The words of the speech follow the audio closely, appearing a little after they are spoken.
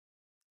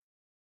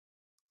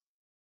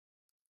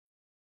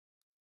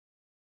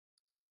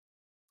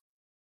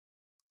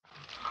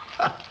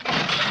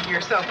You're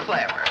so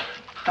clever.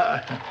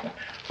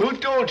 Who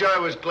told you I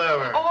was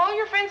clever? Oh, all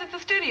your friends at the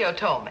studio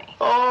told me.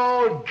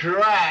 Oh,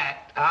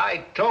 drat.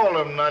 I told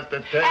them not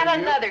to tell you.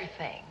 And another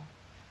thing.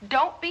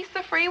 Don't be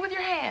so free with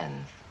your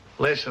hands.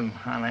 Listen,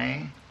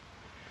 honey.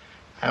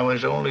 I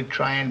was only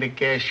trying to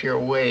guess your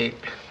weight.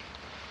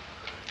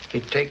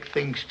 You take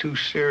things too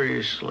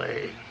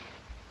seriously.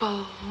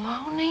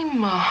 Baloney,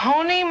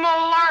 Mahoney,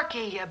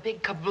 Malarkey, you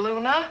big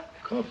kabloona.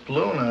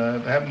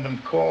 Kabloona? I haven't been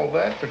called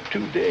that for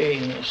 2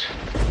 days.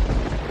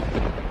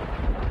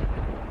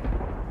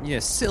 You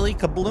silly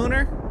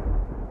kablooner.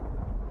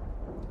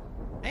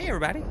 Hey,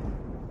 everybody.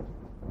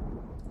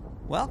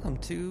 Welcome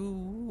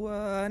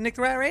to Nick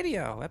the Rat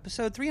Radio,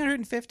 episode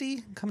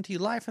 350, coming to you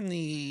live from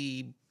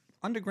the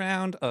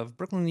underground of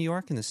Brooklyn, New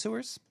York, in the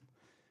sewers.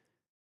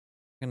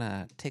 I'm going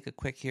to take a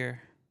quick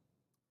here.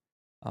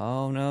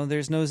 Oh, no,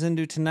 there's no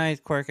Zindu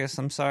tonight, Quercus,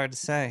 I'm sorry to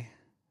say.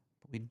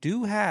 But we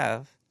do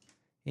have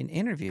an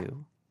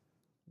interview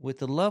with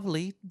the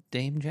lovely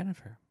Dame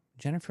Jennifer.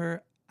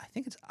 Jennifer, I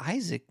think it's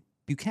Isaac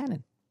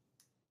Buchanan.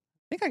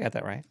 I think I got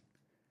that right.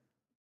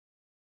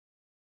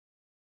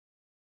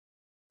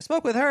 I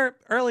spoke with her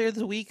earlier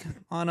this week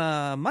on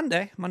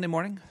Monday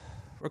morning,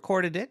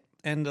 recorded it,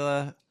 and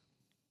I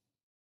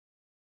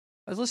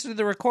was listening to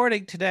the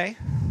recording today,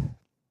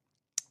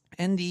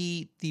 and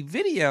the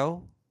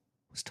video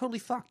was totally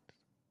fucked.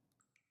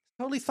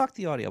 Totally fucked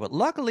the audio, but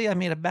luckily I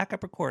made a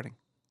backup recording.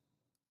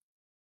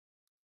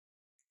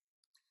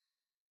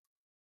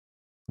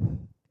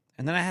 And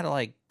then I had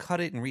to cut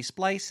it and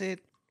resplice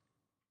it.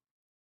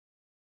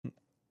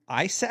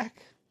 Isaac?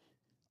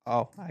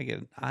 Oh, I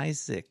get it.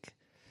 Isaac.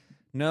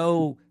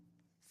 No,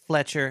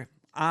 Fletcher.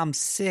 I'm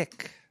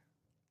sick.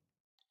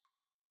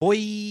 Boy.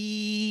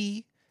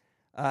 It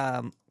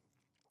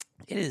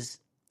is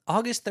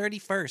August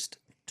 31st,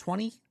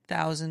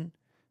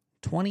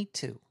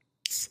 2022.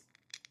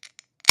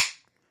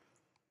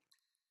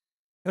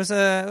 It was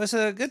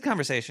a good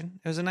conversation.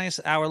 It was a nice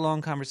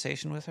hour-long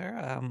conversation with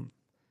her.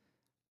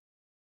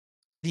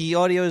 The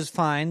audio is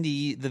fine.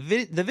 The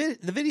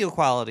video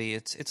quality,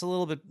 it's a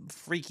little bit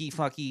freaky,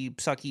 fucky,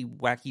 sucky,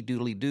 wacky,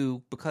 doodly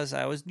doo because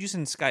I was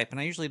using Skype, and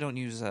I usually don't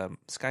use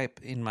Skype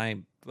in my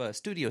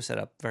studio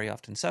setup very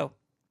often. So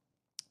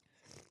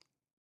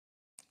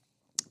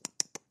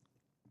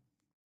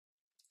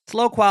it's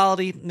low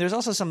quality. There's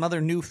also some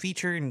other new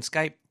feature in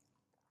Skype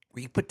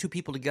where you put two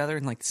people together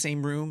in the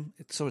same room,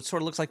 so it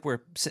sort of looks like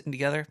we're sitting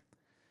together.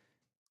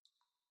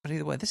 But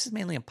either way, this is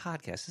mainly a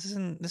podcast.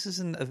 This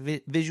isn't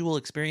a visual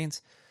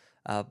experience.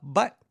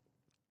 But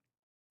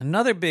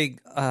another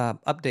big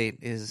update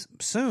is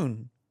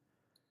soon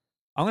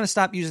I'm going to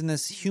stop using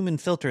this human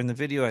filter in the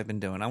video I've been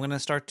doing. I'm going to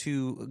start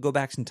to go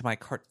back into my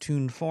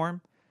cartoon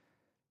form.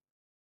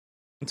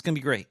 It's going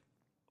to be great.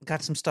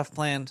 Got some stuff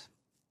planned.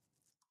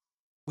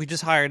 We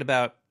just hired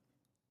about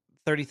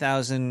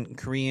 30,000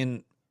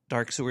 Korean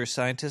dark sewer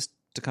scientists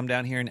to come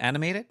down here and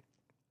animate it.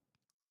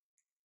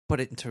 Put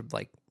it into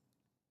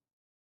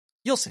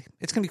you'll see.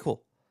 It's going to be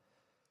cool.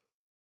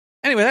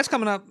 Anyway, that's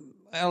coming up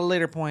at a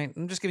later point.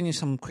 I'm just giving you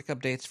some quick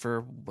updates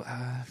for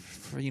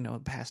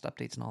past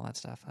updates and all that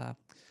stuff.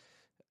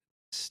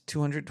 It's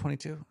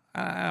 222.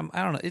 I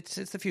don't know. It's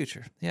the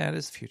future. Yeah, it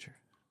is the future.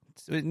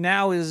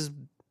 Now is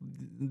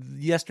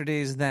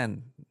yesterday's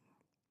then.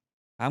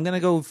 I'm going to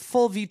go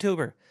full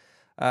VTuber.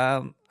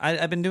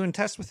 I've been doing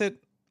tests with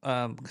it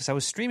because I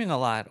was streaming a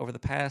lot over the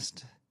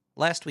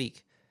last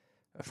week.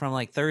 From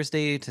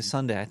Thursday to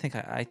Sunday, I think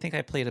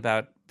I played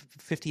about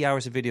 50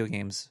 hours of video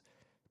games,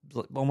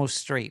 almost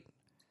straight.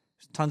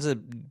 Tons of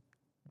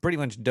pretty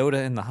much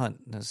Dota and The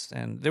Hunt,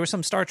 and there was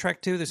some Star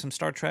Trek too. There's some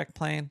Star Trek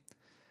playing.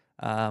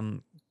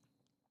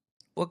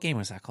 What game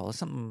was that called?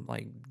 Something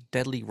like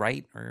Deadly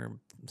Right or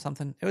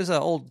something. It was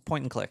an old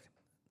point and click.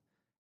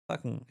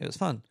 It was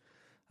fun.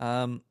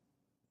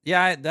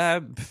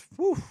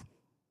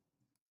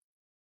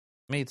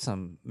 Made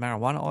some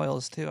marijuana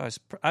oils too. I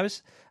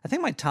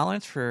think my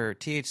tolerance for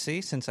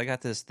THC since I got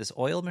this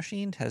oil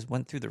machine has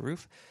went through the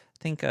roof.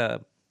 I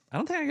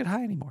don't think I get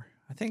high anymore.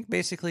 I think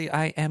basically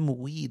I am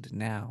weed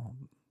now.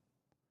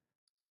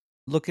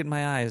 Look at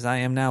my eyes. I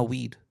am now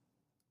weed.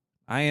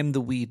 I am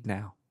the weed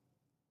now.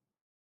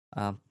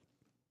 But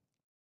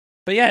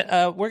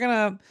yeah, we're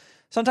gonna.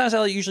 Sometimes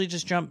I'll usually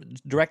just jump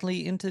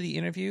directly into the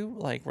interview,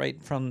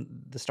 right from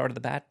the start of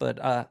the bat. But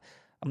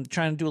I'm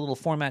trying to do a little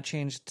format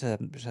change so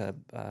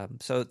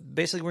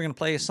basically we're going to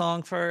play a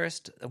song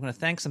first. I'm going to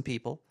thank some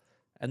people,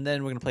 and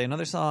then we're going to play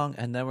another song,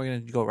 and then we're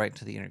going to go right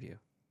into the interview.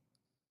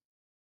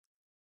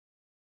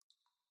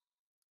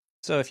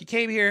 So if you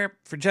came here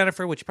for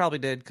Jennifer, which you probably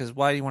did, because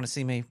why do you want to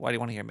see me? Why do you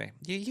want to hear me?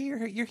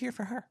 You're here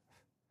for her.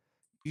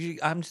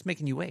 I'm just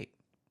making you wait.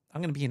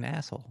 I'm going to be an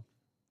asshole.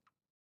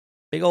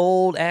 Big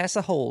old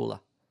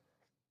ass-a-hole.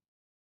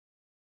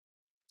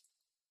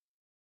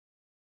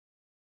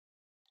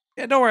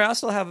 Yeah, don't worry. I'll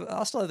still have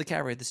the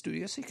camera at the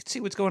studio, so you can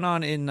see what's going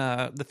on in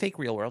the fake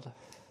real world.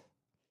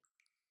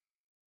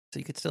 So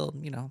you could still,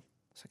 so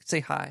I could say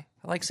hi.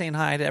 I like saying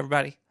hi to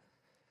everybody.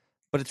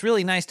 But it's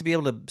really nice to be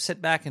able to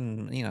sit back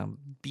and,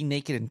 be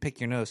naked and pick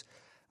your nose.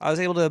 I was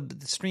able to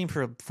stream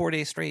for 4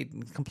 days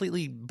straight,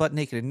 completely butt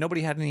naked, and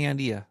nobody had any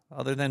idea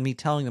other than me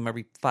telling them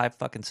every 5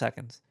 fucking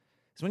seconds.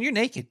 Because when you're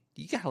naked,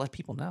 you gotta let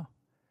people know.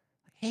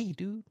 Like, hey,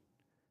 dude,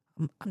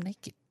 I'm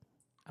naked.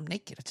 I'm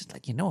naked. It's just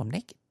like, I'm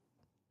naked.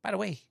 By the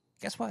way,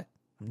 guess what?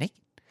 I'm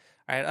naked.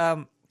 All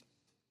right.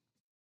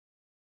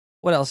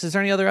 What else? Is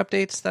there any other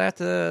updates that I have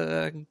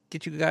to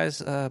get you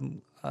guys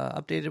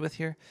updated with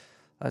here?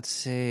 Let's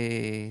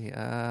see.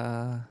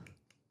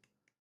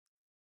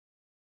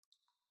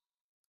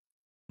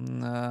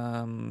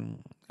 No,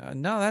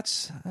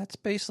 that's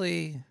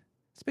basically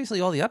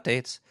all the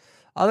updates.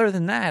 Other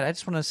than that, I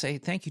just want to say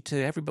thank you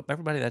to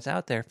everybody that's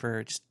out there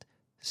for just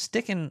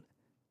sticking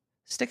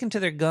to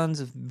their guns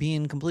of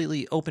being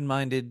completely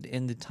open-minded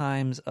in the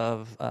times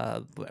of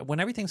when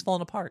everything's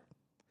falling apart.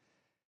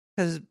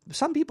 Because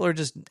some people are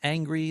just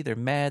angry, they're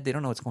mad, they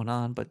don't know what's going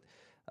on. But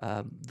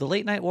the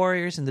late night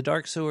warriors in the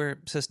dark sewer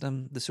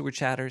system, the sewer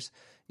chatters,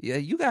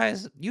 you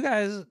guys,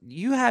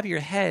 you have your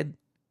head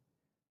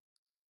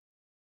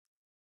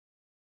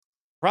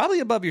probably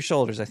above your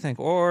shoulders, I think,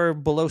 or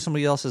below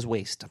somebody else's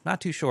waist. I'm not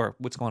too sure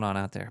what's going on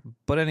out there.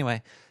 But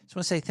anyway, just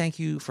want to say thank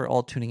you for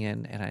all tuning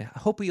in, and I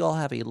hope we all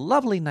have a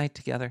lovely night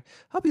together.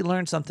 Hope you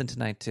learned something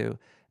tonight, too.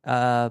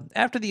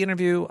 After the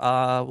interview,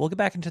 we'll get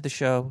back into the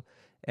show,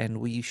 and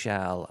we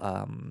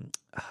shall,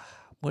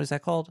 what is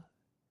that called?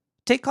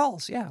 Take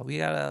calls. Yeah, we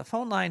got a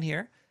phone line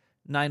here,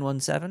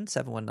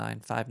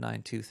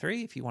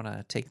 917-719-5923. If you want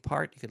to take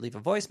part, you could leave a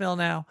voicemail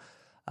now.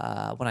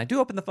 When I do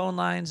open the phone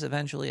lines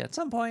eventually at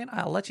some point,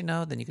 I'll let you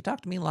know. Then you can talk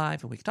to me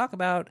live, and we can talk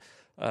about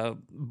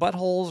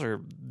buttholes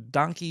or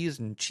donkeys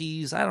and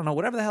cheese. I don't know,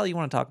 whatever the hell you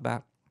want to talk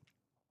about.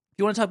 If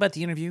you want to talk about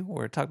the interview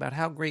or talk about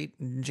how great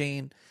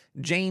Dame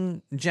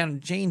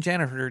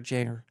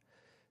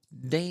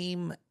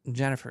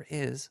Jennifer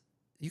is,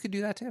 you could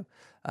do that too.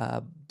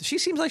 She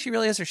seems like she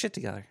really has her shit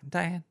together.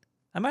 Diane,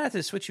 I might have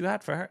to switch you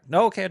out for her.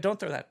 No, okay, don't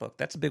throw that book.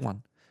 That's a big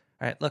one.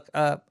 All right, look.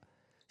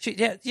 Do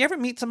you ever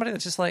meet somebody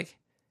that's just like,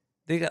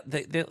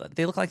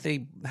 They look like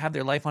they have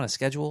their life on a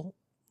schedule.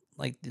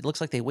 Like it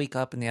looks like they wake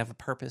up and they have a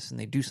purpose and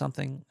they do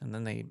something and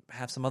then they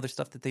have some other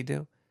stuff that they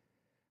do.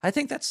 I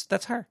think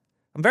that's her.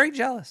 I'm very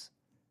jealous.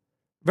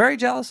 Very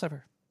jealous of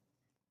her.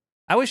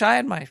 I wish I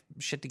had my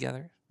shit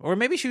together. Or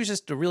maybe she was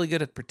just really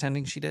good at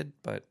pretending she did,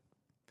 but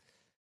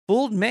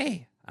fooled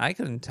me. I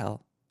couldn't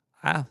tell.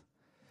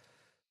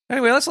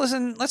 Anyway, let's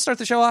listen. Let's start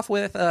the show off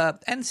with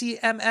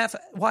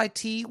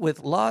NCMFYT with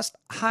Lost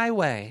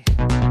Highway.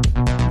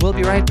 We'll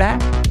be right back.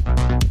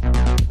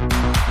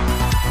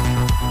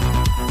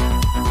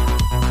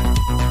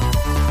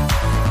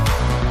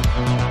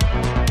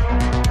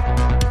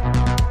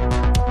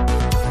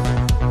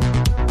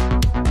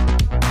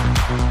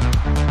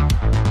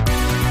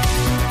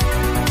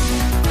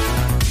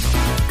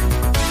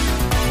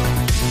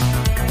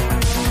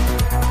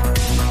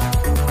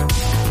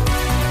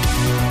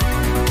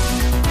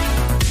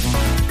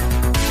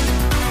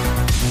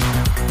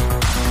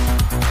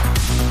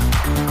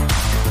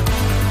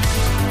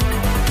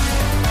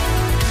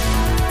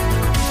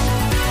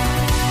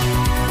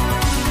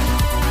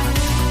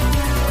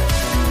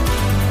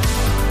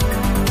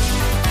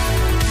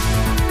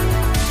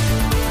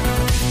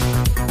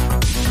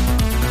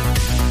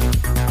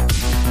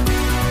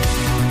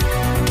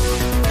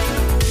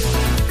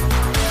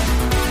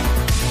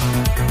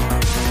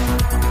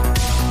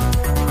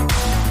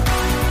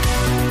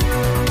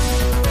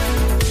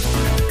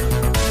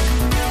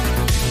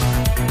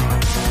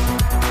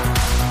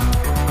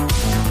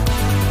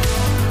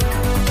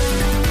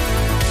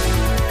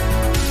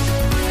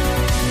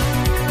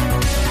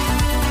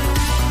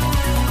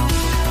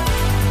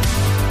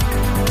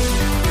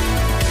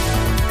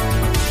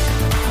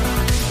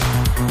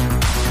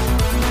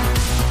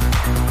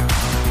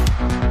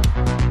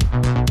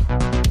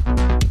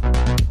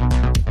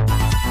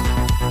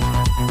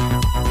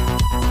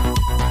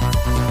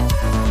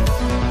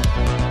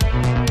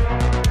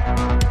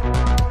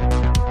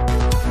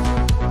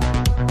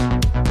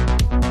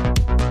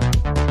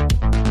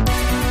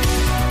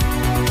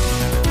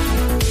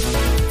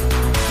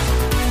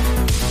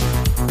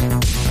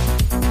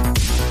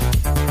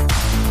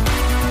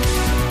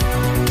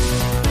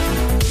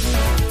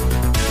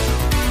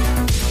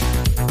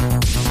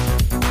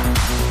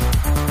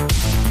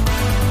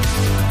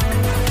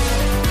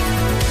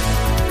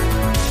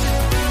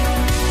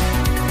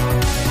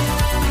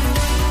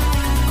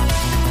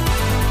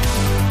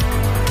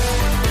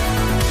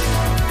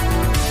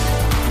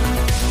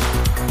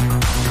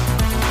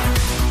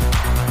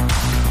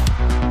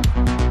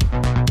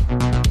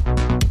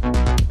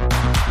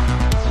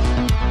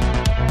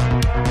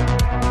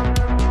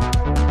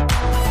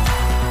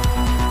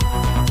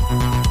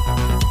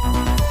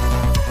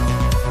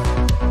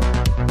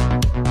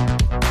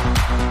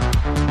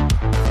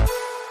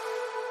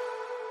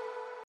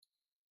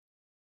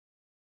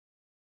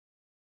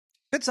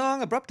 Good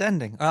song, abrupt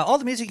ending. All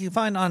the music you can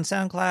find on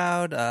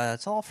SoundCloud.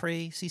 It's all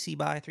free. CC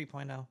BY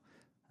 3.0.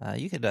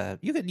 You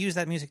could use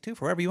that music too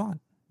for wherever you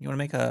want. You want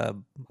to make a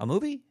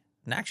movie,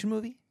 an action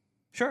movie?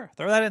 Sure,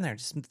 throw that in there.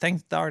 Just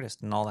thank the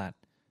artist and all that.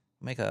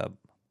 Make a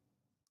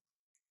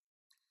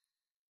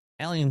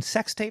alien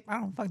sex tape, I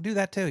don't fuck do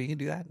that too. You can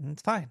do that, and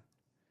it's fine.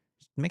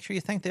 Just make sure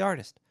you thank the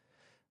artist.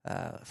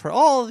 For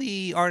all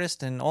the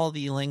artists and all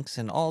the links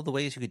and all the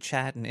ways you could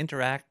chat and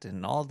interact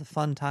and all the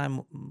fun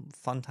time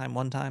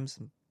one times,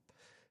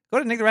 go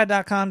to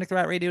nicktherat.com,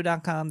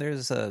 nicktheratradio.com.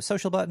 There's a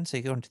social button, so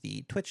you go into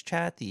the Twitch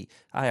chat, the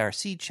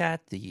IRC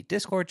chat, the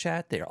Discord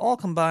chat. They're all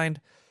combined.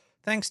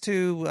 Thanks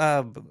to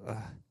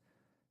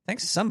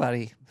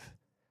somebody. It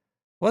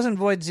wasn't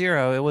Void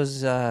Zero. It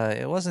was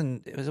it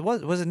wasn't.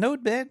 Was it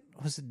NodeBit?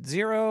 Was it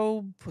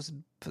Zero? Was it?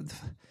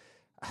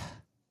 I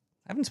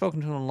haven't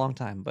spoken to him in a long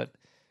time, but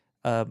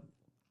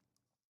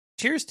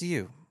cheers to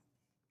you,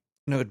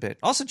 NodeBit.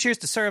 Also, cheers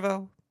to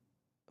Servo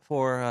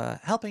for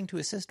helping to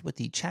assist with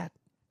the chat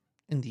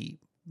and the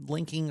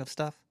linking of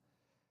stuff.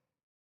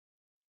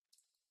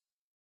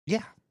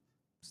 Yeah.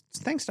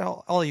 Thanks to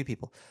all you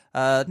people.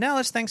 Now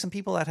let's thank some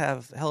people that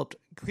have helped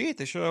create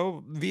the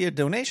show via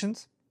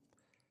donations.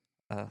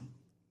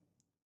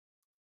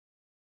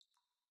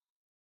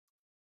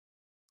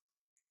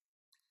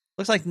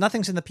 Looks like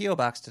nothing's in the P.O.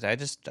 box today. I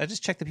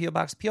just checked the P.O.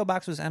 box. The P.O.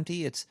 box was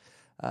empty. It's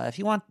if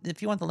you want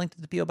the link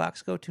to the P.O.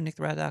 box, go to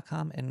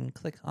nicktherat.com and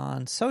click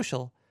on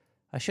social.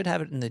 I should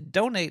have it in the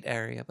donate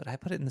area, but I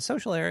put it in the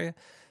social area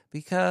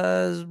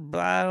because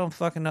I don't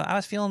fucking know. I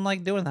was feeling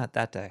like doing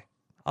that day.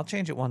 I'll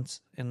change it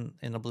once in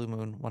a blue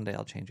moon. One day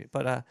I'll change it.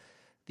 But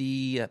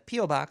the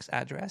P.O. box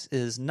address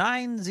is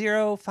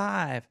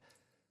 905.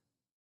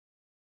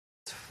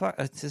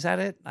 Is that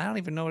it? I don't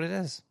even know what it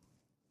is.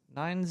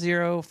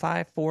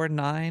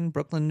 90549,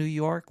 Brooklyn, New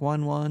York,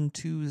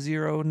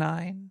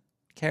 11209.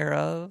 Care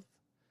of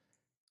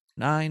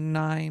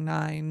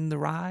 999 the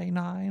Rye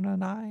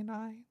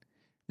 999.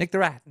 Nick the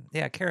Rat.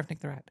 Yeah, care of Nick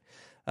the Rat.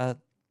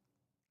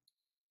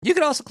 You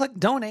can also click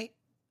donate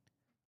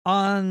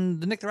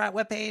on the Nick the Rat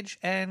webpage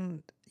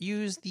and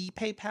use the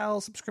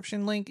PayPal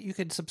subscription link. You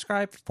could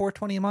subscribe for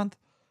 $4.20 a month.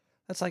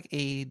 That's like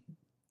 $1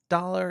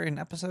 an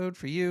episode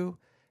for you,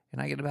 and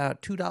I get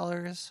about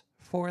 $2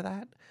 for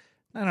that.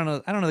 I don't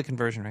know the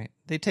conversion rate.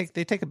 They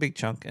take a big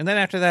chunk, and then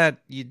after that,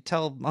 you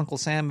tell Uncle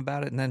Sam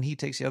about it, and then he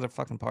takes the other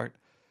fucking part.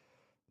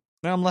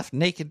 Now I'm left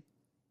naked,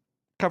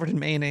 covered in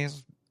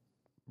mayonnaise,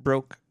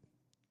 broke.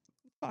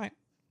 Fine.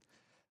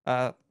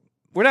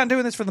 We're not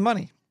doing this for the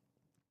money.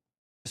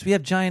 So we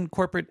have giant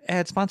corporate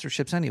ad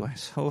sponsorships anyway,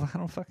 so I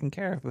don't fucking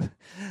care. But,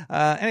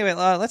 anyway,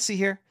 let's see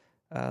here.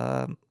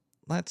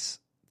 Let's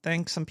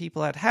thank some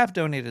people that have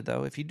donated,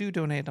 though. If you do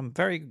donate, I'm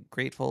very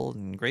grateful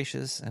and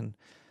gracious, and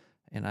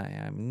I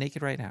am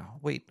naked right now.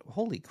 Wait,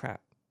 holy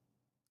crap.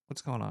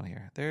 What's going on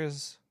here? I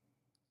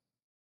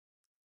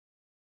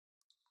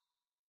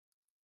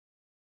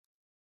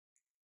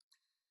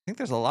think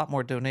there's a lot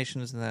more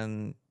donations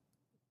than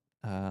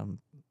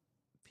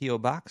P.O.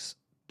 Box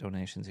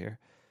donations here.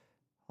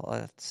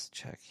 Let's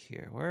check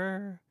here.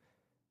 Where?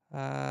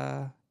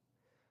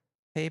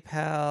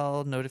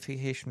 PayPal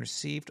notification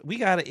received. We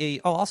got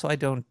also I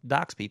don't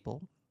dox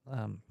people.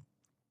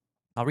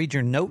 I'll read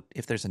your note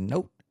if there's a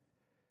note.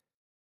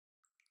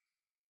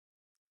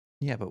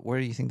 Yeah, but where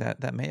do you think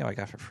that mayo I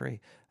got for free?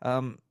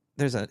 If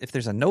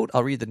there's a note,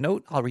 I'll read the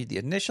note, I'll read the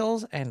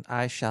initials, and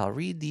I shall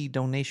read the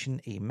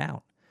donation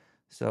amount.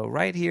 So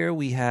right here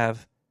we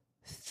have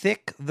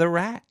Thick the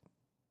Rat,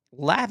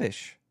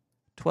 Lavish,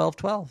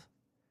 1212.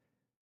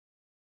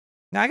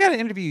 Now I got to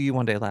interview you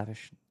one day,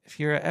 Lavish. If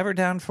you're ever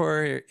down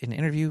for an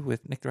interview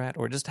with Nick the Rat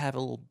or just to have a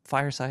little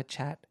fireside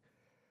chat,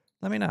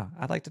 let me know.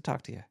 I'd like to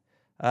talk to you.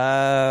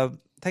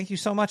 Thank you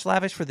so much,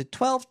 Lavish, for the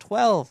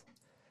 1212.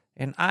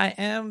 And I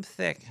am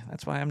thick.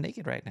 That's why I'm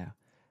naked right now.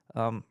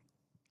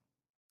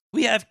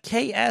 We have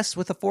KS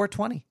with a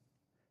 420.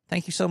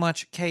 Thank you so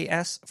much,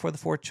 KS, for the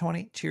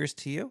 420. Cheers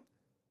to you.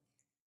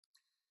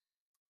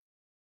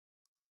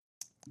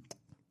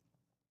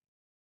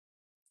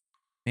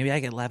 Maybe I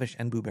get Lavish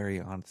and Blueberry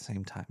on at the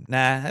same time.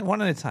 Nah,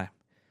 one at a time.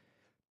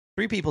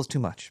 3 people's too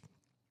much.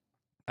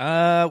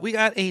 We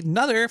got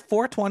another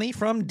 420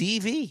 from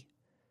DV.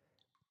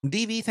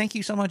 DV, thank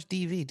you so much,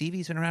 DV.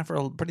 DV's been around for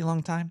a pretty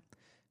long time.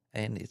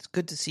 And it's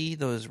good to see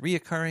those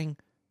reoccurring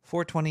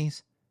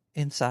 420s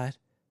inside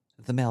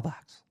the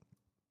mailbox.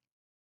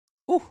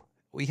 Ooh,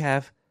 we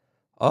have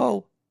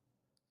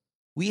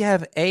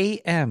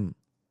AM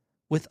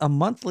with a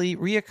monthly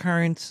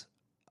reoccurrence,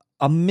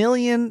 $1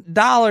 million,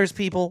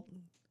 people.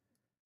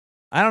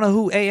 I don't know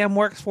who AM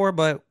works for,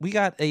 but we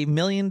got $1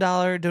 million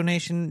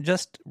donation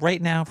just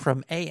right now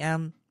from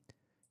AM,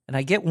 and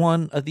I get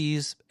one of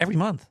these every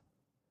month.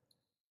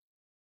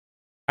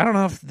 I don't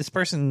know if this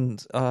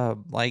person's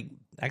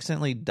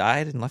accidentally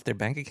died and left their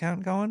bank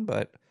account going,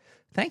 but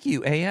thank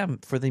you, AM,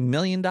 for the $1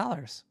 million.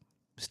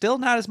 Still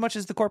not as much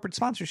as the corporate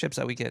sponsorships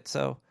that we get,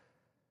 so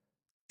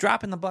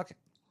drop in the bucket.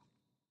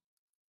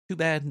 Too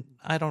bad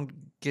I don't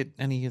get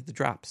any of the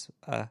drops.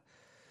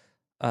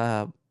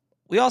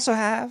 We also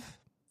have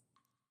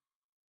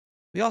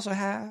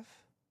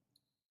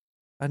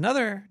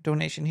another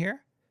donation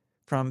here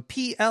from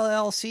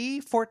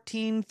PLLC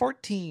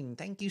 1414.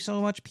 Thank you so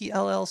much,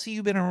 PLLC.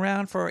 You've been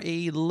around for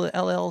a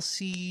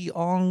LLC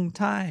long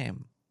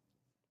time.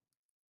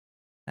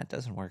 That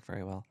doesn't work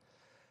very well.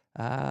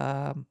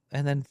 And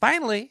then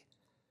finally,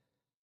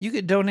 you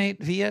could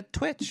donate via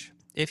Twitch.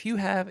 If you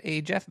have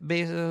a Jeff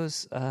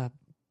Bezos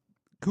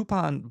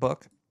coupon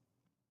book,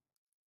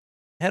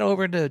 head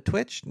over to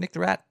Twitch, Nick the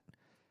Rat,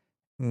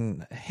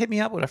 and hit me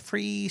up with a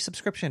free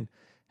subscription.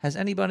 Has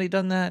anybody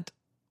done that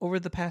over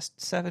the past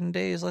 7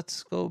 days?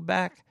 Let's go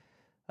back.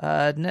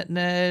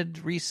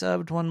 NetNed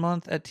resubbed 1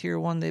 month at tier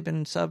 1. They've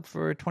been subbed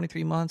for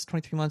 23 months.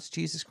 23 months,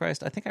 Jesus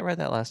Christ. I think I read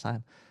that last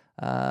time.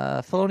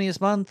 Felonious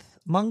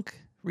Monk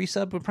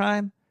resubbed with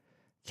Prime.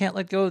 Can't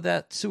let go of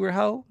that sewer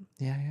hoe.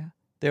 Yeah.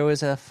 There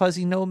was a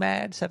Fuzzy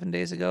Nomad 7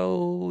 days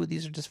ago.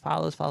 These are just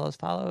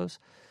follows.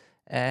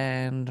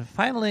 And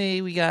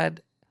finally, we got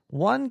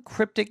One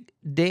Cryptic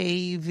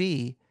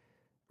Davey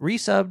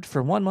resubbed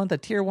for 1 month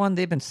at tier 1.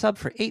 They've been subbed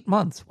for 8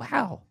 months.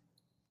 Wow.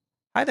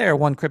 Hi there,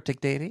 One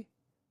Cryptic Davey.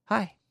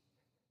 Hi.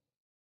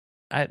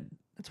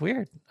 That's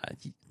weird.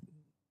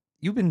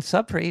 You've been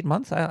subbed for 8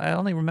 months? I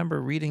only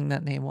remember reading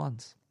that name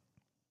once.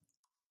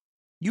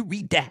 You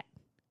read that.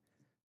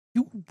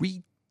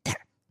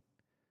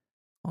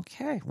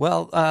 Okay.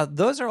 Well,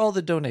 those are all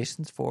the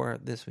donations for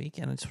this week.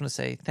 And I just want to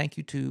say thank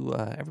you to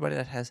everybody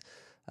that has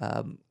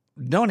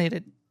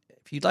donated.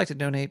 If you'd like to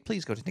donate,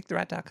 please go to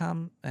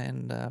nicktherat.com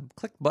and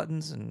click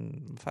buttons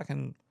and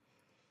fucking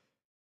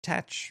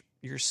attach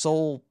your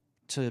soul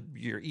to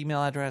your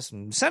email address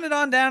and send it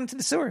on down to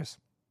the sewers.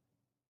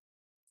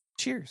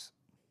 Cheers.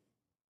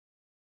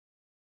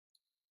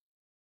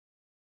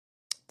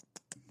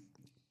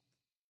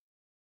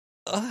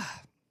 I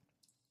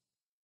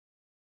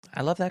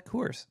love that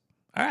Coors.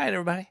 All right,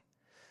 everybody.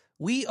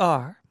 We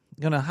are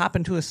going to hop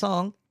into a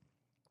song.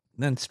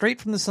 Then straight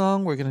from the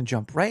song, we're going to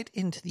jump right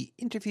into the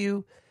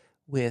interview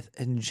with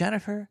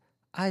Jennifer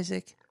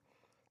Isaac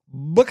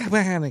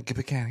Buchanan.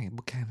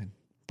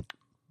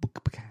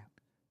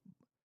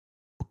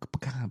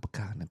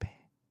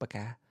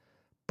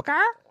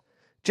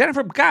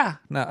 Jennifer Buchanan.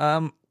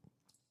 All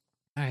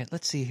right,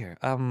 let's see here.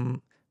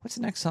 What's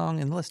the next song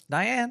in the list?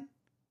 Diane?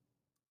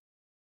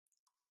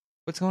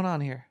 What's going on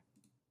here?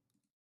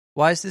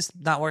 Why is this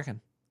not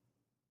working?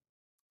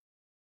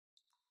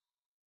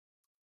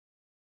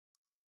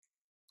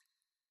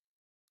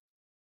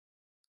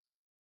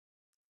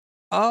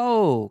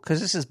 Oh, because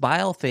this is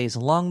bile phase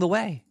along the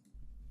way.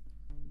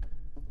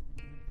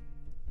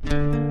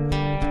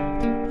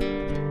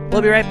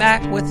 We'll be right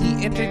back with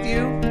the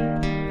interview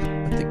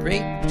with the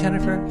great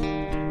Jennifer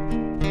Buchanan.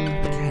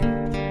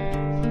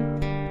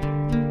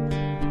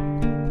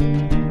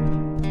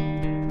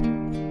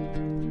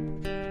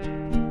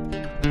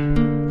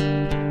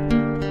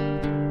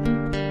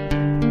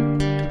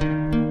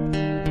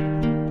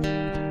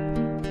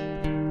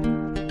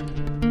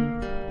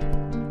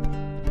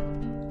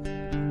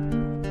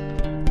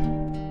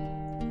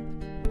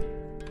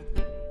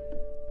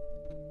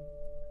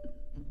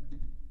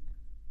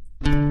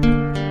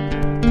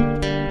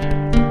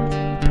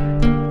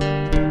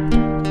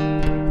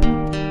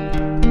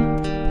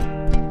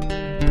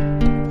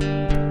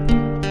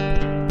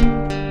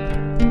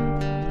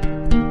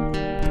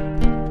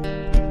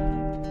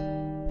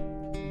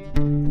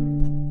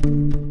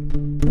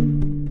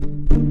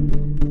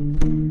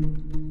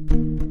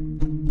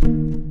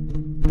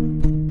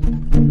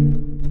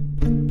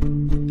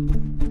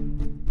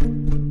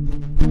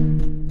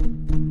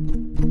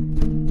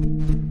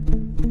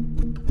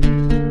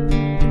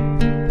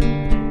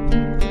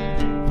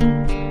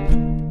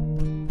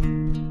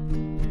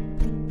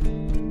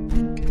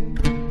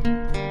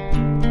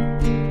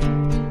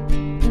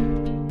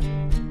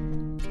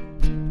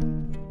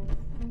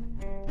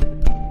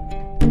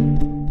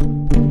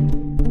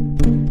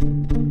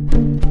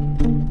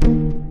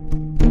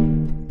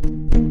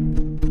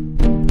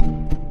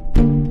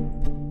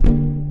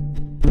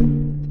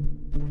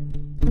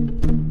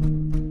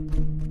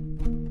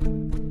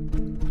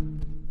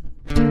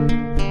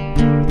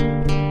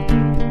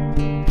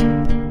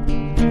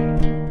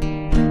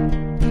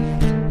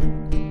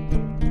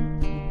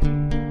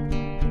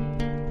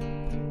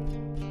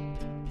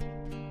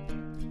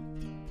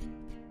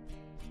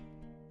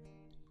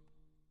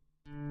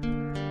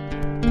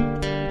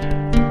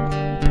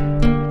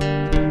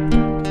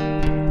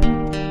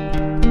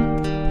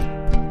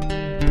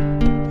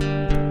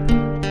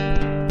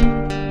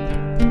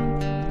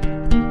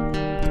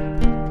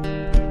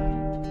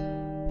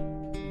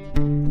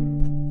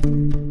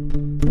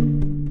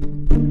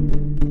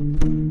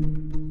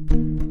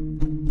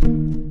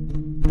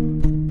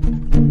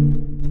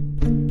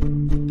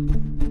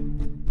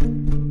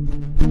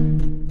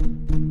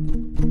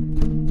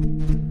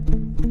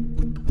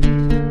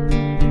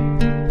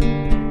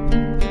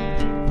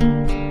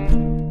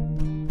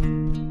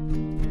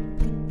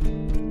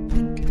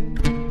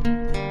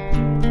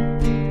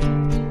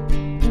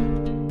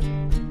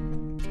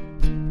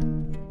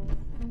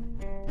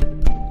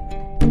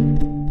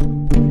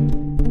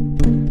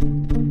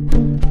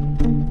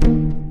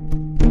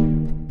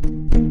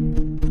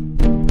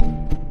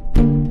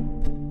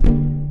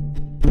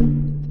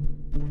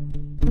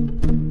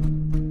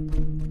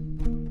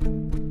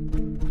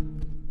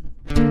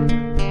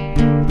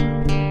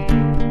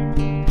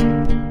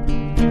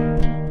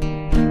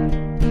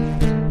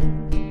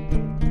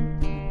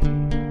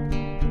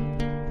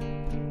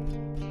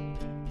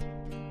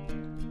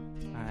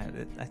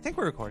 I think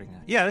we're recording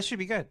now. Yeah, this should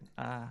be good.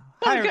 Oh,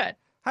 Hi, good.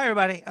 Hi,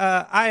 everybody.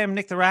 I am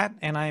Nick the Rat,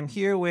 and I'm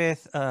here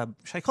with,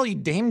 should I call you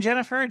Dame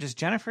Jennifer? Just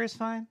Jennifer is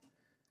fine?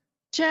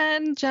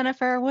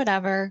 Jennifer,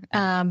 whatever.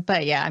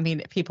 But yeah, I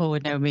mean, people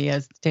would know me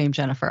as Dame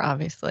Jennifer,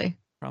 obviously.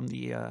 From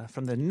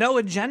the No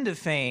Agenda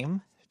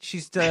fame.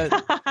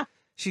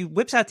 She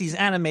whips out these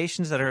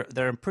animations that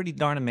are pretty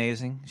darn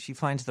amazing. She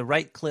finds the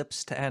right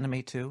clips to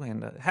animate to.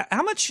 And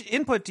how much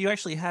input do you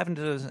actually have into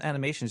those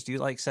animations? Do you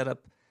like set up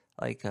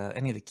like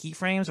any of the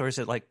keyframes, or is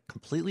it like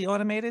completely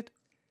automated?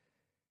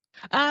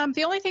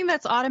 The only thing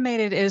that's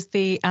automated is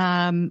the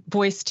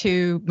voice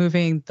to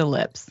moving the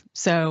lips.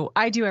 So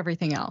I do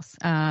everything else.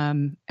 So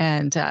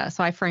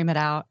I frame it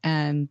out,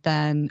 and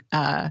then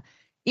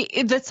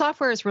the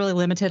software is really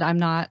limited. I'm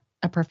not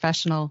a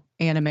professional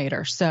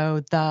animator,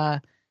 so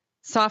the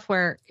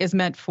software is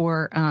meant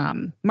for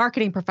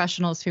marketing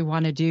professionals who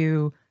want to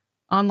do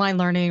online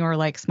learning or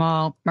like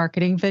small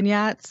marketing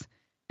vignettes.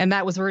 And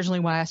that was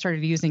originally why I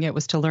started using it,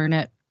 was to learn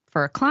it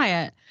for a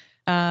client.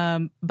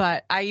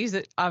 But I use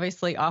it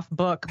obviously off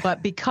book,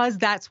 but because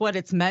that's what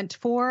it's meant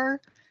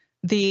for,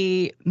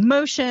 the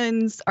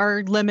motions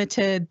are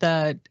limited,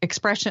 the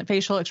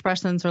facial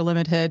expressions are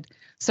limited.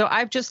 So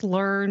I've just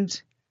learned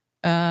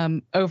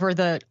over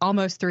the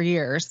almost 3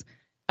 years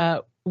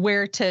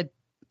where to,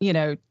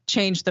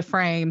 change the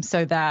frame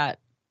so that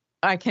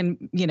I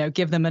can,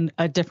 give them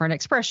a different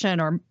expression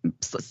or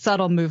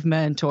subtle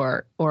movement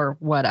or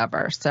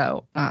whatever.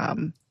 So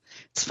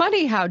it's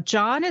funny how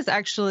John is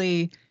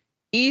actually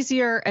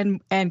easier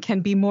and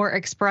can be more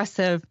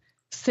expressive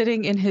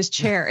sitting in his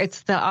chair.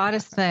 It's the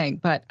oddest thing,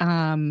 but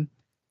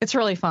it's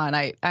really fun.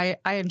 I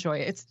enjoy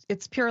it.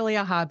 It's purely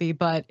a hobby,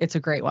 but it's a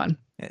great one.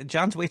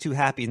 John's way too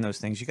happy in those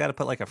things. You got to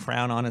put like a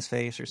frown on his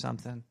face or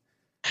something.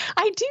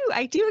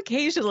 I do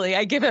occasionally.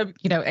 I give him,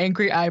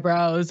 angry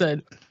eyebrows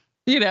and,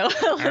 a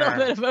little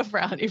bit of a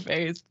frowny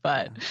face.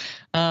 But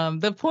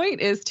the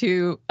point is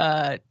to,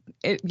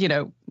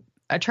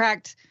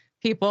 attract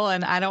people,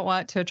 and I don't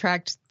want to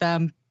attract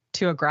them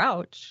to a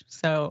grouch.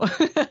 So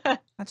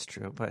that's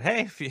true. But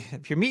hey,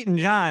 if you're meeting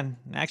John,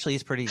 actually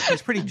he's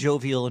pretty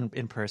jovial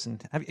in person.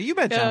 You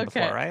met John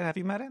before, right? Have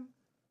you met him?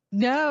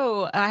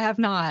 No, I have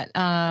not.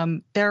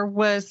 There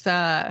was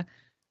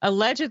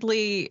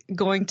allegedly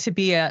going to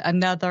be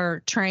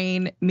another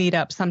train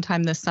meetup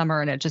sometime this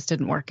summer, and it just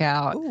didn't work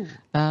out.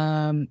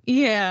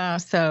 Yeah,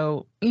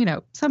 so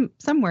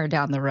somewhere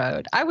down the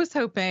road, I was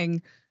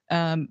hoping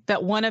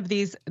that one of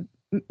these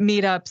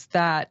meetups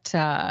that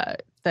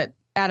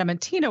Adam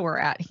and Tina were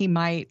at, he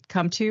might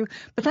come to,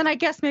 but then I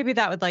guess maybe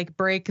that would like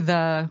break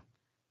the.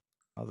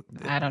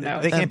 I don't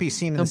know. They can't be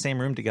seen in the same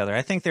room together.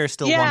 I think they're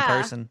still one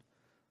person.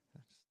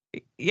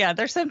 Yeah,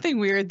 there's something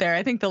weird there.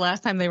 I think the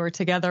last time they were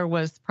together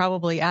was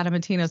probably Adam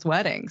and Tina's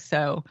wedding.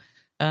 So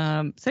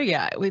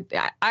yeah,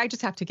 I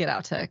just have to get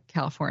out to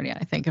California,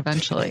 I think,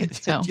 eventually.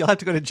 So you'll have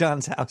to go to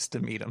John's house to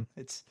meet him.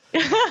 It's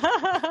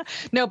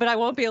no, but I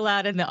won't be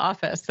allowed in the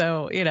office.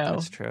 So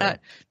that's true.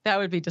 That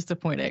would be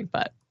disappointing,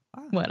 but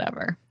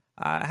whatever.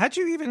 How'd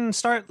you even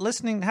start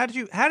listening? How did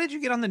you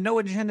get on the No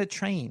Agenda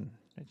train?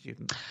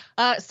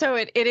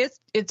 So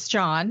it's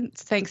John.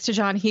 Thanks to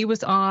John, he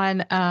was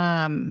on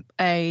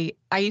I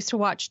used to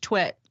watch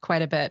Twit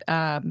quite a bit.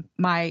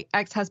 My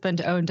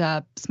ex-husband owned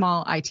a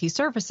small IT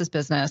services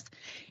business,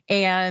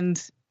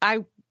 and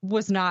I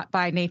was not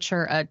by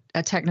nature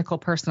a technical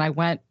person. I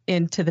went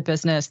into the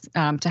business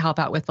to help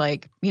out with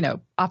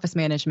office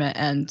management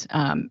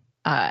and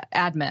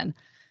admin.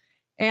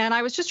 And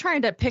I was just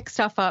trying to pick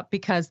stuff up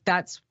because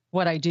that's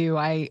what I do.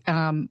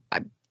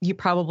 You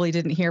probably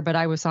didn't hear, but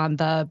I was on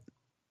the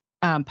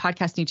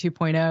Podcasting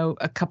 2.0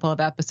 a couple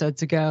of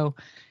episodes ago.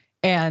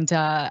 And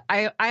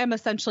I am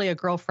essentially a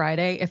Girl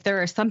Friday. If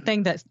there is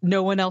something that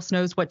no one else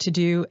knows what to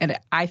do and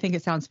I think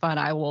it sounds fun,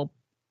 I will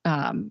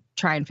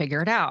try and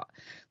figure it out.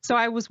 So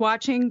I was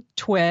watching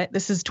Twit.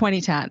 This is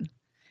 2010.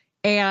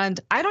 And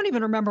I don't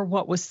even remember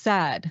what was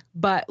said,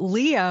 but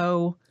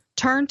Leo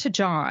turned to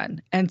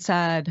John and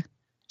said,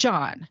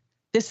 "John,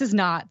 this is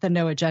not the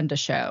No Agenda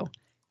show."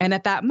 And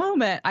at that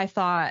moment, I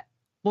thought,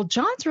 well,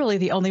 John's really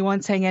the only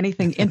one saying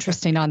anything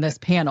interesting on this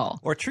panel.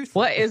 Or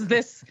truthful. What is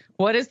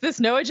this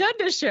No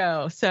Agenda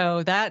show?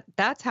 So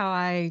that's how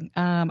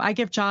I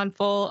give John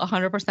full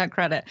 100%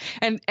 credit.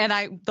 And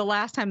the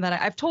last time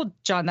that I've told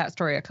John that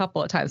story a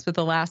couple of times, but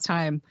the last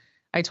time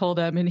I told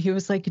him and he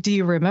was like, "Do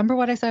you remember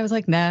what I said?" I was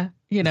like, "Nah."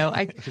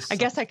 I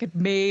guess I could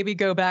maybe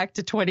go back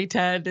to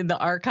 2010 in the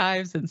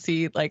archives and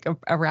see like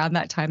around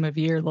that time of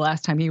year, the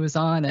last time he was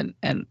on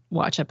and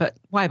watch it. But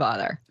why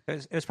bother?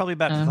 It was probably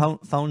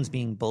about phones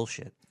being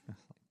bullshit.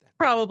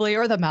 Probably,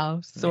 or the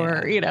mouse,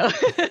 or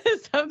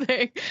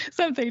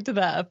something to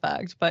that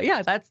effect. But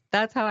yeah,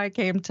 that's how I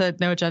came to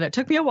No Agenda. It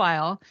took me a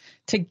while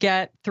to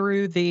get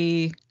through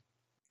the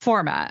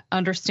format,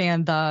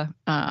 understand the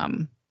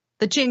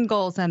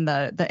jingles and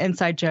the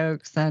inside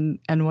jokes and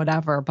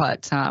whatever.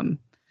 But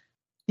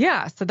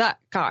yeah, so their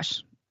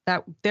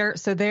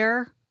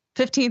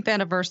 15th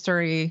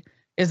anniversary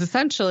is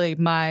essentially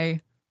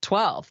my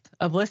 12th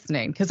of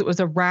listening, because it was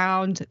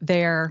around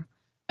their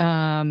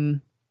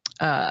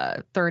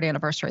third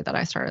anniversary that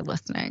I started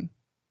listening.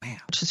 Man,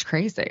 which is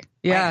crazy.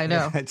 Yeah, I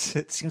know. It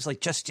seems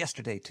like just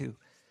yesterday too.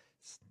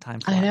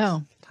 Time flies. I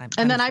know.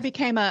 And then I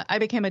became a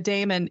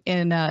dame in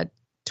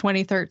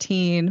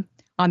 2013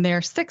 on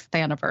their 6th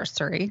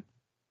anniversary,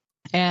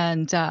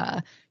 and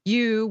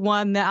you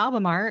won the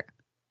album art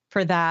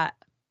for that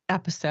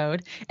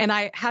episode, and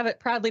I have it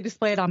proudly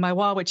displayed on my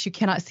wall, which you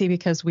cannot see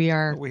because we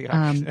are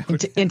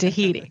in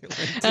Tahiti.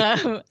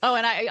 And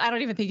I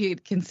don't even think you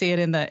can see it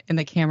in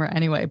the camera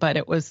anyway. But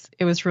it was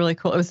really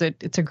cool.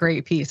 It's a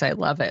great piece. I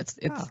love it.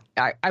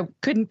 I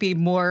couldn't be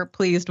more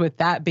pleased with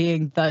that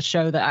being the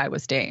show that I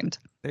was damed.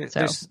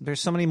 There's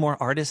so many more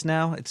artists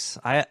now.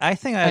 I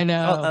think I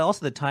know.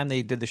 Also, the time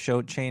they did the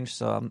show changed,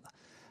 so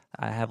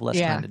I have less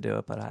time to do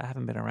it. But I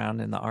haven't been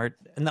around in the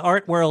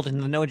art world, in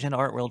the No Agenda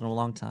art world, in a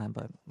long time.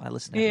 But I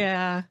listen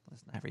to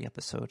every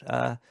episode.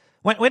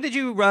 When did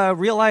you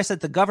realize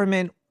that the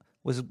government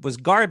was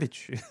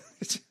garbage?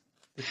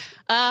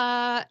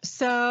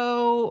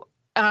 So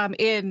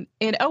in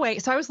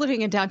 2008, so I was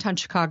living in downtown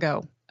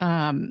Chicago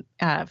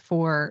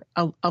for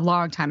a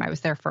long time. I was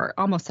there for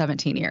almost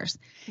 17 years.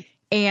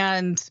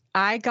 And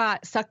I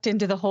got sucked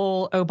into the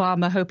whole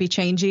Obama Hopi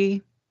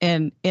changey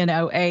in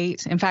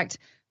 2008. In fact,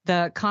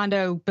 the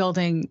condo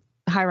building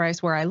high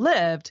rise where I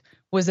lived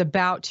was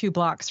about 2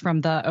 blocks from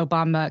the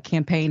Obama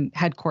campaign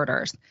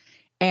headquarters.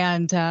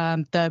 And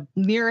the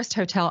nearest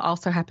hotel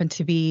also happened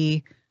to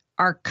be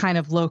our kind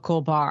of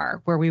local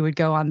bar where we would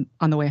go on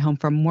the way home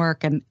from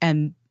work.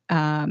 And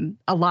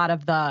a lot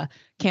of the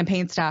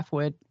campaign staff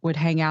would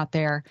hang out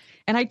there.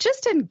 And I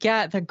just didn't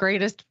get the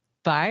greatest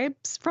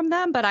vibes from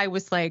them, but I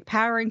was like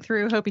powering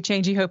through Hopi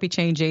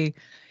changey.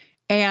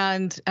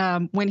 And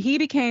when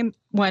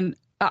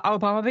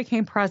Obama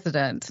became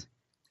president,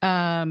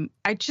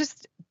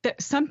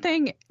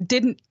 something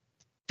didn't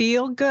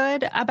feel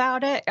good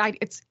about it.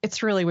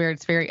 It's really weird.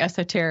 It's very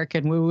esoteric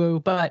and woo woo,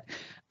 but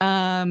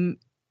I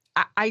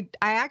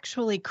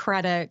actually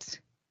credit,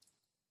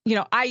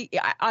 I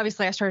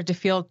obviously I started to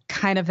feel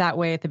kind of that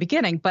way at the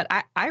beginning, but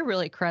I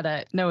really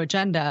credit No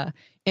Agenda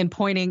in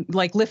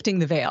lifting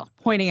the veil,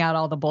 pointing out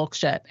all the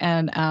bullshit.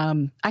 And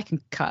I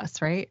can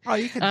cuss, right? Oh,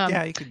 you could,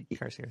 you could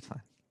curse here. It's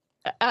fine.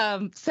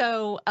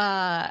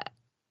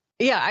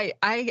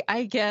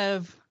 I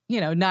give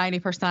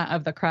 90%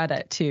 of the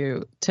credit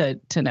to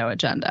No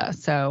Agenda.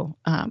 So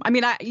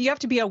you have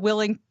to be a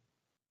willing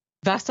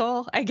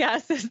vessel, I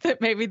guess, is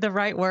that maybe the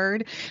right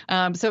word.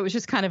 So it was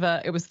just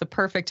it was the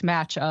perfect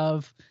match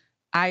of,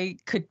 I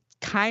could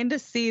kind of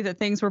see that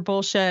things were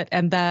bullshit,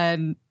 and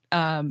then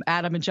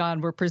Adam and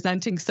John were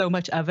presenting so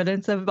much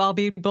evidence of all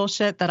being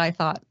bullshit that I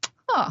thought,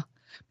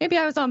 maybe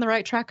I was on the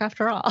right track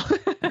after all.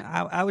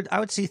 I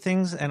would see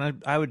things,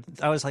 and I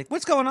was like,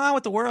 what's going on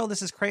with the world?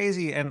 This is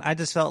crazy. And I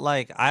just felt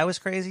like I was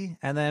crazy.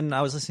 And then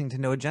I was listening to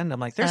No Agenda. I'm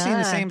like, they're seeing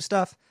the same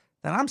stuff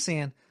that I'm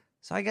seeing.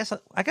 So I guess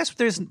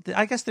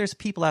there's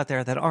people out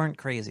there that aren't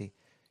crazy,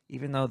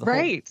 even though the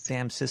whole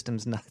damn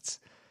system's nuts.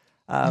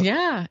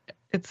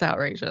 It's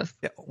outrageous.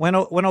 When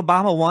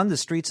Obama won, the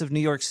streets of New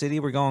York City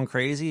were going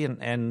crazy,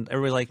 and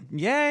everybody like,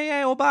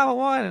 yeah, Obama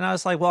won. And I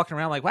was like walking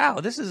around like,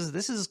 wow, this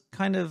is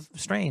kind of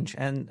strange.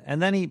 And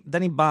then he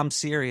bombed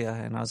Syria,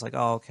 and I was like,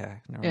 oh, okay,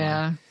 never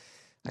mind.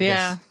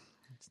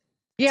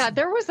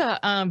 There was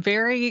a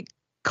very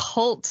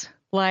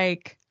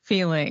cult-like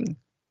feeling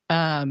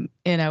in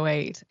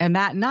 2008, and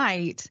that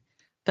night,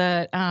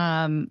 the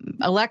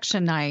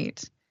election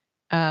night.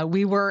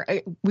 We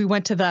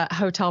went to the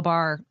hotel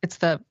bar. It's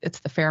the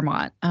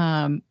Fairmont,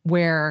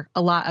 where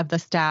a lot of the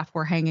staff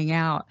were hanging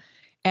out,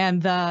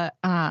 and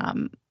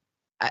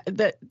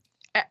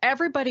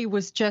everybody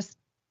was just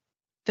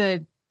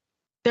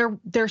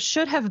there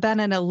should have been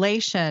an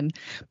elation,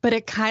 but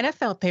it kind of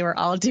felt they were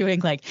all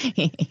doing like,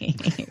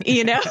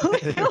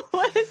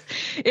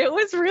 it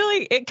was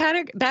really,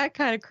 that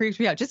kind of creeps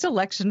me out. Just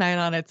election night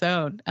on its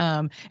own.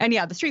 And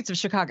the streets of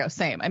Chicago,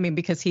 same. I mean,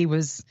 because he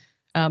was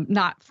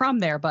not from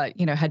there, but,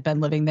 had been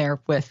living there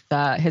with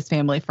his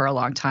family for a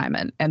long time.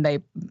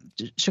 And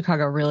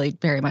Chicago really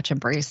very much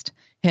embraced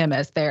him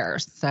as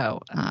theirs.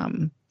 So,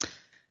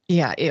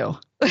 ew.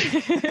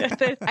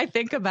 I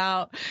think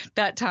about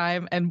that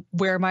time and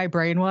where my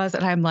brain was,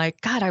 and I'm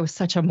like, God, I was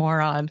such a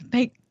moron.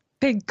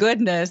 Thank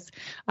goodness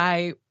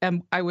I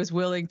was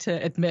willing to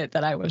admit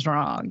that I was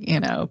wrong,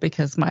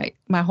 because my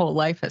whole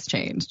life has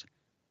changed.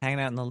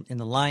 Hanging out in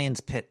the lion's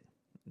pit.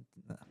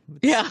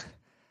 Yeah.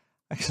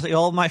 Actually,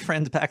 all my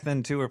friends back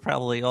then too were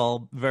probably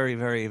all very,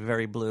 very,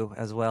 very blue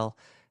as well.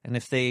 And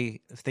if they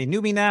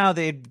knew me now,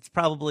 they'd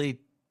probably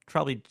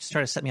try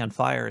to set me on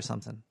fire or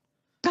something.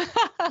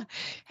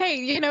 Hey,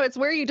 it's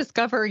where you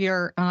discover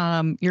your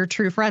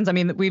true friends. I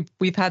mean,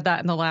 we've had that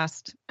in the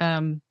last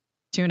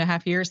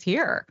 2.5 years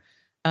here.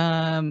 With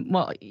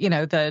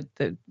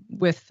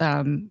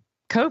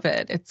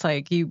COVID, it's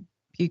like you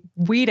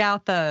weed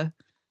out the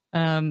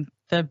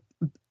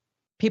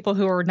people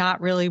who are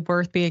not really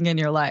worth being in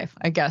your life,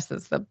 I guess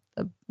is the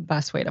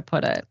best way to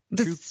put it.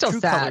 It's still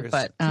sad,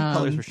 but true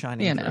colors were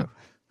shining through.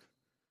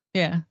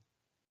 Yeah.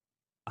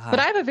 But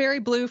I have a very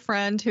blue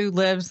friend who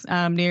lives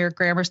near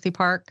Gramercy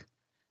Park,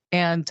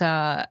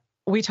 and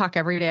we talk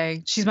every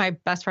day. She's my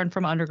best friend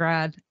from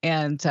undergrad,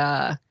 and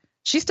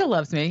she still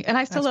loves me, and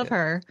I still love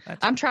her.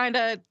 I'm trying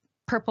to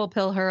purple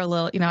pill her a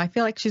little. I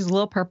feel like she's a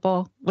little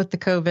purple with the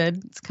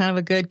COVID. It's kind of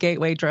a good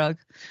gateway drug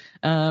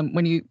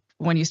when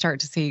you start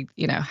to see,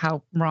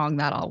 how wrong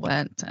that all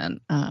went. And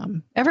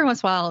every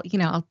once in a while,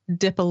 I'll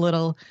dip a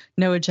little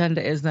no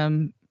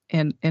agendaism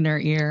in her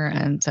ear,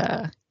 and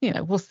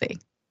we'll see.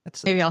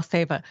 Maybe I'll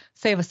save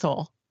a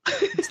soul.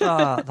 It's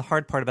the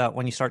hard part about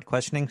when you start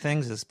questioning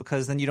things is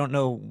because then you don't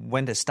know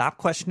when to stop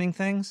questioning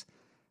things.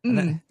 And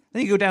then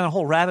you go down a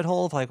whole rabbit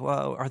hole of like,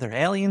 well, are there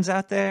aliens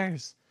out there?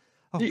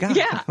 Oh, God.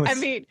 Yeah. I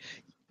mean,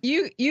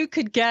 you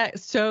could get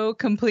so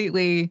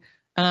completely,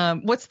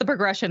 what's the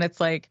progression? It's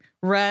like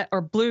red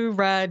or blue,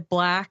 red,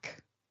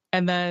 black,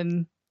 and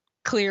then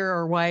clear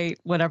or white,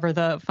 whatever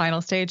the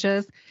final stage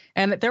is.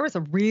 And there was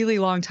a really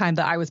long time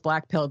that I was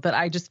black pilled, that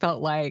I just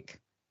felt like,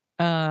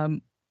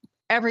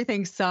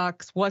 everything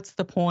sucks. What's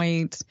the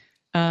point?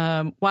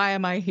 Why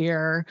am I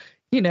here?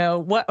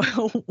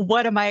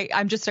 What am I?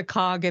 I'm just a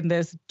cog in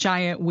this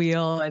giant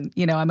wheel, and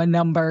I'm a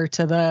number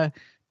to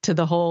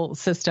the whole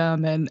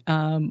system, and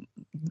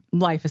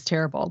life is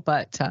terrible.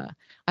 But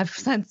I've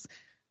since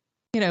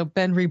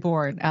been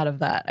reborn out of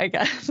that, I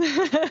guess.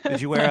 Did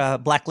you wear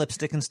black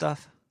lipstick and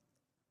stuff?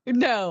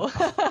 No.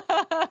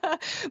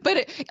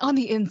 But on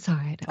the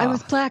inside, I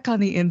was black on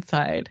the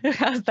inside.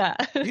 How's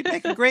that? You'd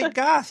make a great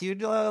goth.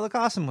 You'd look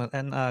awesome with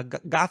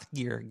goth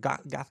gear,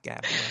 goth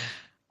gab.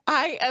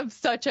 I am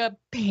such a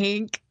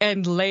pink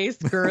and lace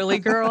girly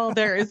girl.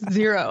 There is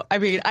zero. I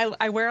mean,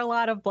 I wear a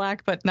lot of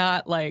black, but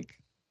not like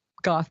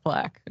goth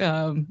black.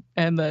 And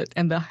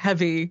the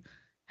heavy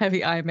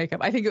eye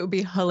makeup. I think it would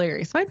be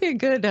hilarious. Might be a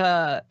good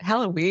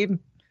Halloween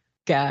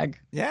gag.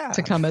 Yeah.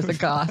 To come as a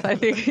goth. I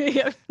think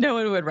no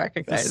one would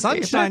recognize the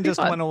sunshine me. just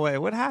went away.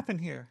 What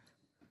happened here?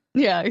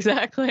 Yeah,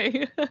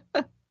 exactly.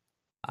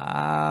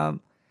 So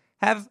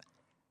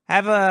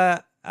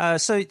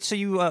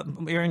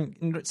you're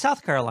in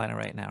South Carolina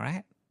right now,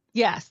 right?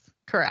 Yes,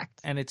 correct.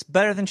 And it's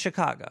better than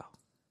Chicago.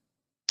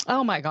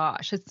 Oh my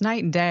gosh, it's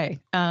night and day.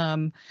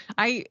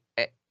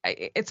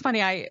 It's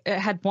funny. I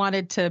had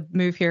wanted to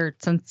move here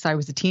since I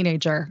was a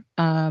teenager.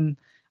 I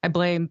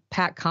blame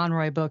Pat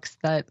Conroy books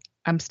that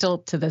I'm still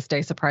to this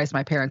day surprised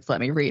my parents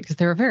let me read because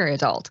they were very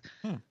adult.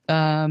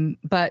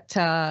 But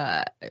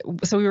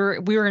so we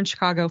were in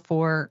Chicago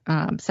for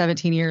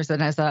 17 years,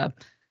 and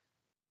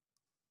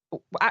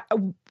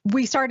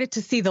we started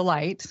to see the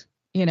light,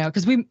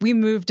 because we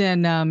moved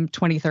in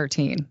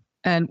 2013,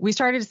 and we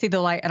started to see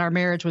the light, and our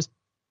marriage was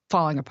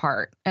falling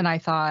apart. And I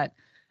thought,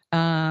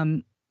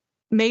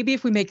 maybe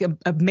if we make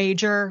a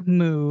major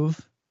move,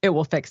 it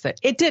will fix it.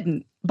 It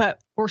didn't, but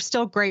we're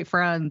still great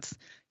friends.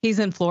 He's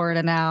in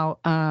Florida now.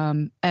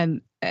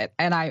 And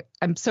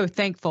I'm so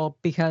thankful,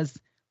 because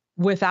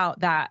without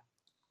that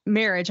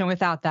marriage and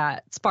without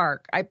that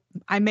spark,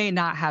 I may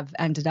not have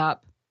ended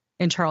up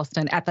in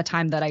Charleston at the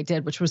time that I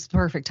did, which was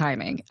perfect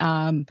timing.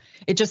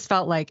 It just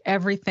felt like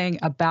everything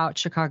about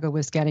Chicago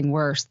was getting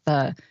worse.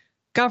 The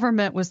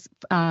government was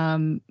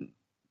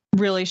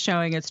really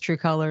showing its true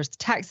colors.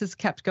 Taxes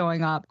kept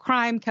going up.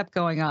 Crime kept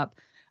going up.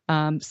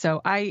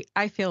 So I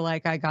feel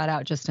like I got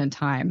out just in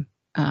time.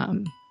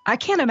 I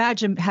can't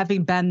imagine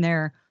having been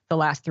there the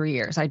last 3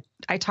 years.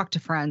 I talked to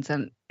friends,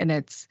 and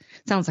it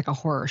sounds like a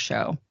horror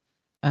show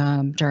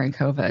during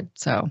COVID.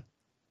 So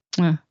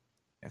I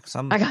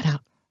got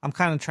out. I'm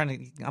kind of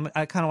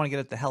I kind of want to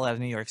get the hell out of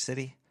New York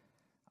City.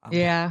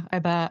 Yeah, I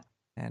bet.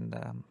 And,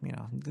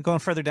 going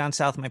further down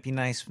south might be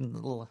nice.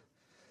 Do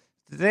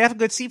they have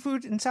good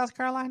seafood in South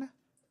Carolina?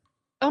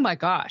 Oh my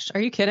gosh.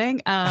 Are you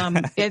kidding?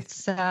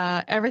 It's,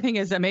 everything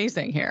is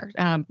amazing here.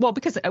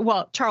 Because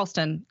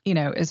Charleston,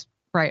 is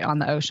right on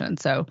the ocean.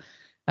 So,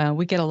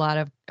 we get a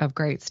lot of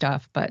great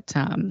stuff, but,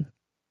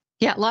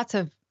 yeah, lots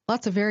of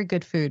very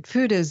good food.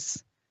 Food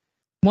is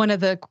one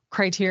of the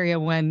criteria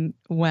when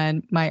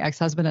my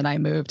ex-husband and I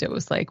moved. It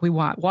was like, we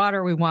want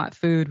water, we want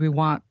food, we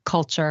want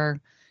culture.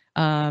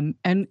 And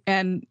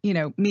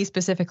me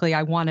specifically,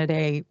 I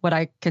wanted what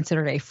I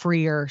considered a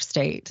freer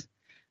state.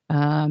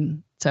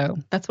 So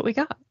that's what we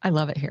got. I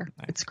love it here.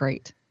 Right. It's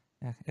great.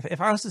 Yeah. If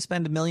I was to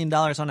spend $1 million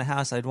on a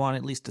house, I'd want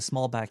at least a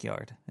small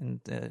backyard. And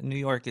New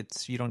York,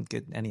 you don't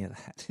get any of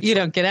that. You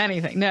don't get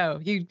anything.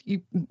 No, you.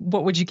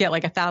 What would you get?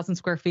 Like 1,000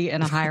 square feet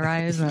in a high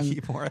rise,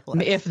 and more or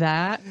less. If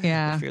that,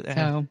 yeah.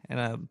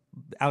 And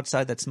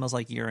outside that smells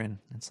like urine.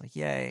 It's like,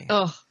 yay.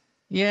 Oh,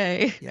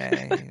 yay.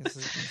 Yay.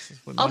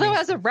 Although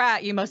as a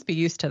rat, you must be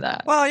used to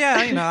that. Well, yeah,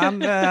 I'm,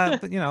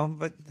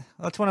 but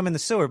that's when I'm in the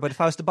sewer. But if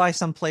I was to buy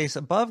someplace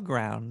above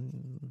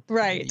ground,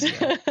 right,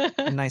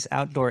 nice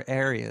outdoor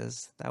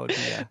areas, that would be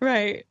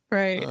right.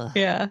 Ugh.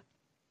 Yeah.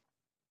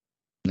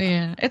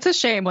 It's a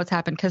shame what's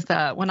happened, because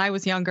when I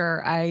was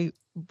younger, I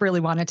really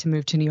wanted to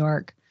move to New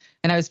York,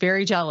 and I was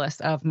very jealous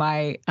of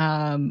my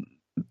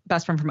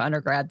best friend from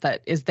undergrad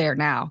that is there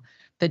now,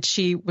 that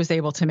she was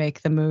able to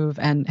make the move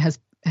and has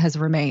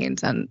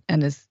remained and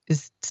is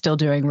still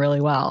doing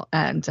really well.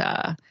 And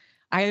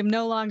I am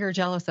no longer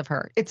jealous of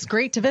her. It's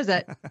great to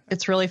visit.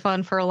 It's really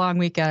fun for a long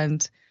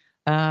weekend.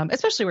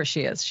 especially where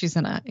she is. She's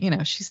in a,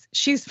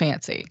 she's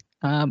fancy.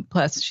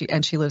 Plus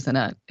she lives in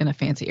a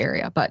fancy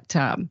area, but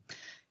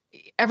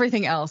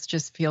everything else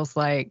just feels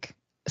like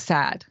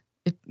sad.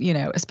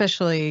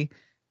 Especially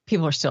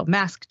people are still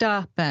masked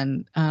up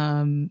and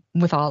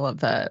with all of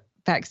the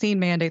vaccine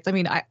mandates. I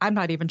mean, I'm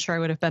not even sure I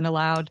would have been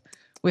allowed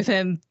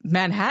within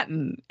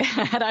Manhattan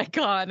had I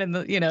gone in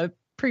the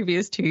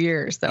previous 2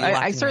 years. So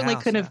I certainly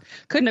couldn't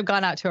have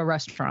gone out to a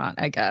restaurant,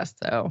 I guess.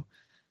 So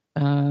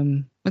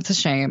it's a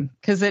shame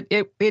because it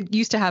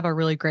used to have a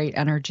really great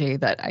energy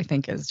that I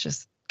think is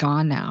just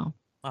gone now.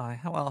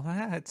 Well,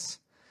 it's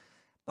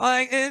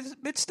like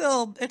it's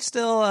still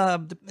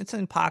it's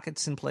in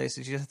pockets and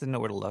places. You have to know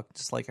where to look,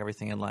 just like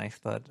everything in life.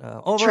 But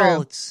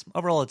overall, it's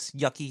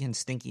yucky and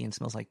stinky and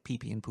smells like pee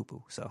pee and poo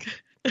poo. So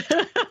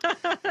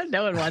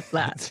no one wants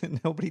that.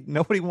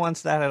 Nobody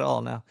wants that at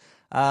all now.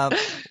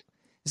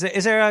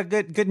 Is there a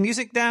good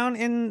music down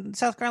in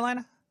South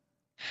Carolina?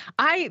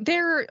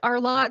 There are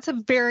lots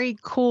of very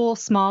cool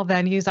small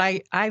venues.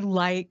 I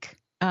like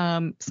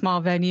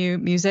small venue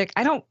music.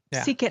 I don't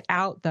seek it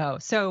out though.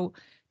 So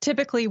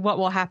typically what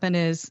will happen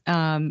is,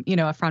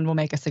 a friend will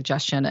make a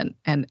suggestion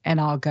and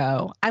I'll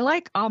go. I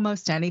like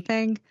almost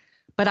anything,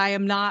 but I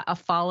am not a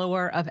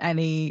follower of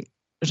any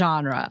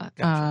genre.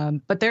 Gotcha.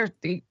 But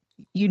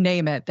you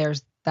name it,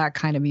 there's that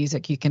kind of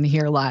music you can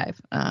hear live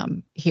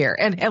here.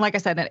 And like I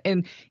said,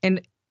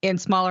 in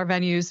smaller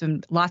venues,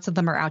 and lots of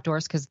them are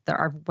outdoors because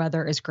our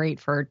weather is great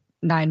for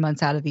 9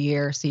 months out of the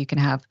year. So you can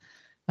have,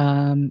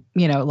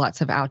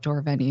 lots of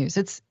outdoor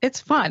venues. It's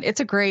fun. It's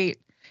a great,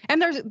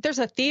 and there's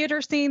a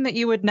theater scene that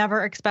you would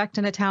never expect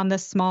in a town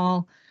this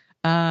small.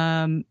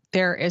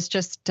 There is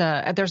just,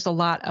 there's a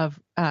lot of,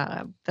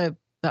 the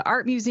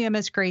art museum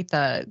is great.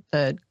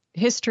 The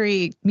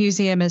history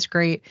museum is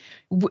great.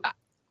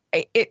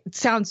 It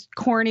sounds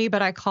corny,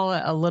 but I call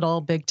it a little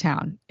big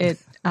town. It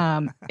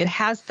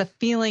has the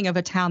feeling of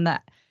a town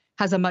that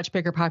has a much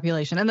bigger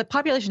population, and the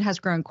population has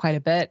grown quite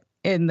a bit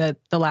in the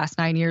last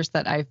 9 years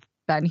that I've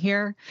been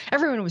here.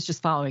 Everyone was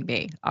just following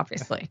me,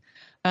 obviously,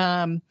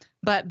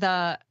 but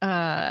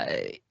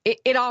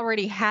it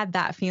already had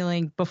that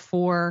feeling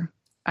before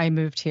I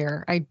moved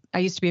here. I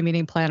used to be a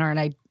meeting planner,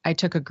 and I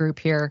took a group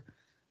here.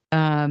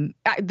 And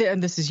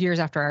this is years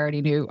after I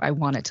already knew I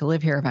wanted to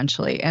live here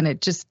eventually. And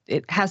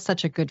it has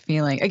such a good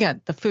feeling.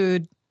 Again, the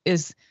food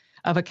is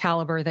of a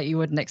caliber that you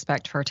wouldn't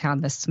expect for a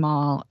town this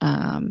small.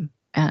 And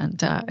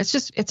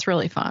it's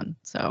really fun.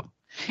 So,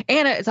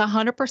 and it's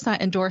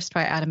 100% endorsed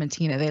by Adam and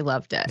Tina. They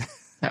loved it.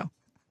 So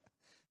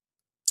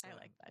I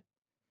like that.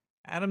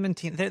 Adam and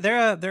Tina,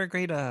 they're a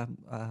great, they're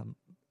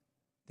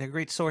a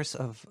great source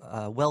of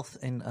wealth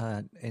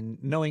and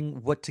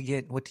knowing what to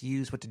get, what to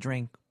use, what to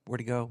drink, where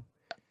to go.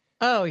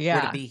 Oh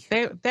yeah,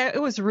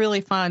 it was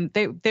really fun.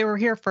 They were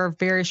here for a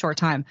very short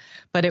time,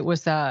 but it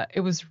was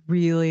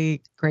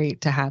really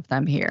great to have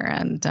them here,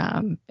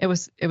 and it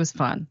was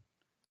fun.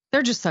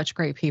 They're just such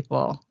great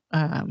people.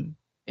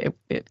 It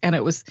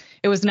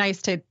was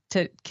nice to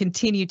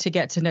continue to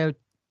get to know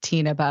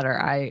Tina better.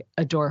 I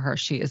adore her.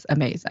 She is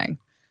amazing.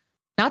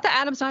 Not that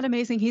Adam's not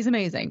amazing; he's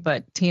amazing,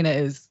 but Tina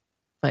is.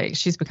 Like,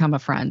 she's become a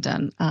friend,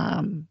 and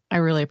I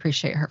really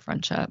appreciate her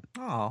friendship.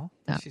 Oh,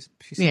 she's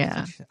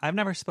yeah. I've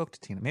never spoke to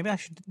Tina. Maybe I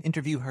should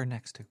interview her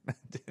next too.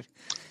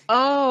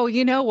 Oh,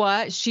 you know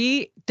what?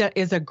 She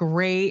is a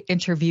great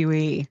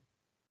interviewee.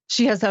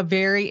 She has a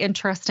very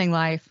interesting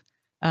life.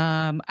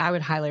 I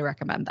would highly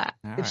recommend that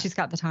if she's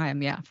got the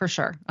time. Yeah, for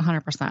sure,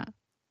 100%.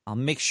 I'll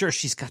make sure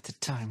she's got the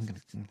time.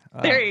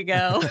 There you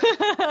go.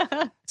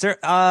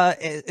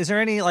 Is there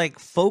any like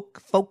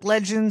folk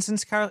legends in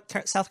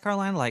South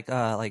Carolina, like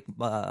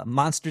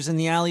monsters in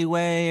the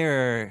alleyway,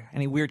 or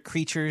any weird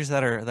creatures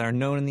that are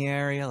known in the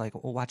area? Like,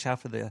 watch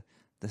out for the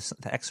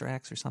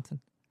X-Rax or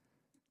something.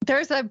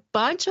 There's a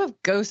bunch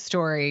of ghost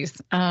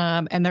stories,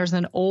 and there's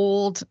an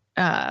old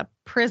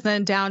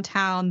prison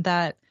downtown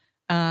that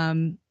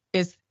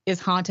is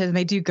haunted, and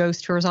they do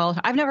ghost tours all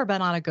the time. I've never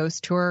been on a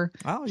ghost tour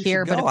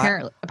here, but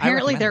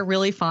apparently they're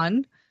really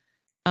fun.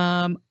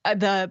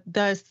 The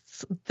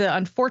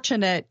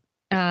unfortunate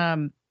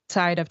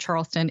side of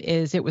Charleston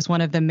is it was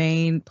one of the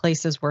main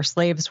places where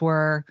slaves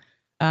were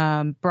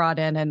brought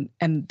in,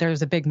 and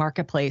there's a big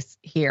marketplace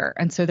here,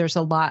 and so there's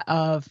a lot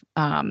of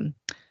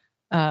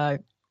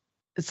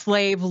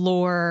slave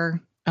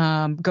lore,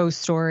 ghost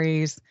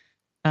stories.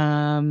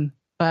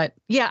 But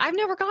yeah, I've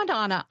never gone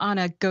on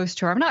a ghost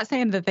tour. I'm not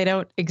saying that they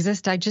don't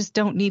exist. I just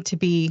don't need to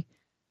be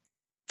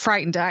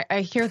frightened.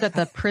 I hear that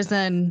the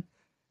prison,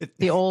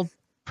 the old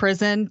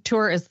prison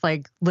tour is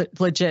like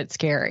legit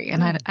scary,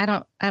 and I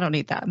don't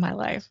need that in my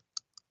life.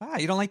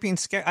 You don't like being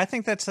scared. I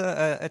think it's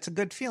a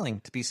good feeling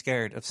to be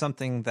scared of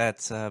something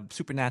that's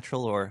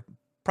supernatural or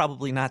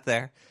probably not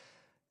there.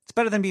 It's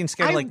better than being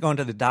scared, like going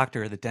to the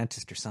doctor or the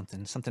dentist or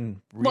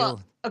something real.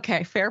 Well,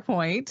 okay, fair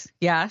point.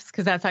 Yes,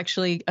 because that's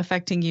actually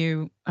affecting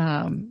you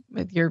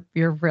with your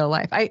real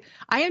life. I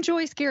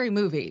enjoy scary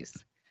movies,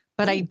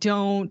 but I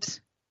don't.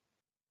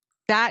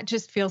 that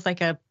just feels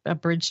like a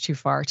bridge too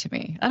far to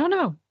me. I don't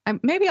know.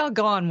 Maybe I'll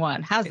go on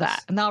one. How's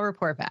that? And I'll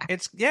report back.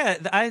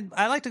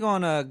 I like to go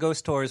on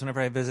ghost tours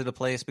whenever I visit a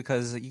place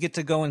because you get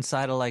to go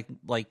inside of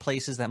like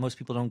places that most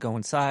people don't go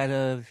inside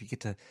of. You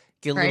get to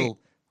get a little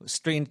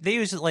strange. They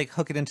usually like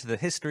hook it into the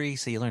history,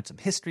 so you learn some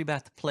history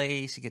about the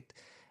place. You get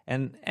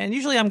and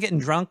usually I'm getting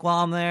drunk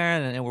while I'm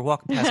there, and we're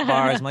walking past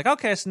bars. I'm like,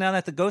 okay, so now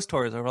that the ghost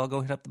tour is over, I'll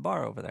go hit up the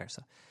bar over there.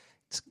 So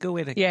it's a good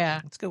way to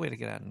it's a good way to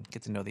get out and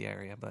get to know the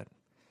area. But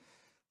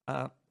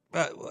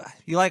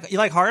you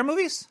like horror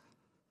movies?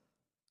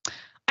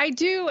 I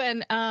do,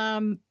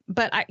 and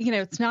but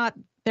it's not.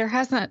 There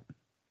hasn't.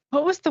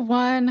 What was the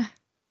one?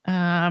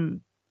 The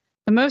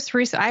most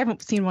recent. I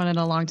haven't seen one in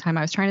a long time.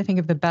 I was trying to think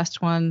of the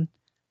best one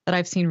that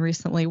I've seen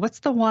recently. What's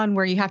the one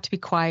where you have to be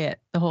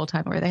quiet the whole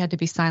time, where they had to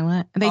be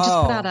silent, and they just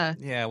put out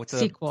a with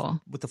sequel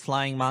with the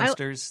flying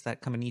monsters that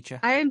come and eat you?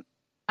 I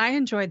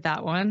enjoyed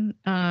that one.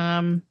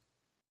 I think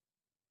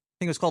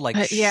it was called like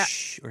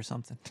Shh or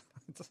something.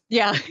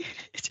 Yeah,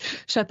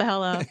 shut the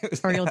hell up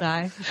or you'll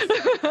die.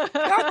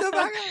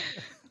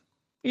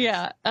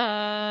 Yeah.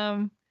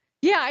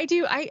 Yeah, I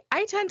do.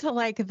 I tend to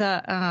like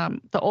the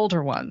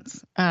older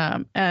ones.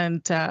 So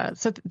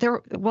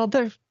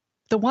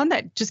the one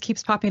that just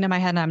keeps popping in my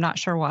head, and I'm not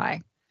sure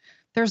why.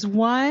 There's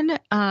one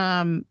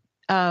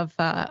of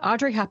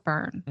Audrey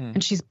Hepburn,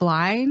 and she's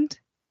blind,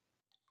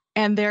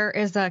 and there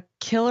is a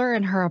killer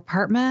in her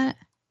apartment,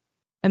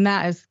 and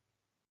that is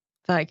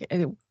like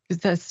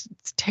it's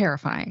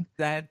terrifying.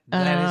 That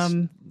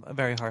is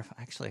very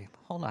horrifying. Actually,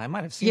 hold on, I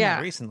might have seen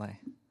that recently.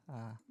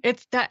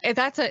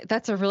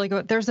 That's a really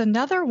good. There's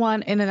another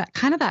one in that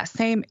kind of that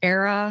same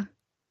era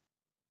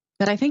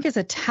that I think is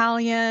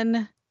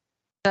Italian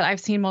that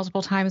I've seen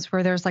multiple times,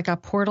 where there's like a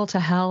portal to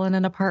hell in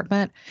an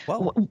apartment.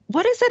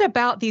 What is it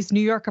about these New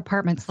York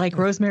apartments, like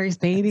Rosemary's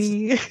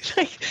Baby?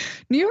 Like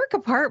New York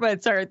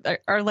apartments are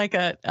like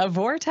a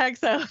vortex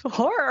of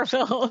horror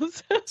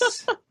films.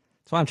 That's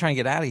why I'm trying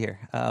to get out of here.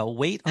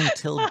 Wait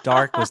Until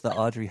Dark was the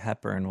Audrey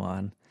Hepburn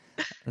one.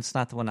 That's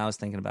not the one I was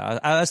thinking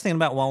about. I was thinking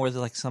about one where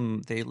there's like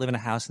they live in a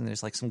house and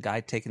there's like some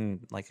guy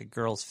taking like a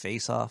girl's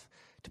face off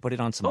to put it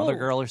on some other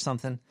girl or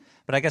something.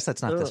 But I guess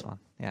that's not this one.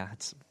 Yeah,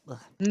 it's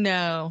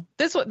no.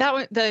 This one, that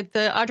one,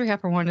 the Audrey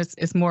Hepburn one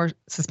is more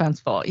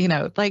suspenseful.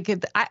 Like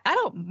I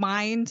don't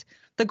mind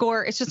the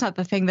gore. It's just not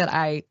the thing that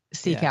I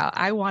seek out.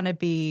 I want to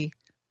be,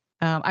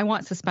 I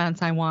want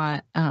suspense. I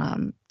want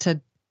to,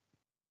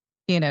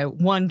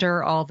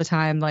 wonder all the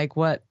time, like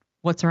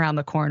what's around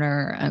the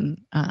corner,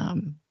 and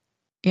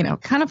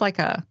kind of like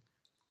a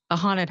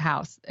haunted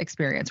house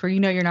experience where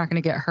you're not going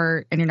to get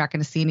hurt and you're not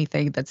going to see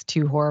anything that's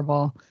too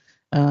horrible.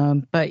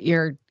 But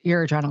your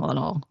adrenaline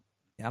will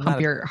pump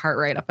your heart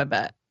rate up a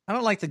bit. I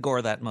don't like the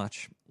gore that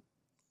much.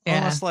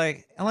 Yeah.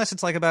 Unless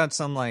it's like about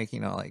some like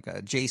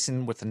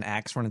Jason with an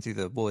axe running through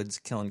the woods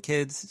killing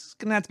kids. It's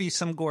gonna have to be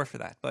some gore for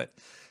that. But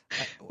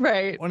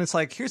right when it's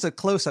like here's a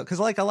close up, because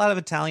like a lot of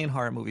Italian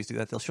horror movies do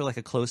that. They'll show like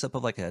a close up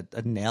of like a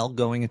nail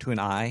going into an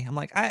eye. I'm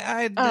like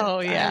I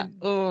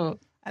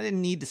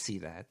didn't need to see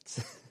that.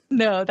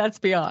 No, that's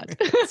beyond.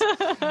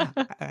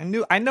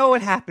 I know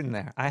what happened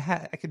there.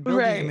 I could build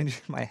the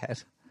image in my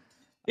head.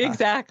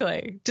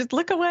 Exactly. Just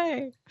look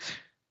away.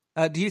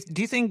 Do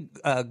you think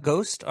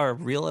ghosts are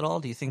real at all?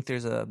 Do you think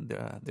there's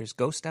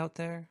ghosts out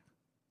there?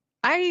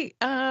 I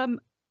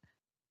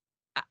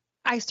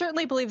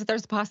certainly believe that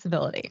there's a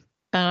possibility.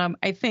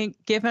 I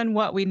think given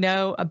what we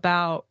know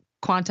about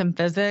quantum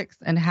physics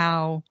and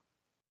how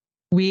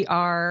we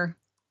are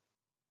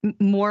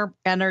more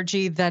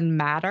energy than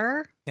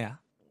matter. Yeah.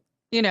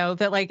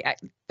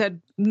 That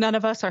none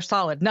of us are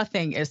solid.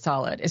 Nothing is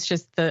solid. It's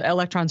just the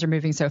electrons are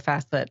moving so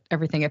fast that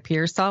everything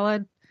appears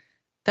solid.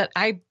 That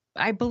I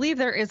believe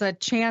there is a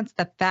chance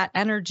that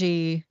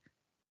energy,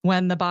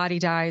 when the body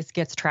dies,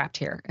 gets trapped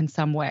here in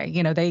some way.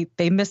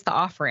 They miss the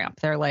off ramp.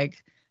 They're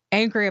like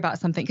angry about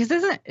something. Because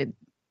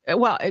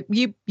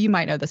you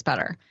might know this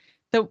better.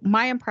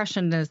 My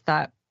impression is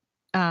that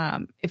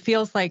it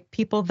feels like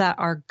people that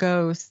are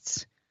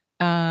ghosts,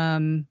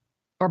 people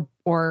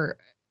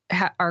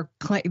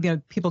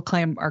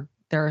claim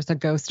there's a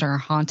ghost or a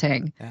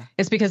haunting. Yeah.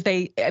 It's because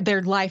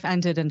their life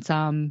ended in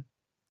some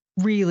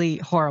really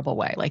horrible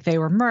way, like they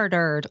were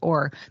murdered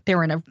or they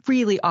were in a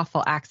really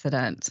awful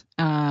accident.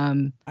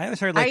 I always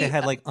heard they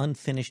had like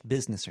unfinished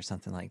business or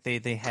something, like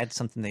they had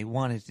something they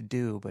wanted to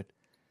do, but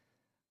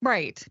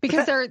right,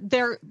 because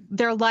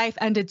their life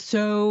ended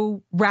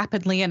so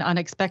rapidly and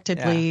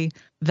unexpectedly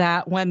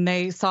that when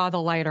they saw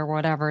the light or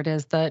whatever it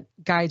is that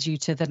guides you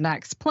to the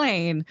next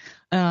plane,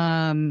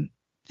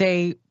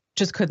 they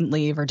just couldn't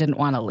leave or didn't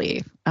want to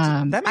leave.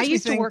 That makes me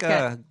think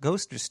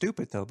ghosts are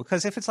stupid, though,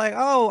 because if it's like,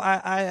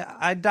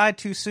 I died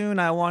too soon,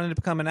 I wanted to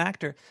become an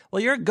actor.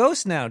 Well, you're a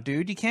ghost now,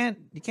 dude. You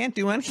can't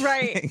do anything.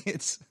 Right.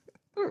 It's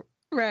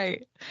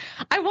right.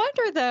 I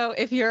wonder though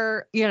if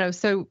you're,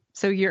 so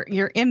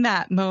you're in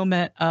that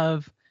moment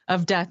of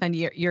death, and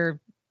you're.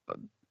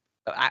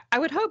 I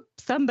would hope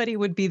somebody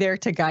would be there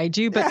to guide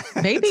you, but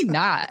maybe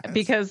not,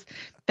 because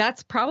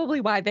that's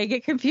probably why they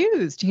get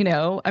confused.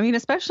 I mean,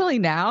 especially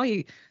now,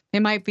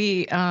 It might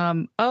be,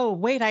 oh,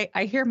 wait,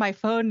 I hear my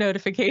phone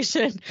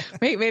notification.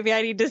 Wait, maybe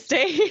I need to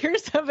stay here.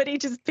 Somebody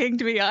just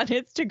pinged me on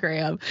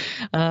Instagram.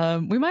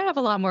 We might have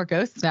a lot more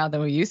ghosts now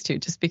than we used to,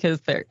 just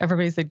because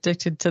everybody's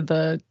addicted to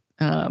the,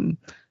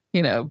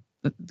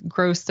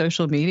 gross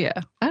social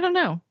media. I don't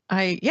know.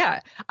 I'm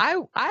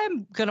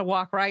going to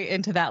walk right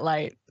into that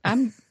light.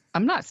 I'm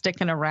not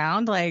sticking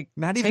around. Like,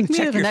 not even take me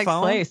check to the your next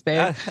phone. place,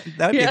 babe.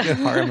 That would be a good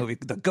horror movie.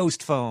 The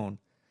Ghost Phone.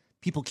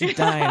 People keep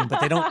dying, but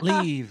they don't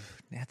leave.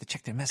 They have to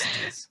check their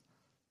messages.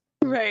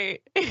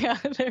 Right. Yeah,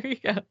 there you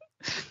go.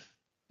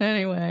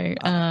 Anyway,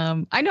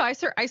 I know I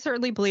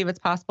certainly believe it's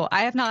possible.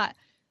 I have not.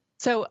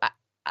 So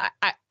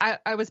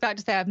I was about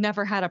to say I've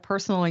never had a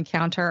personal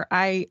encounter.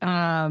 I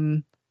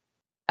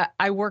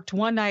worked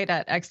one night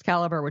at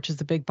Excalibur, which is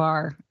a big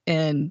bar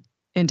in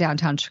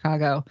downtown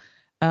Chicago.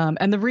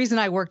 And the reason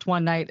I worked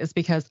one night is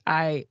because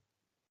I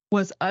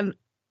was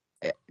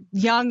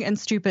young and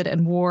stupid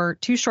and wore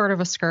too short of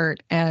a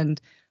skirt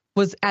and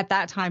was at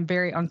that time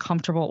very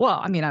uncomfortable. Well,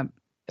 I mean,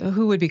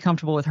 who would be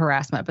comfortable with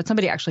harassment? But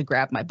somebody actually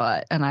grabbed my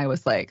butt and I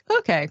was like,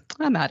 okay,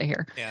 I'm out of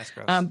here. Yeah, that's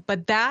gross.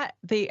 But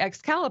the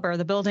Excalibur,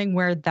 the building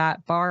where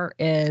that bar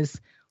is,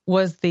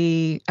 was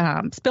the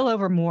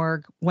spillover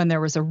morgue when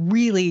there was a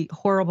really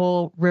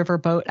horrible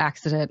riverboat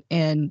accident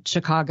in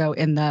Chicago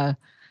in the,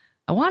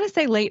 I want to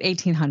say, late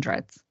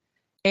 1800s.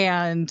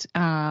 And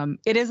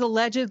it is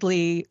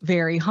allegedly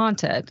very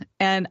haunted.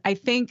 And I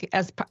think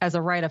as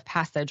a rite of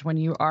passage, when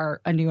you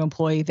are a new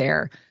employee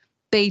there,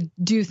 they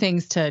do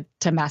things to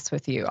mess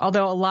with you.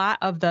 Although a lot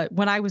of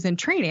when I was in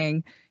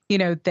training,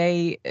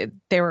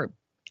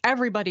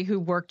 everybody who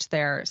worked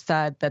there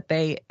said that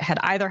they had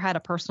either had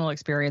a personal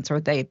experience or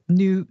they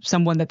knew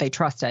someone that they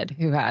trusted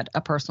who had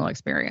a personal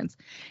experience.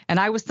 And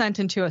I was sent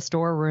into a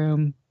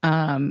storeroom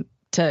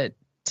to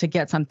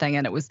get something,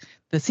 and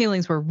the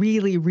ceilings were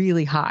really,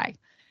 really high.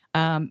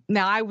 Now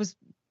I was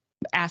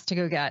asked to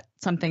go get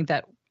something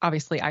that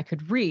obviously I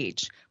could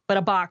reach, but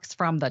a box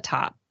from the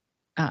top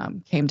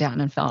came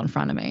down and fell in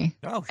front of me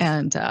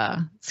and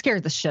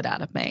scared the shit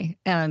out of me.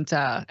 And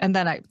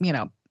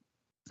then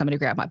somebody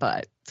grabbed my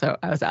butt, so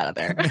I was out of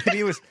there.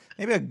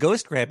 maybe a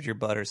ghost grabbed your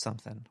butt or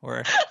something,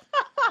 or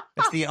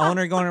it's the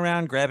owner going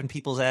around grabbing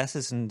people's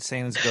asses and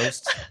saying it's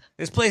ghosts.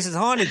 This place is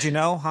haunted,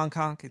 Hong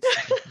Kong.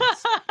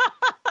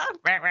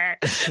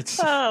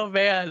 Oh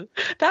man,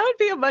 that would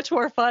be a much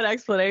more fun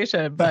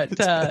explanation. But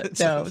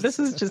no, this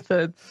is just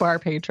a bar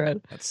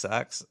patron. That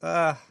sucks.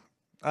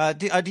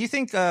 Do you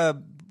think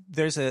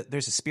there's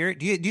a spirit?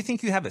 Do you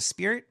think you have a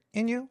spirit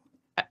in you?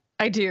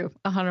 I do,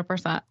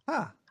 100%.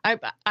 Huh.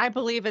 I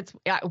believe that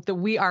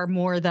we are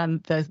more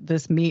than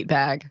this meat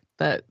bag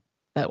that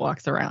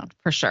walks around,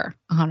 for sure,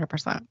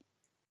 100%.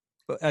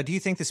 Do you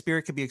think the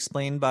spirit could be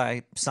explained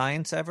by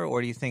science ever,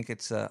 or do you think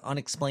it's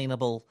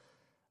unexplainable?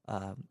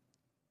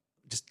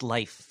 Just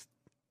life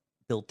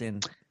built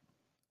in.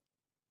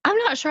 I'm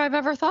not sure I've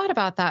ever thought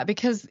about that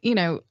because,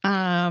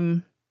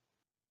 I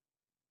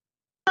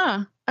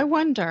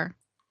wonder.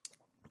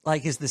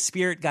 Like, is the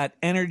spirit got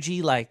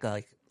energy, like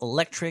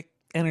electric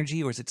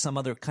energy, or is it some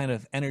other kind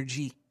of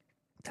energy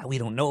that we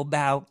don't know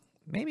about?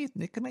 Maybe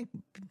it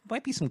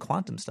might be some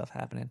quantum stuff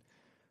happening.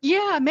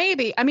 Yeah,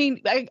 maybe. I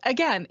mean,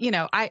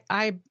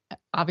 I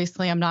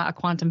obviously I'm not a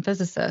quantum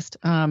physicist.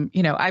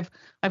 I've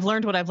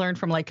learned what I've learned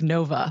from like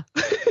Nova.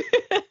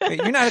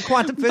 You're not a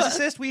quantum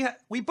physicist. We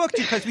booked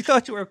you because we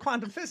thought you were a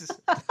quantum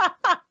physicist.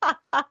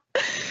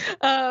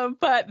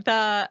 But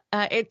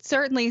it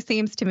certainly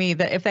seems to me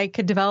that if they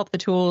could develop the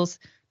tools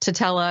to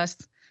tell us,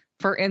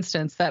 for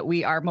instance, that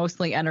we are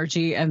mostly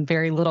energy and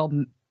very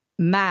little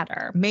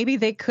matter, maybe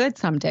they could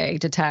someday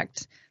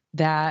detect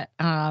that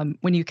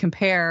when you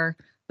compare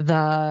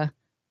the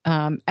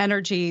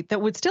energy that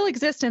would still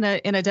exist in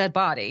a dead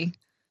body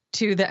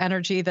to the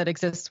energy that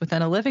exists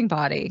within a living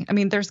body. I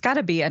mean, there's got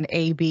to be an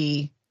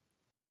A/B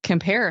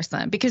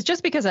comparison, because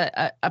just because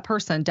a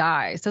person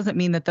dies doesn't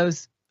mean that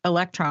those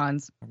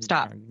electrons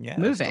stop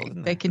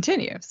moving. They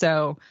continue.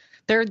 So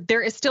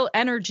there is still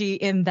energy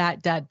in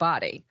that dead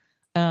body.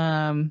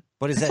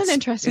 What is that? An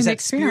interesting is that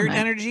experiment. Spirit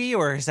energy,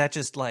 or is that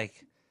just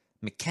like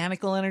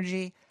mechanical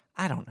energy?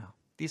 I don't know.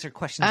 These are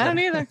questions. I don't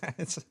either.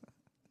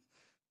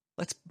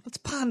 Let's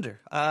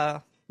ponder.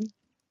 Let's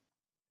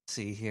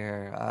see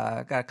here.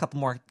 I got a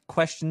couple more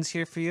questions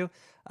here for you.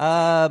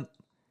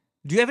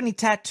 Do you have any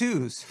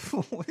tattoos?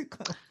 Who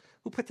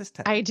put this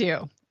tattoo? I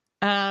do.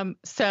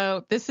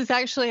 So this is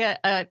actually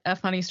a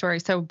funny story.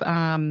 So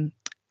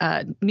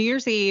New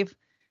Year's Eve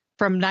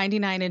from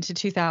 99 into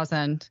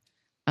 2000,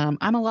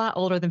 I'm a lot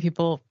older than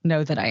people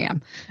know that I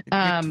am.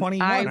 You're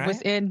 21, I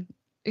was in,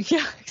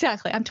 yeah,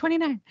 exactly. I'm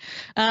 29.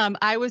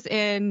 I was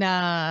in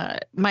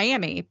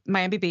Miami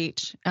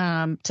Beach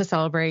to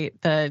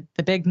celebrate the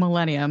big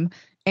millennium.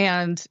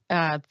 And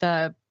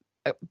the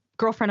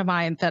girlfriend of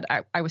mine that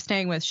I was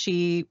staying with,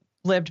 she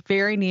lived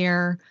very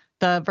near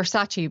the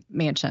Versace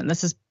mansion.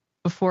 This is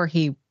before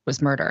he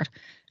was murdered.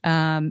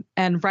 And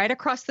right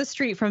across the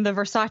street from the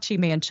Versace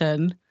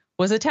mansion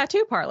was a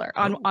tattoo parlor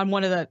on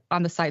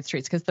the side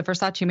streets, because the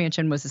Versace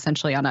mansion was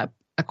essentially on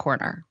a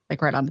corner,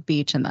 like right on the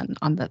beach and then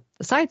on the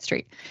side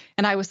street.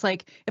 And I was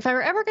like, if I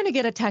were ever going to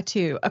get a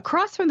tattoo,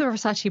 across from the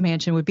Versace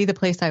mansion would be the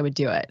place I would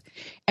do it.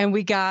 And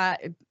we got,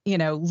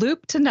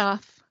 looped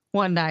enough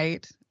one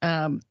night.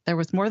 There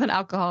was more than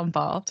alcohol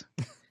involved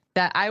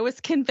that I was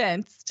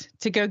convinced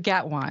to go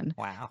get one.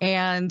 Wow.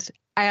 And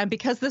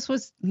because this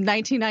was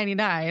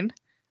 1999,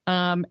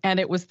 and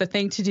it was the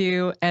thing to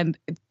do, and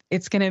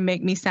it's going to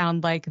make me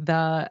sound like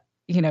the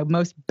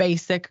most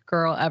basic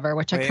girl ever,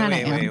 which I kind of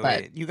am.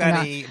 But you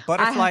got a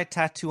butterfly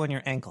tattoo on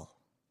your ankle?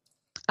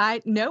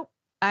 Nope.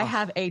 I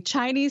have a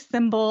Chinese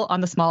symbol on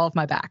the small of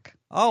my back.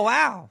 Oh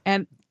wow!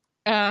 And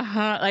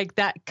like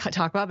that.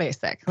 Talk about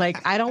basic.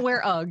 Like I don't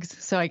wear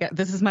Uggs, so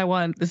this is my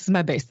one. This is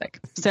my basic.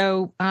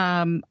 So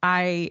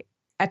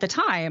at the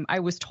time I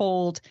was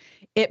told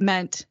it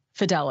meant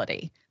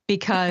fidelity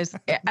because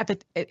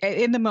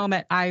in the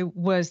moment I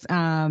was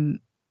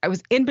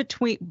in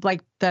between,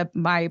 like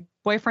my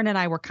boyfriend and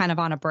I were kind of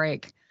on a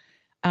break.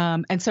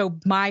 And so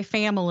my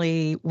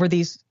family were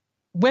these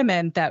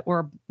women that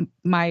were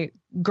my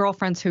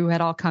girlfriends who had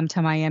all come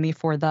to Miami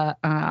for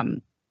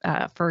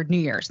for New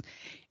Year's.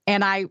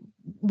 And I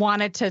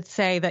wanted to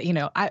say that,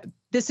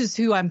 this is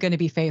who I'm going to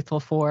be faithful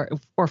for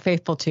or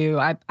faithful to.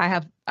 I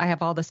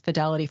have all this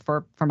fidelity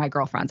for my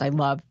girlfriends. I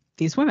love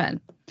these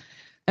women.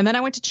 And then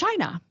I went to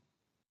China.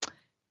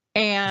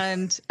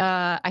 And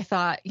I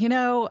thought,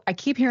 I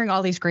keep hearing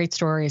all these great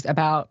stories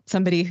about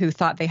somebody who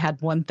thought they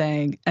had one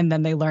thing and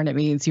then they learn it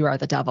means you are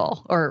the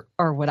devil or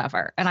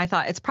whatever. And I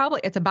thought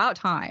it's about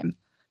time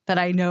that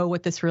I know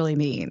what this really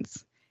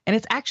means. And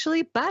it's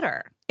actually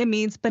better. It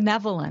means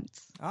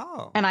benevolence.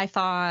 Oh. And I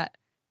thought,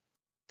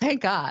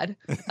 thank God.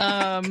 It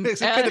could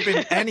have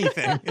been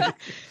anything.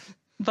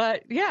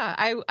 But yeah,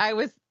 I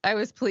was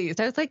pleased.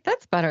 I was like,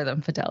 that's better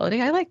than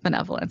fidelity. I like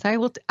benevolence. I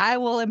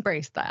will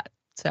embrace that.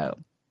 So.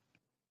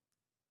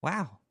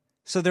 Wow.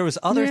 So there was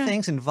other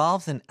things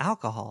involved than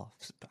alcohol.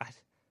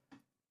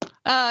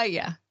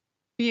 Yeah.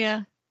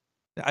 Yeah.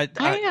 I've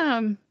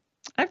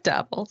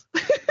dabbled.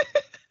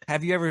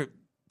 Have you ever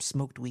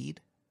smoked weed?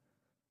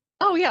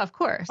 Oh yeah, of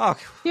course. Oh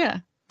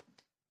yeah.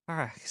 All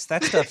right.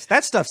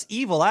 That stuff's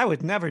evil. I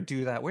would never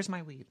do that. Where's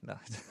my weed? No.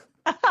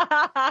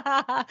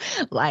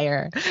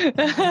 Liar.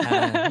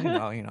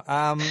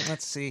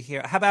 Let's see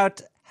here. How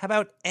about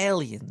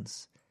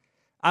aliens?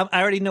 I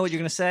already know what you're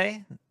going to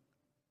say.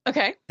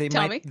 Okay,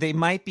 tell me. They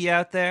might be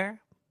out there,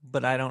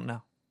 but I don't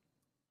know.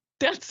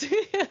 That's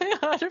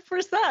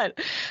 100%.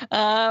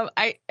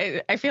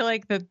 I feel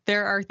like that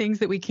there are things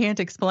that we can't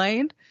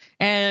explain,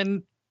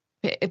 and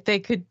they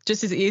could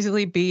just as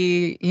easily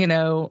be,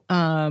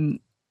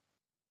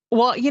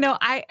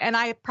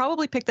 I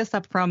probably picked this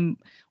up from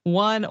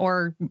one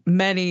or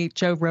many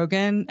Joe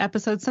Rogan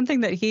episodes.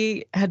 Something that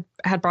he had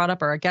brought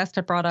up, or a guest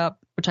had brought up,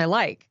 which I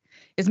like,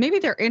 is maybe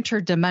they're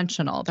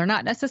interdimensional. They're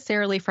not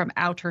necessarily from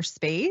outer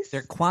space.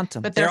 They're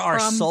quantum. But they're our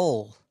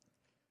soul.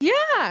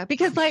 Yeah,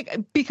 because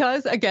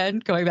again,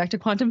 going back to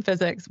quantum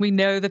physics, we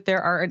know that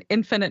there are an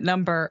infinite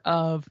number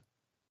of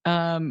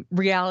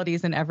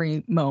realities in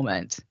every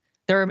moment.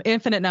 There are an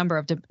infinite number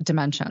of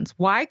dimensions.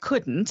 Why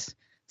couldn't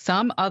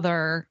some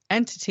other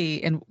entity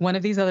in one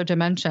of these other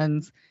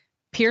dimensions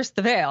pierce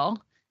the veil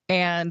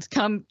and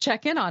come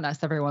check in on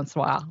us every once in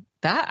a while?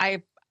 That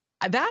I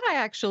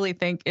actually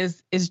think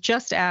is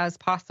just as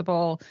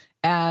possible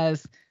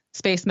as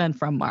spacemen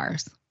from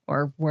Mars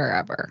or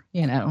wherever,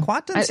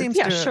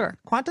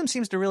 Quantum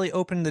seems to really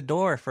open the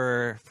door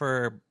for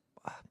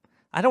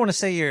I don't want to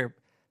say you're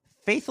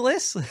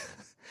faithless.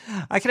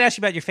 I can ask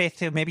you about your faith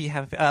too. Maybe you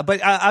have,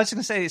 but I was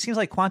going to say it seems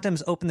like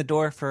quantum's opened the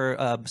door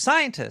for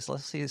scientists.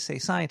 Let's say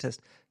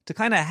scientists to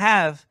kind of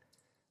have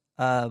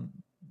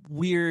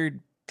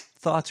weird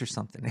thoughts or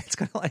something. It's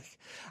kind of like,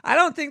 I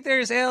don't think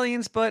there's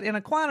aliens, but in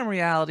a quantum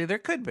reality there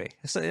could be.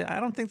 So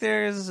I don't think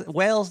there's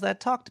whales that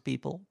talk to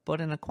people,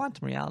 but in a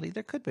quantum reality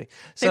there could be.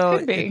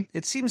 So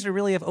it seems to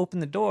really have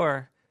opened the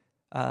door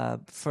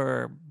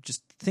for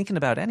just thinking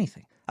about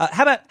anything.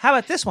 How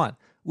about this one?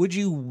 Would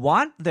you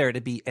want there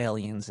to be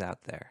aliens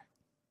out there?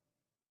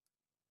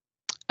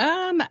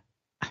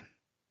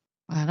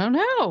 I don't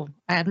know.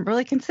 I hadn't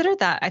really considered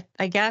that.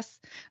 I guess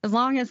as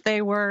long as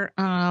they were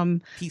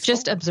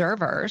just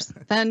observers,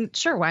 then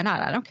sure, why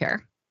not? I don't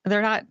care.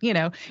 They're not,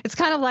 it's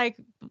kind of like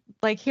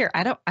here.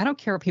 I don't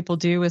care what people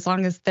do as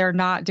long as they're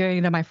not doing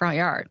it in my front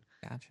yard.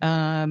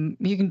 Gotcha.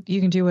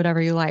 You can do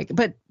whatever you like.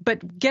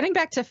 But getting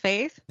back to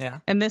faith,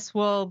 and this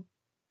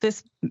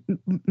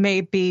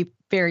may be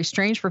very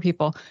strange for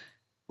people.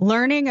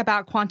 Learning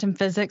about quantum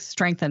physics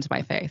strengthens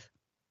my faith.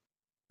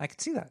 I can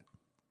see that.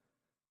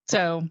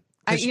 So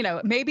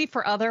maybe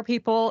for other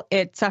people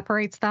it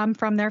separates them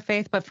from their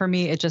faith, but for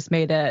me it just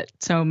made it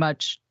so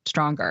much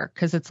stronger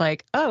because it's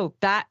like, oh,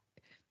 that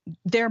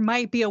there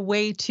might be a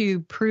way to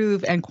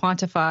prove and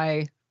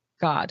quantify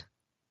God.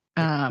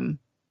 So I'm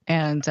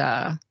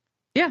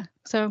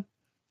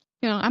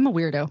a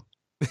weirdo.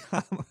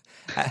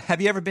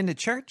 Have you ever been to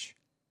church?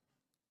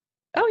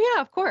 Oh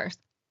yeah, of course.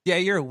 Yeah,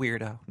 you're a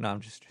weirdo. No,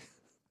 I'm just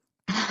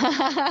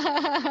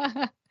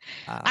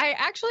I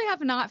actually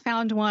have not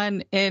found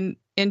one in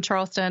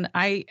Charleston.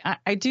 I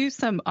do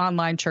some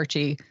online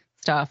churchy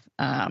stuff.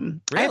 I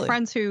Really? have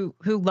friends who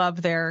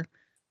love their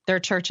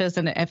churches,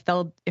 and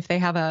if they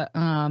have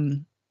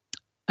an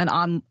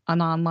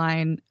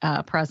online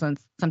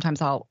presence,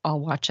 sometimes I'll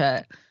watch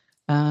it.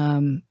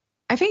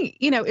 I think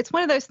it's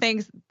one of those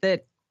things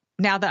that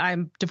now that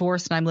I'm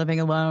divorced and I'm living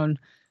alone,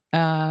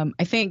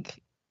 I think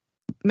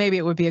maybe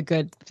it would be a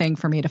good thing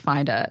for me to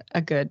find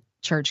a good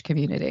church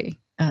community.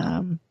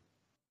 But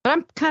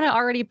I'm kind of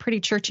already pretty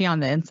churchy on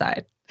the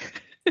inside.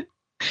 It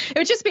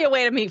would just be a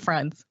way to meet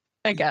friends,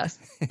 I guess.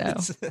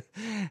 So.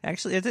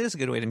 Actually, it is a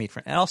good way to meet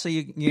friends. And also,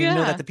 you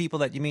know that the people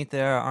that you meet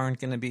there aren't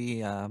going to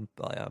be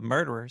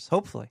murderers,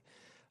 hopefully.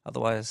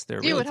 Otherwise, they're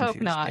really You would confused.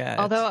 hope not. Yeah,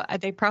 although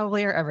they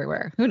probably are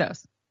everywhere. Who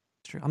knows?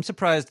 It's true. I'm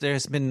surprised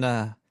there's been,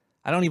 I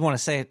don't even want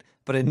to say it,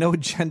 but a no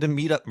agenda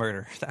meetup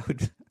murder. That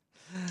would...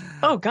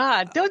 Oh,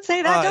 God. Don't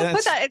say that. Don't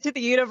put that into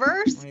the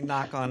universe. Let me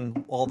knock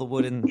on all the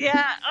wood and...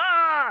 Yeah.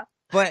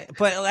 But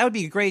that would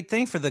be a great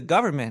thing for the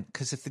government,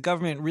 because if the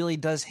government really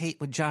does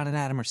hate what John and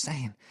Adam are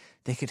saying,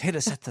 they could hit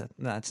us at the...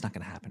 No, it's not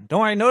going to happen.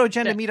 Don't worry. No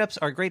agenda meetups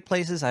are great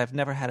places. I've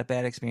never had a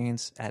bad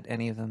experience at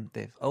any of them.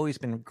 They've always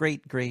been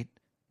great,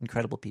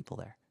 incredible people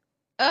there.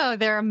 Oh,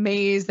 they're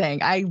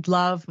amazing. I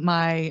love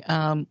my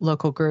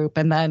local group.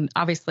 And then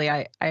obviously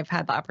I've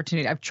had the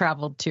opportunity. I've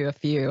traveled to a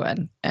few,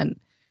 and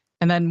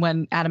then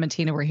when Adam and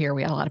Tina were here,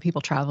 we had a lot of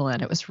people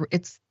traveling.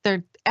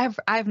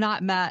 I've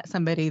not met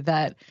somebody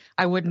that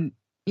I wouldn't,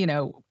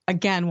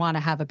 again, want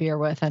to have a beer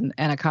with and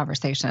a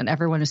conversation.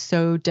 Everyone is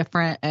so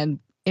different and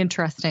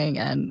interesting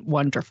and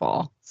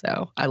wonderful.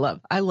 So I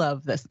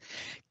love this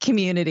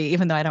community,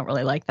 even though I don't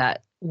really like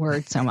that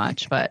word so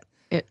much, but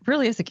it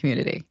really is a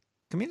community.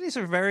 Communities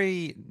are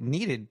very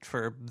needed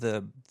for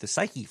the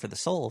psyche, for the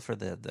soul, for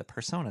the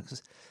persona.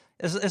 'Cause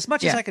as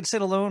much as I could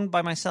sit alone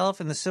by myself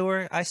in the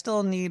sewer, I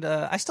still need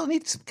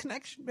some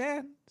connection,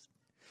 man.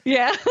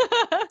 Yeah.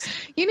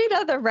 You need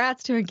other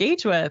rats to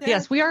engage with. Yeah.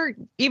 Yes, we are,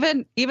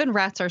 even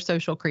rats are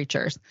social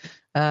creatures.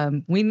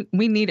 We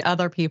need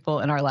other people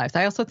in our lives.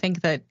 I also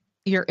think that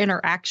your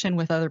interaction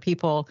with other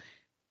people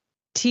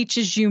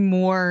teaches you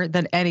more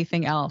than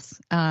anything else.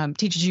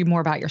 Teaches you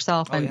more about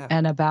yourself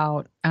and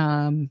about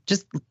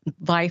just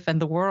life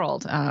and the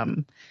world.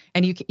 And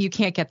you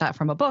can't get that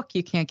from a book.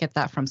 You can't get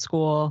that from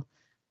school.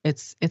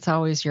 It's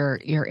always your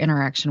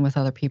interaction with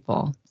other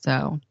people.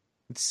 So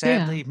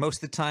sadly,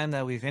 most of the time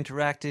that we've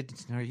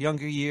interacted in our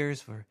younger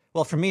years for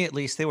me at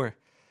least, I'm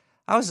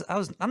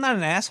not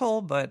an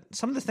asshole, but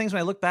some of the things when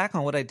I look back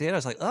on what I did, I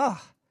was like,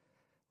 oh,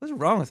 what's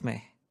wrong with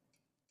me?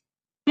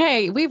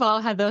 Hey, we've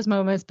all had those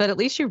moments, but at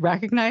least you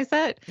recognize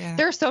it. Yeah.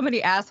 There are so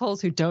many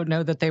assholes who don't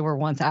know that they were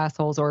once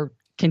assholes or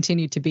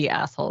continue to be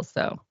assholes.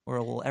 So,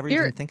 or will ever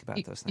even think about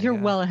those things. You're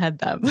well ahead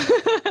them.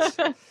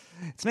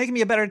 It's making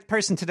me a better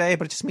person today,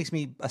 but it just makes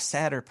me a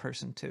sadder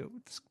person too.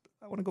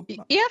 I want to go.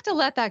 You have to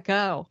let that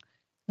go.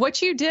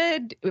 What you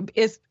did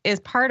is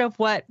part of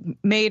what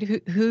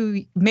made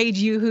who made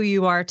you who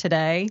you are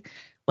today.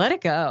 Let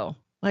it go.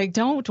 Like,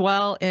 don't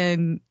dwell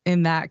in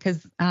that,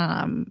 because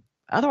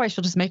otherwise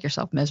you'll just make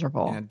yourself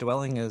miserable. Yeah,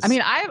 dwelling is. I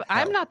mean,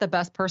 I'm not the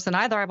best person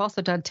either. I've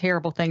also done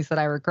terrible things that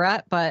I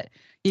regret, but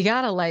you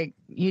gotta let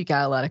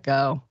it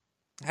go.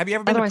 Have you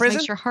ever been Otherwise, to prison?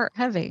 It makes your heart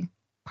heavy.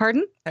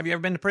 Pardon? Have you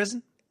ever been to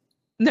prison?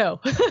 No.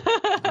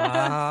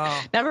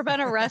 Oh. Never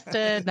been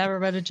arrested. Never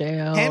been to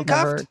jail.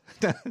 Handcuffed?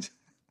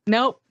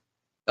 Nope.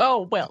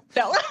 Oh, well,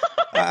 no.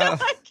 I'm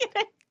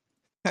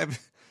kidding.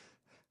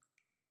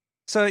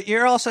 So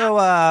you're also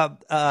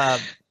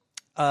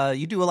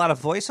you do a lot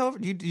of voiceover.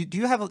 Do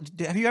you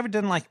have you ever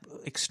done like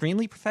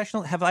extremely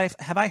professional? Have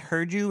I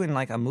heard you in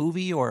like a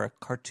movie or a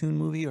cartoon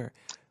movie or?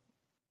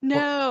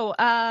 No,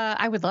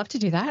 I would love to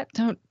do that.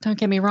 Don't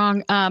get me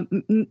wrong.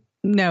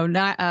 No,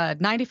 not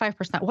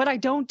 95%. What I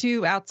don't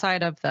do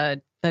outside of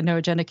the No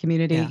Agenda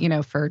community,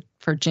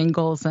 for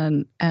jingles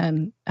and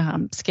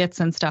skits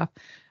and stuff,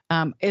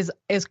 is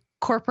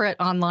corporate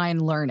online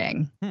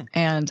learning.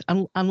 And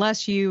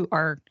unless you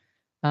are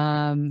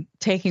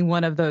taking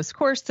one of those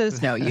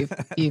courses, no, you've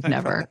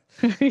never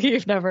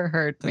you've never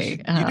heard me. You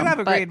do have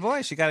a great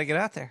voice. You got to get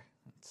out there.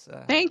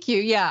 Thank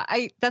you. Yeah,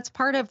 that's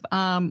part of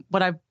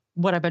what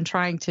I've been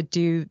trying to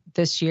do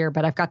this year.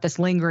 But I've got this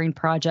lingering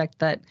project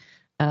that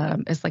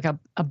is like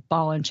a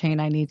ball and chain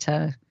I need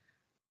to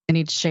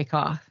shake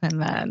off,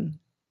 and then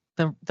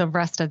the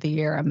rest of the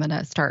year I'm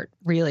gonna start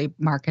really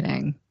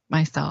marketing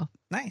myself.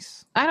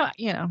 Nice.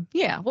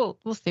 We'll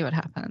see what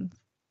happens.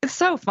 It's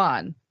so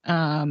fun.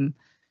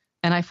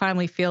 And I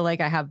finally feel like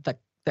I have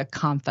the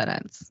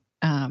confidence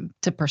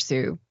to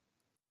pursue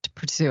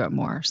it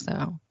more.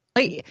 So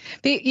like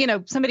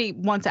somebody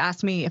once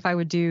asked me if I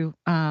would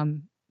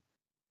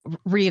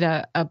read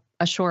a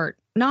short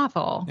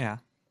novel. Yeah.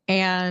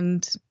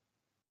 And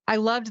I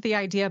loved the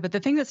idea, but the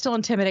thing that still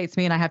intimidates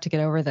me, and I have to get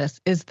over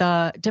this, is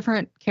the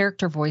different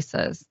character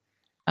voices.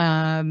 Do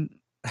I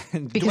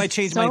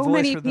change my voice? So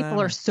many for people them?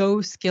 are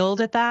so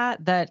skilled at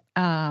that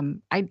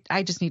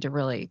I just need to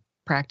really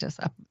practice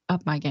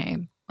up my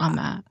game on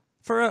that.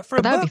 For a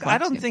That'd be book, fun, I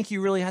don't too. think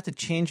you really have to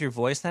change your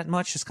voice that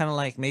much. Just kind of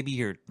like maybe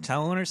your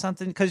tone or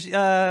something. Because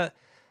I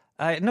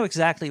know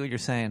exactly what you're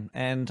saying,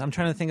 and I'm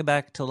trying to think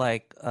back to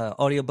like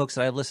audiobooks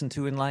that I've listened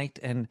to and liked,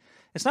 and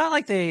it's not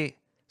like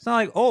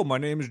oh, my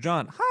name is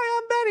John. Hi,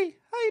 I'm Betty.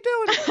 How you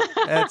doing?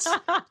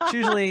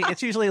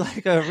 It's usually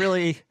like a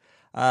really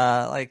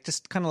like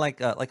just kind of like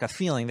a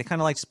feeling. They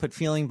kind of like just put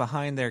feeling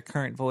behind their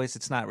current voice.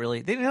 It's not really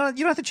you don't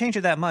have to change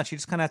it that much. You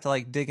just kind of have to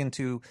like dig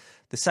into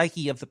the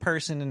psyche of the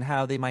person and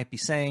how they might be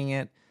saying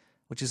it,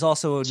 which is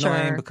also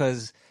annoying Sure.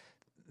 because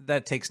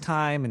that takes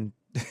time and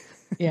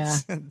Yeah.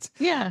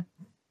 Yeah.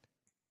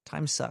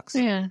 time sucks.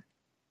 Yeah.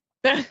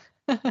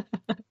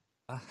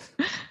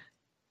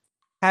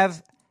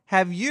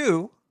 Have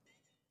you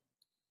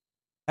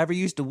ever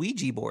used a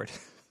Ouija board?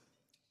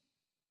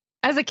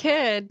 As a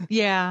kid,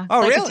 yeah.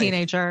 Oh, like really? a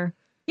teenager.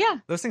 Yeah.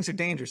 Those things are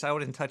dangerous. I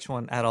wouldn't touch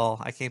one at all.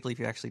 I can't believe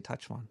you actually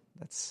touched one.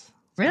 That's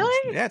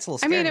Really? Yeah, it's a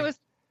little I scary.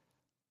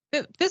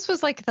 mean, this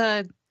was like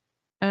the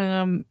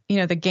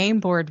the game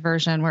board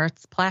version where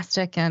it's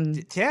plastic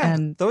and Yeah,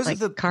 and those are like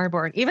the-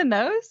 cardboard. Even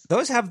those?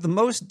 Those have the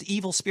most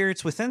evil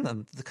spirits within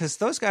them because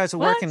those guys are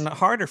What? working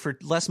harder for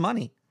less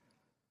money.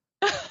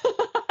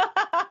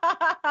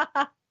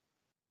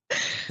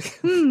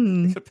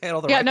 Hmm. Could pay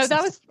all the Yeah, no,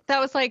 rights. that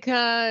was like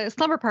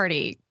slumber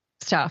party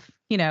stuff,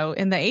 in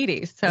the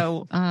 80s.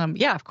 So,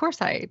 yeah, of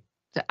course I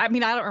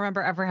mean, I don't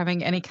remember ever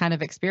having any kind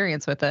of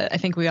experience with it. I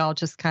think we all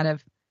just kind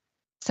of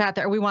sat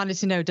there. We wanted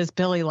to know, does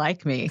Billy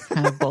like me?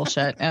 Kind of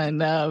bullshit. And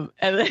then,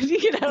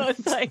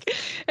 it's like,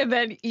 and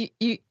then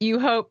you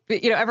hope,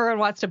 everyone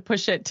wants to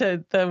push it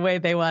to the way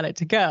they want it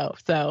to go.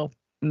 So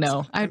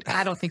no,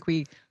 I don't think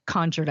we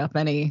conjured up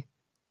any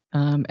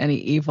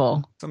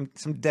evil. Some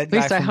dead At guy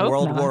least I from hope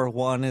World not. War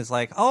One is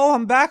like, oh,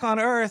 I'm back on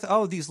Earth.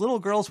 Oh, these little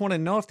girls want to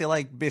know if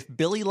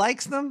Billy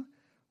likes them.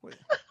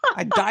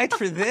 I died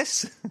for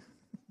this.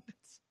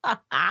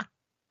 What's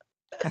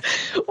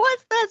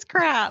this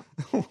crap?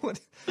 What?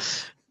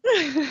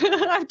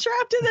 I'm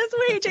trapped in this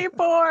Ouija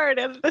board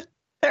and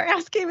they're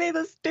asking me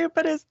the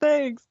stupidest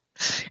things.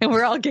 And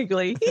we're all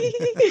giggly.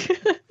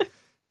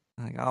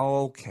 Like,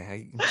 oh,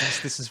 okay. I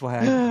guess this is why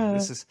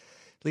this is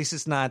at least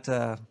it's not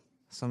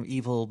some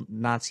evil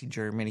Nazi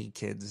Germany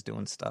kids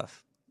doing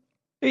stuff.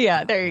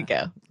 Yeah, there you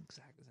go.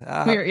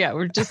 Exactly.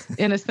 We're just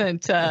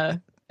innocent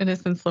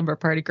slumber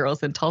party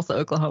girls in Tulsa,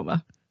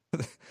 Oklahoma.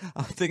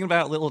 I'm thinking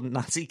about little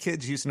Nazi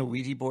kids using a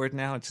Ouija board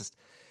now. It's just,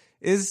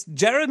 is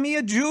Jeremy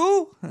a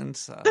Jew? And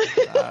so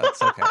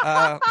it's okay.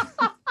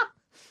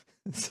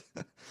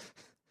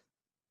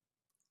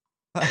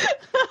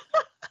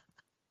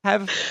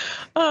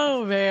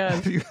 Oh man.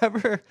 Have you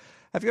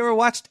ever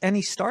watched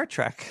any Star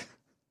Trek?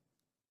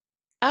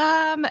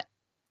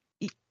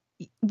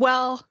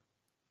 Well,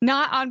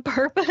 not on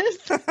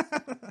purpose.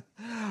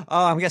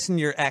 Oh, I'm guessing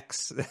your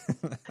ex.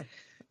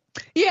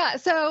 Yeah,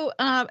 so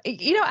I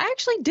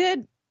actually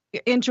did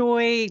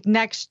enjoy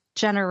Next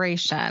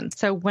Generation.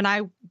 So when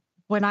I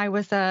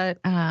was a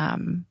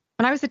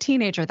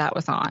teenager, that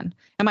was on,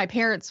 and my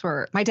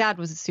dad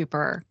was a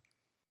super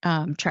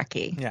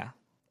Trekkie. Yeah.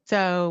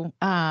 So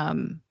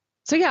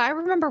yeah, I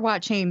remember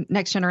watching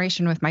Next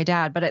Generation with my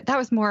dad, but that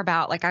was more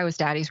about like I was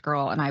daddy's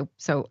girl, and I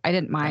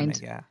didn't mind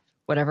Yeah.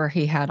 whatever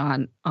he had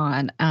on.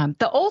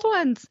 The old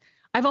ones,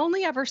 I've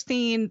only ever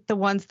seen the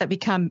ones that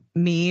become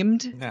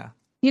memed. Yeah.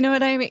 You know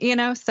what I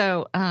mean?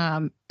 So,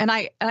 and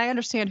I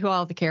understand who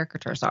all the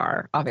characters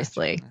are,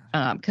 obviously,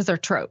 because they're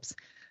tropes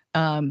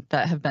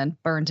that have been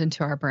burned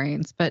into our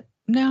brains. But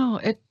no,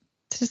 it's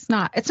just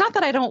not. It's not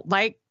that I don't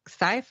like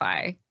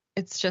sci-fi.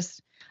 It's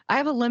just I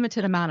have a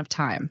limited amount of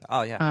time.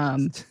 Oh yeah.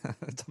 I'm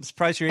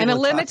surprised you're able And a to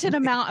talk to limited me.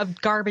 amount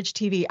of garbage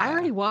TV. I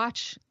already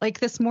watch, like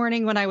this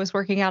morning when I was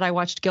working out, I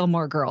watched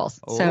Gilmore Girls.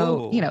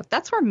 So, Oh.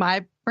 that's where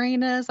my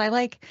brain is. I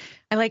like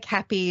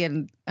happy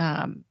and,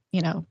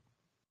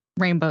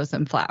 rainbows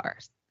and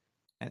flowers.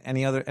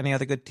 Any other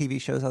good TV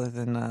shows other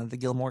than the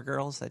Gilmore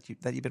Girls that you've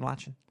been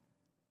watching?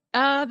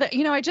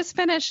 I just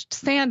finished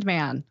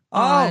Sandman Oh,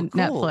 on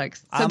cool.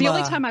 Netflix. So the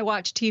only time I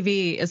watch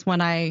TV is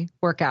when I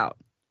work out.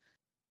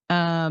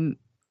 So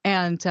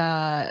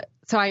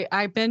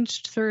I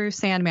binged through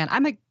Sandman.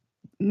 I'm a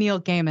Neil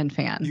Gaiman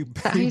fan. You Is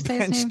that how you say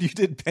his name? you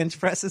did bench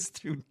presses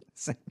through.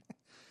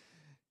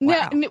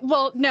 No,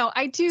 Wow. no,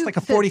 I do. It's like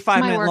a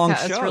 45-minute long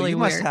workout is show. really You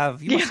must weird. have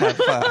huge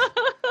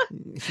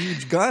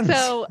guns.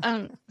 So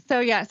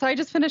I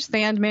just finished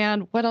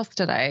Sandman. What else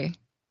did I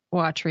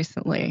watch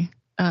recently?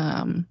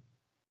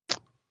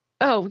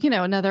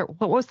 Another,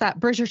 what was that?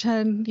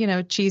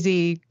 Bridgerton,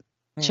 cheesy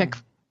chick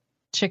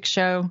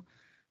show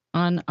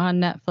on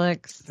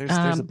Netflix. There's a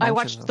bunch I of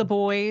watched them. The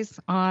Boys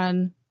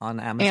on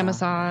Yeah.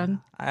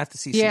 Amazon. I have to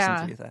see season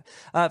Yeah. 3 of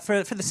that.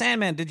 For the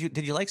Sandman, did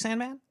you like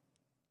Sandman?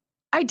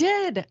 I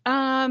did.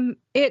 At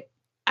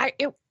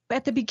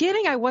the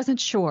beginning I wasn't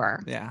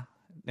sure. Yeah.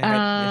 It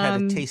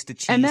had a taste of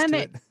cheese and then to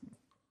it.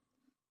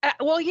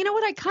 Well, you know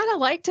what I kind of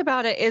liked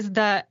about it is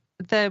the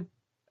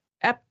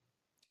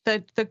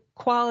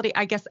quality,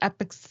 I guess,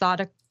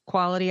 episodic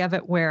quality of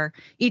it, where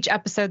each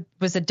episode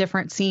was a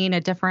different scene,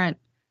 a different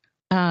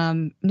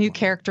new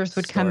characters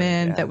would come Story,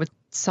 in yeah. that would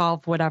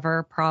solve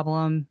whatever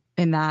problem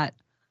in that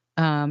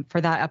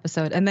for that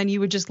episode, and then you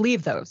would just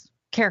leave those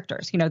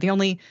characters.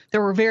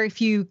 There were very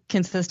few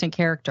consistent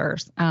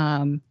characters.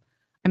 I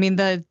mean,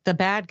 the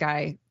bad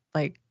guy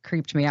like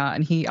creeped me out,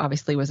 and he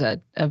obviously was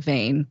a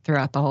vein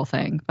throughout the whole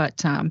thing.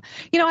 But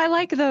I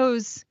like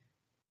those.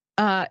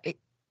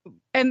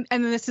 And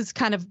this has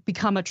kind of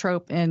become a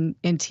trope in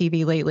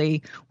TV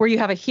lately, where you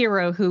have a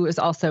hero who is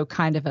also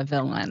kind of a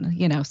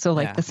villain. So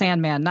like the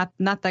Sandman,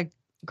 not the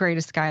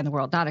greatest guy in the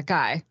world, not a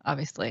guy,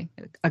 obviously,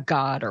 a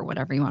god or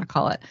whatever you want to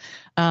call it.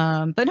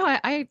 But no,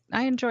 I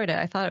enjoyed it.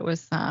 I thought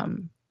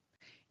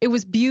it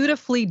was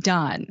beautifully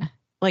done.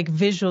 Like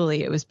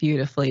visually, it was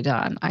beautifully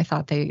done. I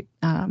thought they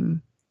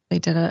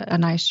did a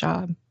nice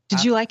job.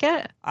 Did you like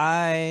it?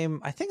 I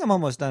think I'm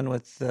almost done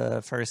with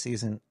the first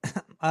season.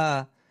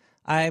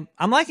 I'm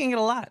liking it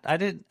a lot.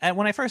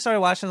 When I first started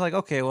watching, I was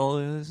like, okay, well,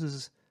 this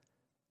is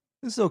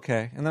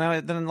okay. And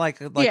then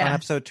like on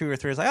episode 2 or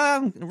 3, I was like, oh,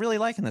 I'm really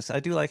liking this. I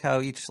do like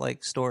how each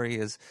like story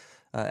is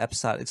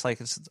episode. It's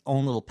like its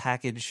own little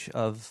package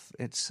of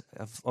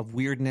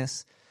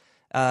weirdness.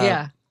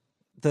 The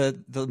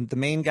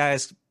main guy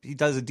he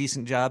does a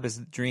decent job as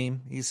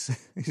Dream. He's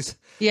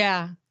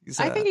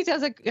I think he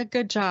does a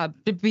good job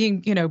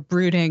being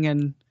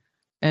brooding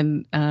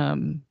and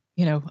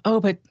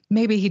but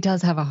maybe he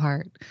does have a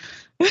heart.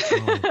 Do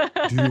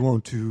you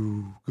want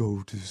to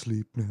go to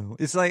sleep now?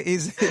 It's like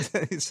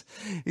he's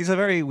a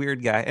very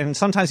weird guy, and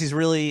sometimes he's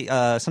really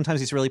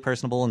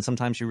personable, and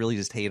sometimes you really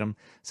just hate him.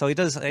 So he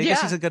does. I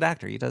guess he's a good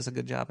actor. He does a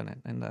good job in it.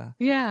 And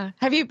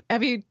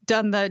have you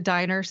done the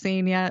diner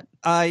scene yet?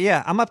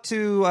 I'm up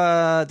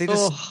to.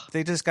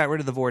 They just got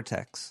rid of the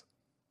vortex.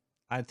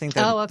 I think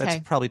that's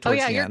probably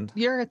towards the end.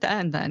 You're at the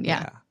end then.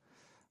 Yeah.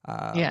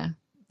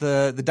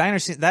 The diner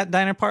scene, that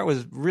diner part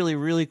was really,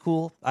 really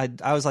cool.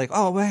 I was like,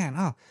 oh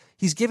man,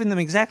 he's giving them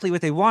exactly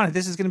what they wanted.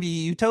 This is going to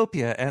be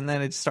utopia. And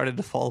then it started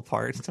to fall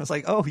apart. I was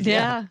like, oh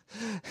yeah.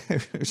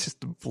 It was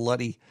just a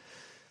bloody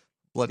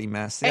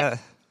mess. Yeah.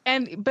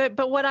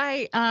 But what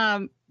I,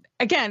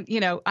 again,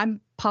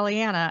 I'm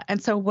Pollyanna.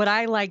 And so what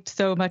I liked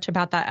so much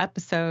about that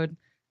episode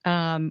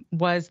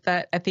was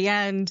that at the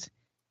end,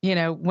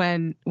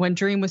 when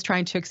Dream was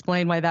trying to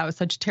explain why that was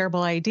such a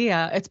terrible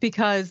idea, it's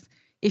because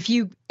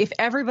if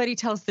everybody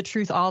tells the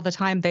truth all the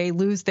time, they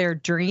lose their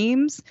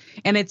dreams,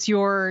 and it's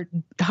your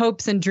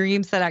hopes and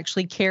dreams that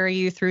actually carry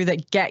you through,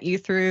 that get you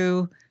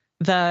through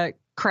the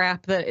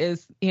crap that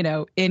is,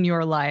 in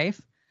your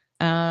life.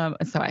 So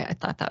I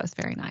thought that was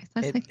very nice.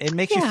 It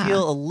makes you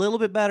feel a little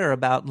bit better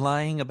about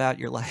lying about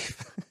your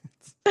life.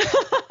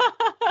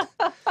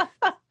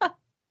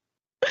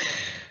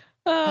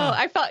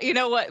 I felt,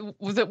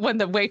 what was it when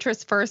the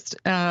waitress first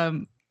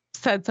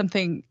said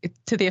something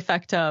to the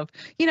effect of,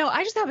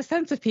 I just have a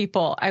sense of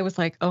people. I was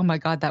like, oh my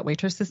God, that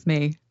waitress is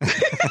me.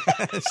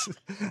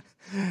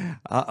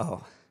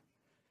 Uh-oh.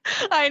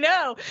 I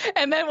know.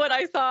 And then when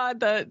I saw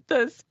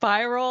the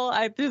spiral,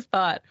 I just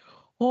thought,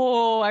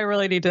 oh, I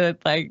really need to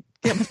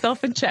get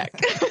myself in check.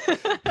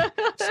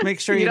 Just make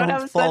sure you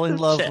don't fall in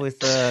love with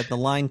the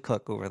line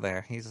cook over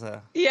there. He's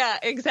yeah,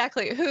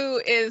 exactly.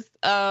 Who is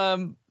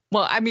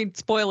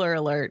spoiler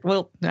alert.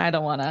 Well, I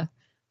don't want to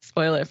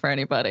spoil it for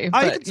anybody,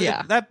 but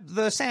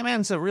the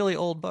Sandman's a really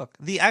old book.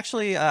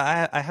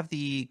 I have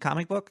the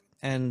comic book,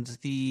 and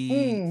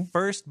the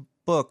first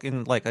book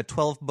in like a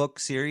 12-book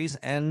series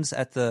ends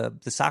at the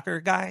soccer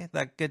guy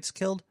that gets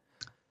killed.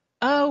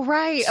 Oh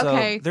right, so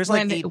okay. There's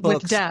like 8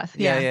 books with death.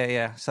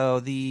 Yeah. So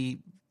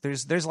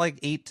there's like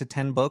 8 to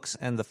 10 books,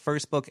 and the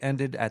first book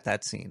ended at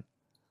that scene.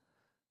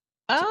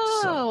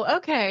 Oh,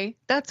 okay,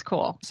 that's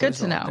cool. So good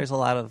to know. There's a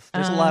lot of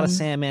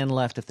Sandman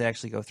left if they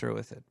actually go through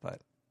with it,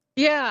 but.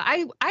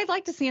 Yeah, I'd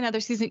like to see another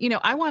season.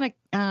 I want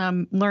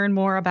to learn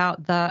more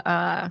about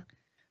the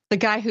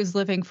guy who's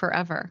living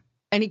forever,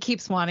 and he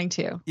keeps wanting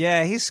to.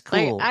 Yeah, he's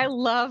cool. I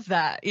love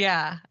that.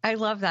 Yeah, I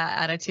love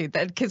that attitude.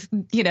 That because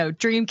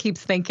Dream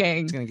keeps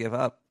thinking he's gonna give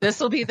up.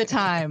 This will be the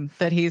time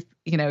that he's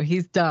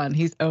done.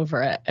 He's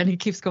over it, and he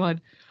keeps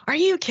going. Are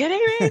you kidding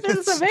me?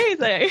 This is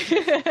amazing.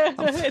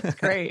 It's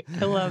great.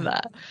 I love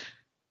that.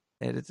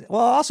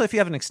 Also, if you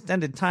have an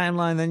extended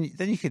timeline, then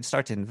you could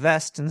start to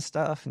invest in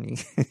stuff.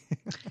 And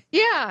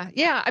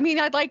yeah. I mean,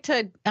 I'd like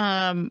to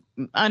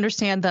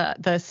understand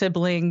the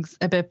siblings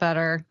a bit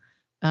better,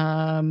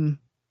 and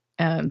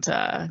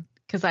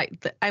because I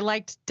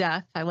liked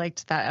Death. I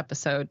liked that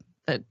episode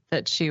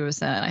that she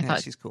was in. I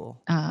thought she's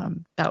cool.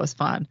 That was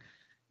fun.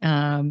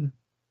 And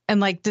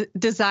like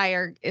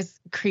Desire is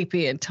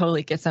creepy and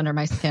totally gets under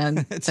my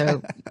skin.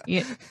 So,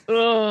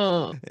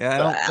 that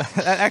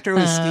actor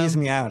always skews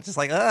me out. Just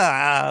like,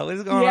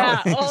 what's going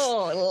on?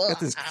 Got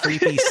this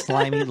creepy,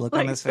 slimy look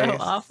on his face. So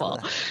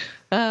awful.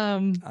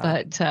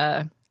 But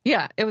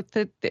it was.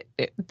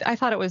 I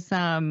thought it was.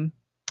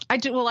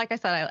 Like I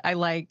said, I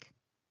like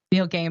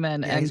Neil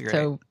Gaiman, and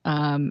so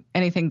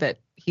anything that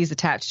he's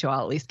attached to, I'll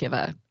at least give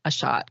a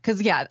shot.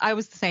 Because I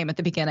was the same at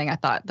the beginning. I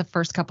thought the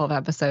first couple of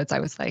episodes, I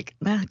was like,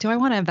 do I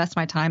want to invest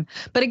my time?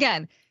 But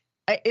again,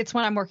 it's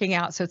when I'm working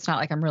out, so it's not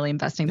like I'm really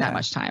investing that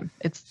much time.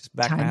 It's Just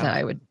time background. that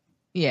I would,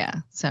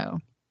 so.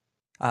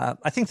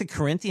 I think the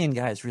Corinthian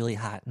guy is really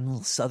hot. A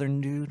little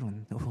southern dude.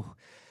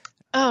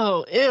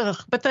 Oh, ugh.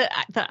 But the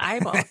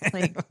eyeball,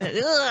 like,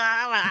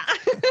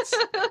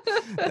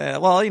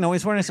 Well,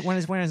 he's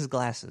wearing his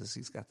glasses.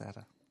 He's got that.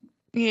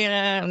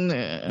 yeah,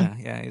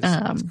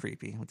 It's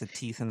creepy with the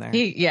teeth in there.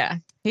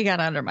 he got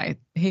under my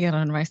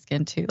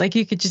skin too. Like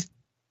you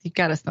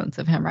got a sense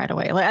of him right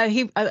away.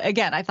 Like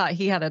I thought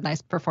he had a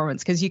nice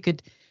performance because you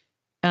could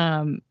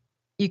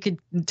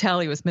tell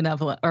he was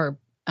benevolent or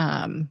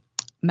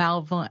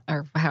malevolent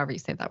or however you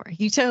say that word.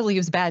 You tell he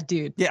was a bad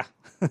dude. Yeah.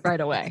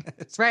 Right away.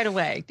 Right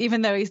away.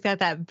 Even though he's got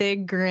that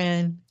big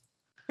grin.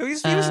 He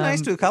was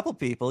nice to a couple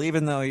people,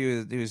 even though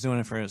he was doing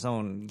it for his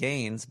own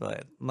gains.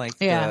 But like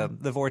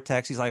the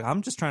Vortex, he's like,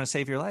 I'm just trying to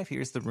save your life.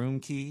 Here's the room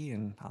key,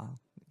 and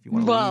if you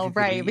want to leave,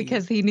 right,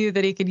 because he knew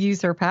that he could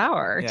use her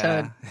power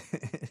to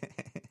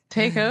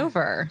take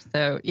over.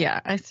 So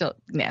ugh.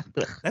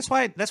 That's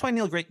why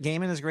Neil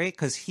Gaiman is great,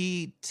 because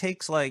he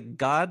takes like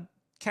God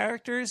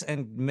characters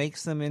and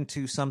makes them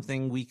into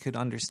something we could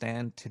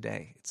understand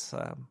today. It's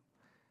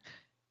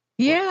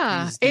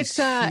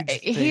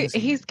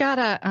he's got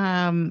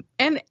a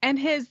and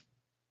his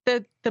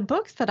the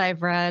books that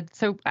I've read.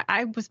 So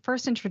I was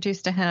first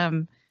introduced to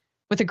him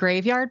with a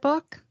Graveyard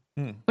book,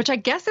 which I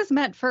guess is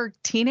meant for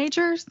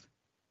teenagers.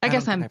 I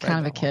guess I'm kind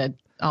of a kid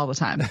all the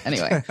time.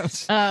 Anyway,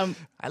 I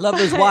love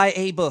those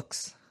YA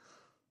books.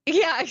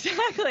 Yeah,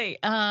 exactly.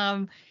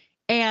 And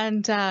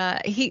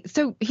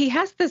he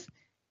has this.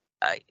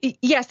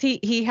 Yes,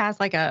 he has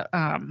like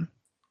a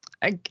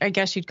I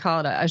guess you'd call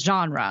it a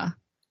genre.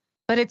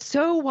 But it's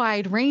so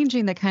wide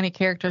ranging, the kind of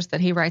characters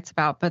that he writes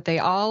about, but they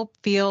all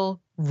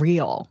feel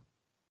real.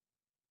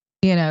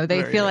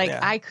 They feel like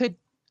I could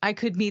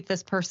meet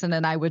this person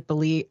and I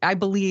believe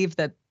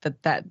that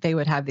they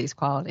would have these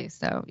qualities.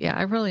 So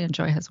I really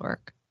enjoy his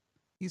work.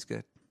 He's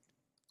good.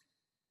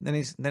 Then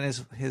his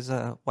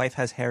wife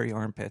has hairy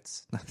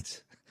armpits.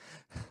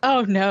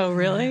 Oh no,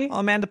 really? Oh,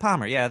 Amanda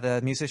Palmer, the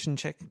musician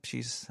chick.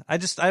 I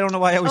don't know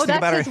why I always think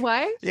about her. Oh, that's his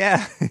wife?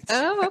 Yeah.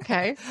 Oh,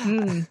 okay.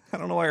 I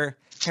don't know why her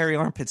hairy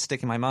armpits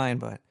stick in my mind,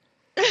 but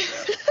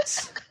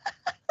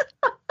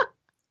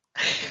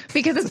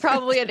because it's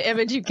probably an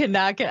image you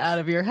cannot get out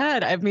of your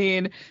head. I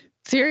mean,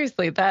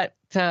 seriously, that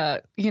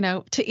to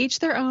each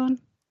their own.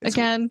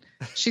 Again,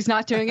 she's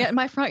not doing it in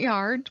my front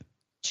yard.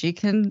 She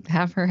can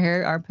have her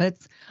hairy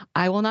armpits.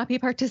 I will not be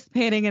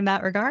participating in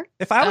that regard.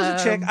 If I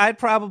was a chick, I'd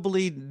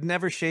probably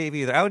never shave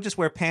either. I would just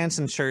wear pants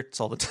and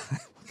shirts all the time.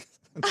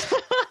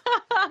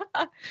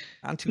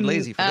 I'm too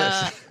lazy for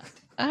this.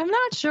 I'm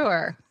not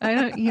sure. I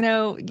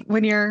don't.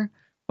 When you're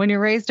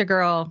raised a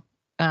girl,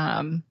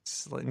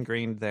 it's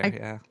ingrained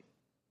there.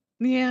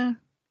 Yeah.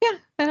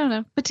 I don't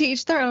know, but to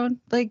each their own.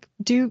 Like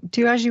do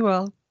as you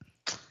will.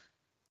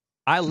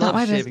 I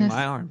love shaving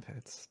my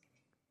armpits.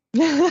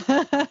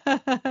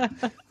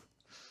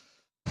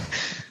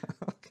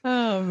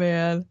 Oh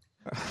man.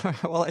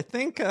 Well, I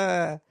think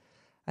I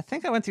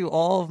went through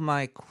all of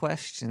my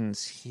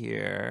questions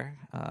here.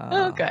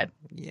 Oh, good.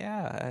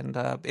 Yeah, and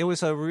it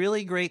was a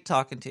really great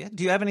talking to you.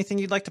 Do you have anything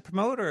you'd like to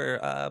promote,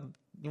 or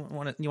you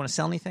want to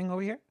sell anything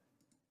over here?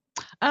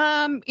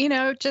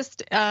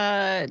 Just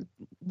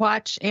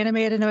watch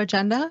Animated No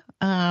Agenda,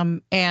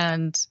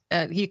 and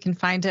you can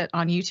find it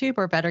on YouTube,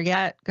 or better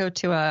yet, go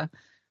to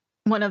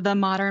one of the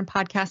modern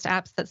podcast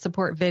apps that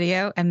support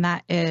video, and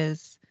that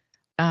is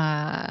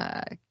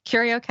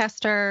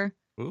CurioCaster,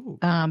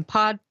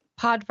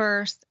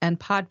 Podverse, and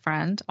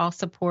Podfriend. All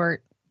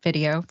support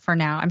video for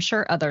now. I'm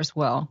sure others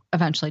will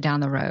eventually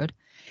down the road.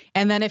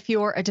 And then if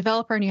you're a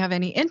developer and you have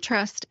any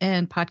interest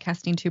in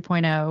Podcasting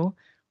 2.0,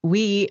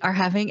 we are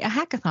having a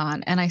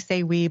hackathon. And I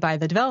say we by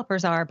the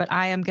developers are, but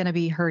I am going to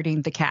be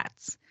herding the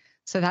cats.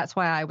 So that's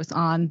why I was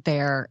on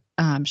their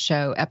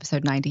show,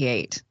 episode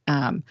 98,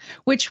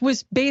 which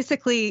was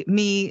basically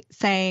me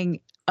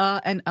saying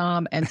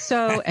and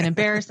so and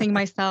embarrassing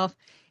myself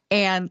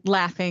and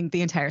laughing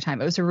the entire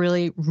time. It was a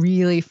really,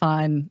 really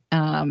fun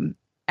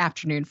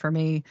afternoon for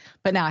me.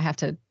 But now I have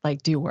to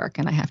do work,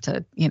 and I have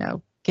to,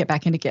 get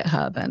back into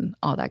GitHub and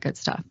all that good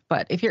stuff.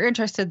 But if you're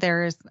interested,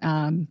 there's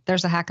a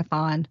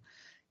hackathon.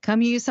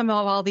 Come use some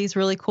of all these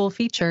really cool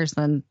features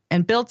and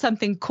build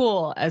something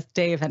cool, as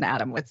Dave and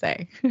Adam would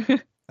say.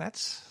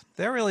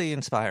 They're really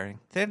inspiring.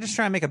 They're just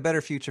trying to make a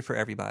better future for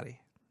everybody.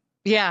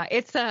 Yeah,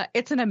 it's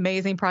an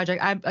amazing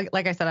project.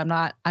 Like I said,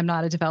 I'm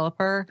not a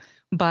developer,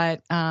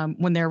 but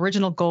when their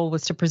original goal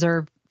was to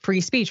preserve free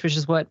speech, which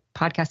is what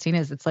podcasting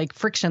is, it's like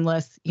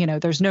frictionless.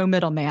 There's no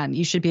middleman.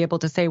 You should be able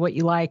to say what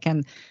you like,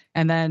 and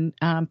then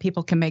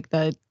people can make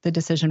the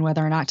decision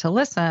whether or not to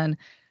listen.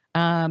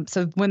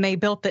 So when they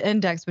built the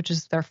index, which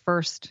is the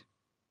first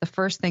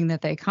thing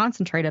that they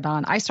concentrated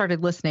on, I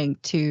started listening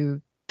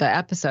to the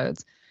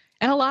episodes,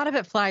 and a lot of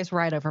it flies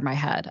right over my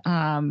head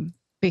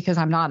because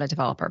I'm not a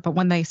developer. But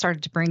when they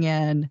started to bring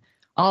in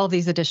all of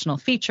these additional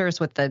features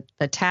with the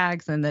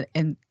tags and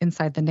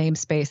inside the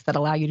namespace that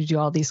allow you to do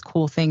all these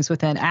cool things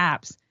within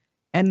apps,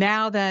 and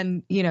now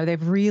then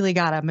they've really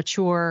got a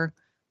mature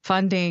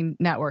funding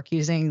network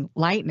using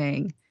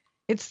Lightning.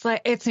 It's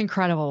like, it's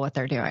incredible what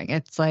they're doing.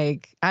 It's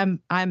like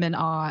I'm in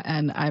awe,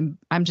 and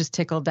I'm just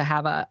tickled to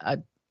have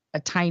a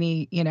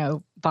tiny,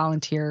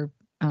 volunteer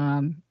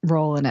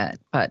role in it.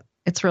 But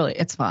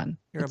it's fun.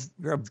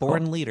 You're a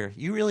born leader.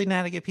 You really know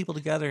how to get people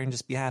together and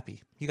just be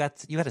happy. You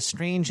had a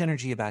strange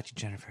energy about you,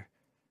 Jennifer.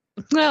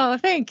 Oh,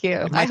 thank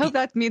you. I hope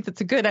that means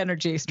it's a good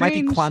energy. Strange,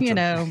 might be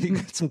quantum. You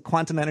got some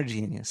quantum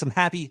energy in you. Some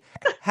happy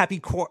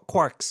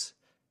quarks.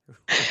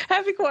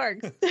 Happy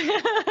quarks.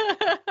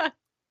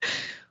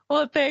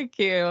 Well, thank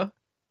you.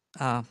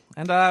 And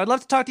I'd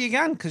love to talk to you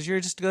again, because you're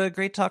just a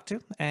great talk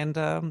to. And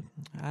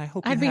I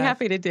hope I'd be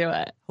happy to do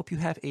it. Hope you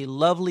have a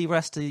lovely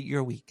rest of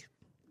your week.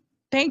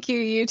 Thank you.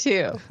 You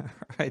too. All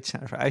right,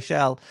 Jennifer. I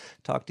shall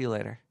talk to you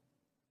later.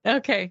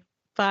 Okay.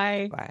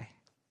 Bye. Bye.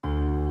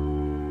 And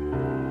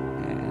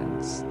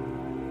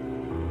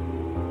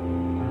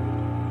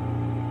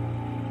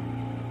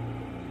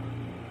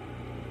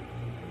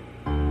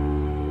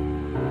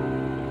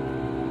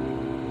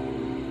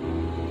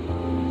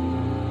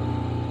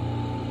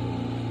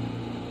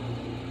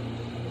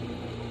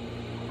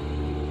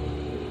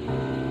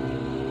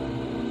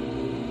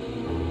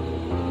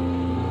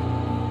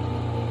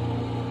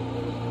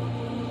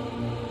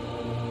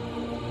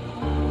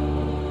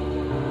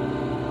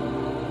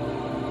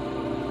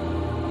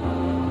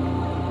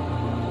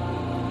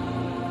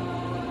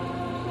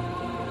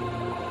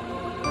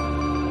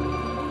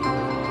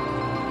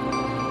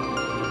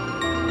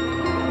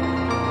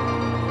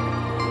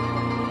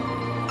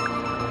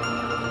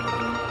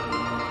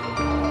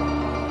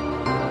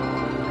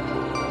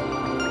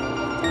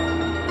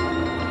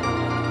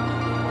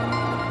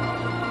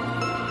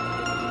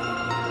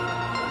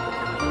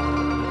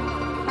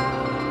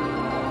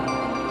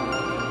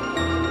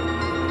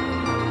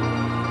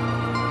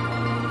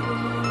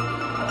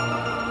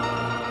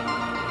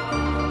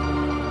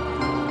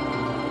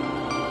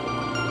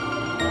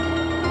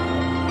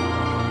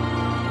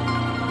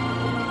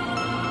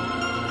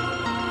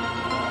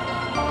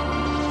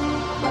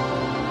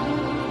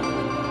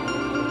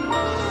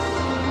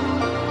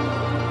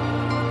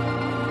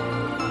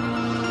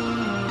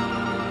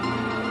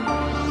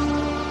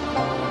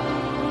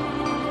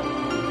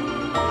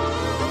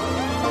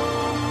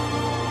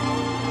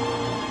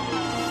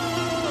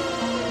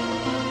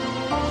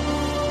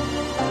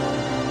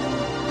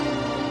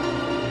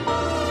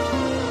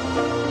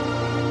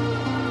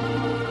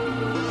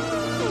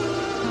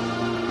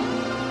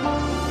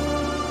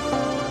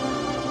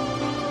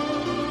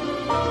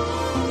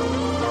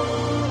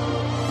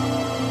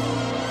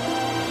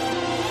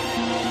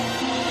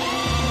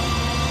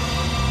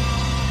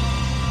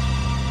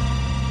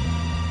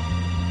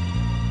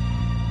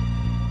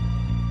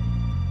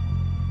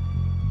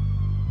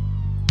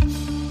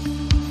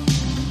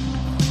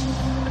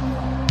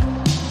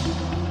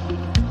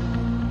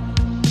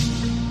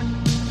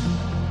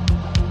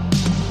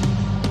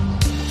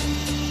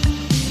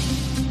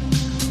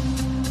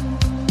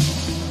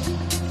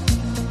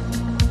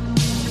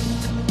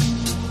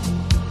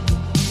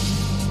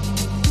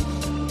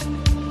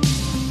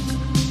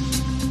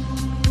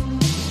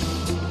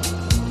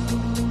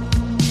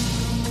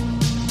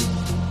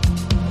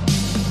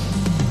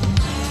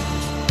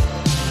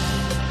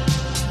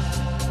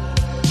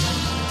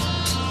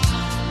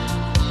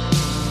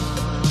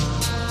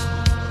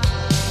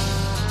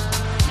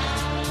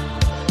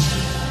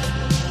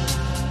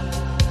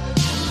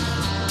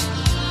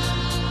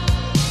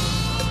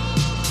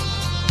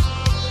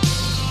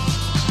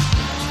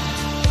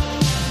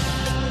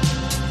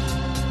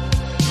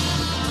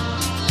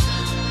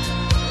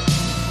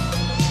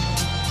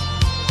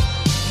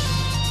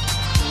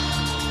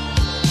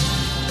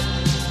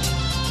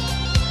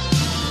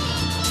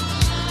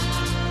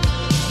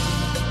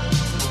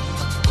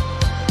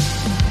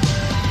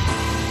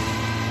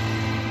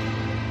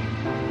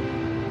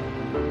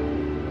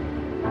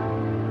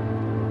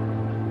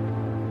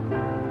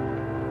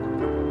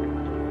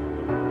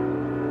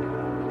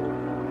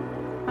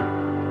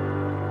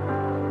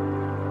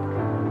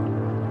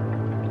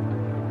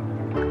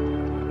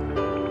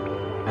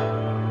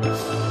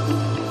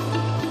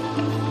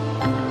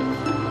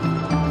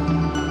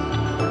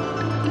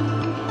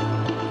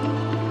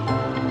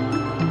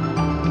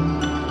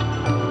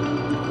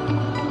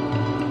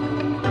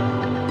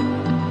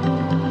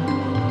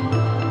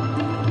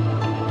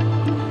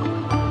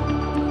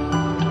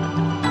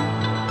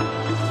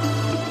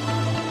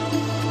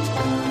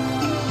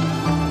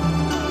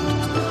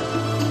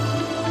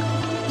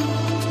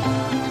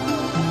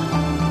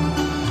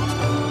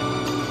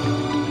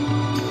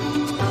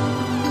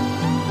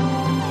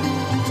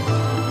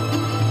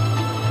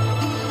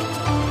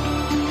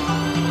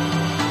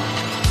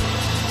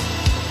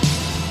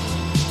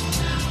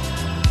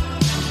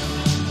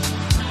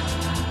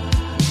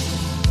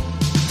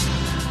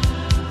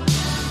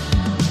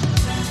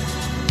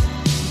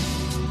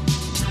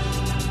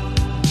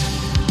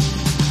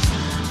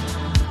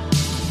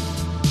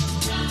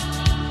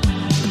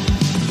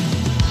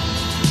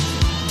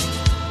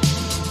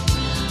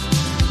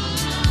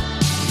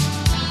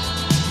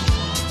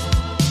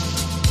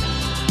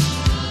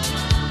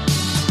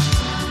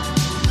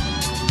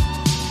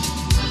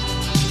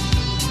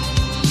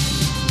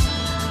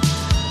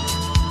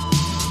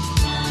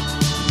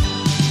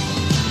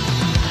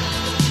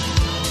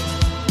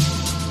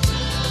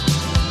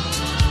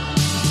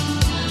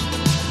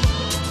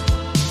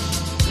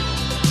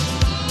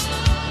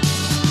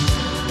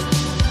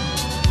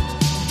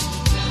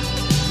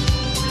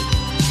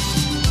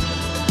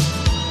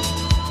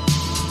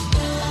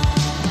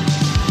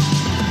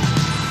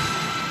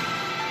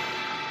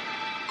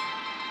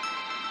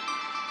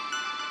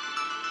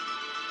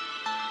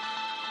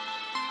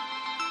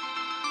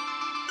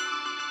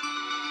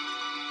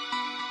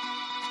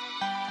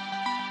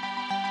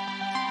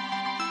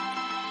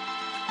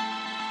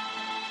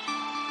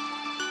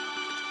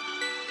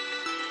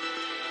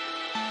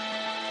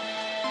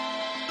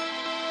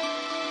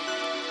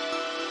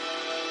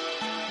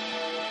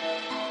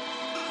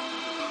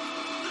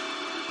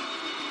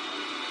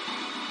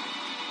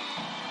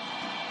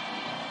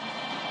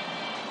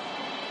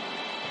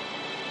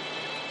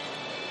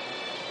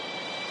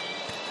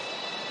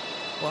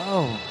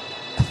Whoa.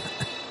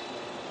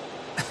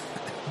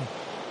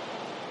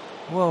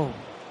 Whoa.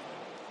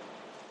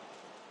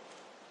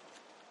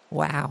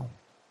 Wow.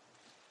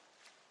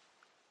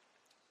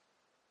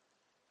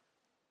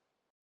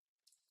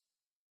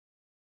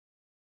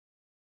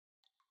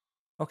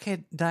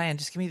 Okay, Diane,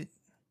 just give me.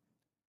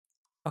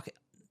 Okay,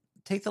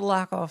 take the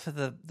lock off of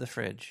the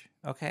fridge.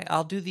 Okay,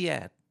 I'll do the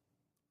ad.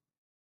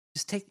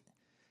 Just take.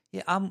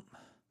 Yeah,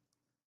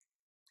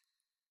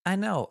 I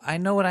know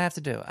what I have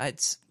to do. I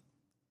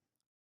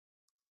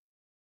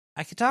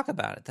could talk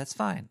about it. That's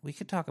fine. We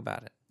could talk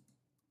about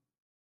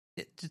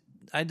it.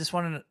 I just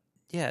wanted to.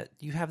 Yeah,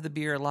 you have the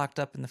beer locked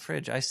up in the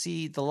fridge. I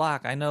see the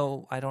lock. I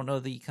know. I don't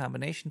know the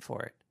combination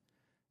for it.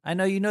 I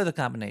know you know the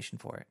combination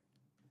for it.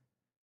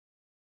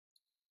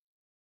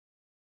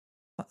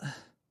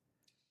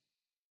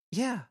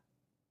 Yeah.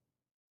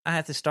 I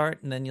have to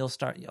start, and then you'll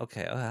start.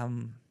 Okay. Hi,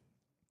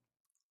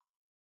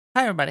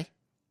 everybody.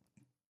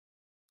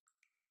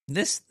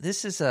 This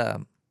is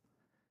a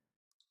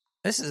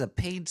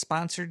paid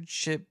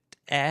sponsorship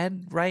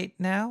ad right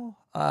now.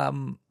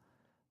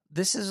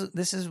 This is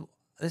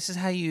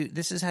how you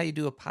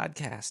do a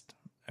podcast.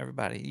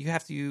 Everybody, you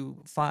have to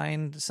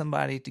find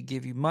somebody to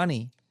give you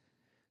money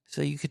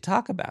so you could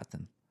talk about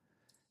them,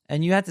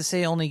 and you have to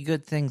say only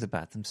good things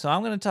about them. So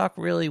I'm going to talk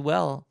really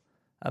well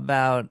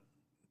about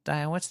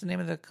Diane. What's the name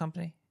of the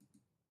company?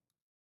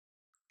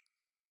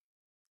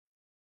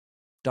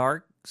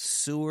 Dark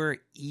Sewer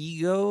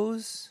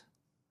Egos.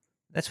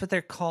 That's what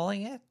they're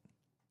calling it.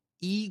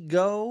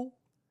 Ego.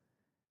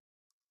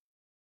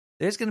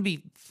 There's going to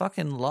be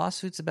fucking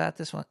lawsuits about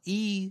this one.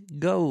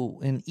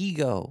 Ego,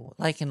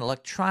 like an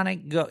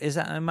electronic go.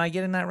 Am I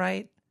getting that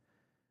right?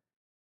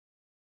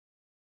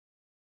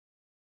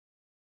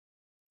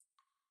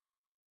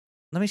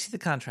 Let me see the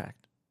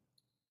contract.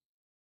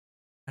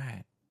 All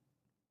right.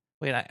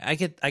 Wait, I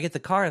get the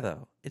car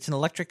though. It's an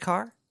electric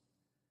car.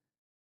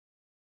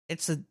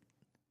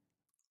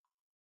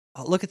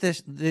 Oh, look at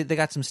this. They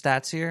got some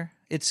stats here.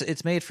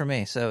 It's made for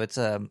me, so it's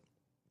a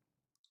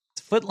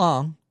foot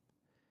long.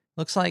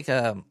 Looks like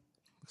a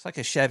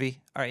Chevy.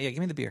 All right, yeah, give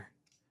me the beer.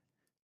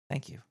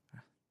 Thank you.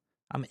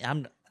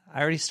 I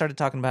already started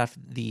talking about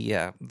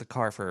the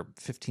car for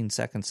 15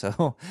 seconds,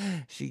 so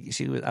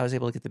I was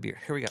able to get the beer.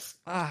 Here we go.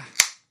 All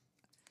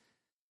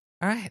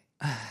right.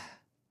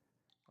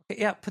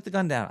 Okay, yeah, put the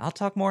gun down. I'll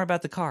talk more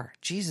about the car.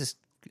 Jesus.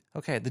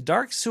 Okay, the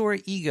Dark Sewer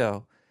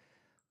Ego.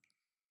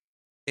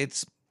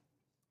 It's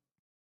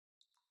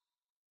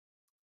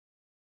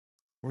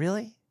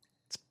really?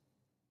 It's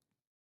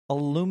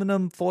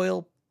aluminum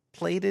foil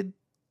plated.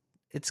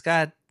 It's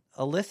got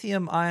a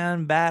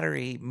lithium-ion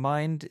battery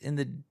mined in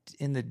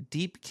the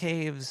deep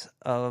caves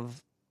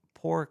of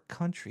poor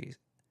countries.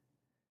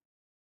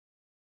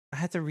 I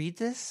have to read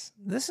this?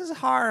 This is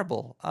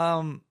horrible.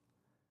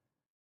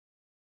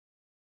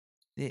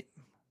 The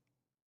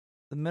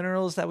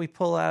minerals that we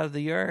pull out of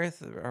the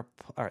earth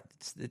are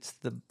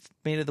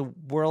made of the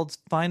world's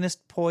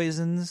finest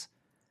poisons,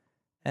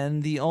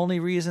 and the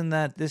only reason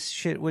that this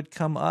shit would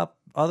come up,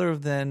 other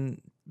than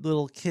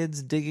little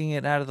kids digging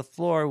it out of the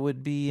floor,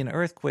 would be an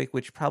earthquake,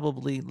 which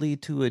probably lead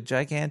to a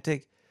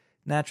gigantic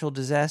natural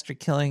disaster,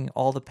 killing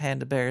all the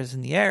panda bears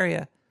in the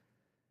area.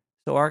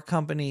 So our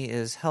company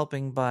is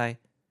helping by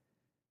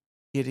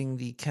getting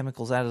the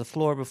chemicals out of the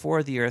floor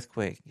before the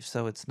earthquake,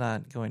 so it's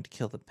not going to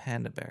kill the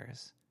panda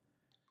bears.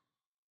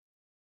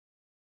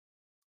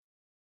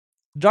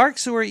 Dark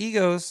Sewer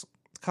Egos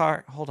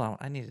car. Hold on,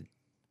 I need it.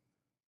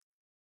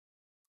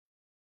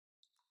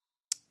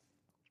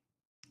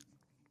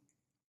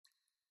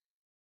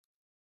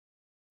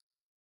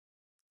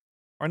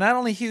 Are not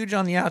only huge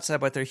on the outside,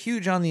 but they're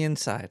huge on the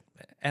inside.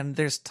 And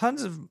there's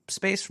tons of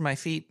space for my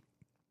feet.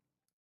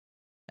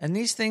 And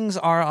these things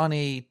are on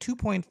a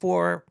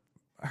 2.4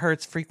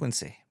 hertz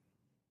frequency.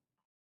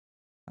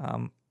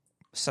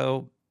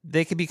 So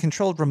they could be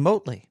controlled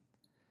remotely.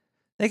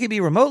 They could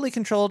be remotely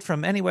controlled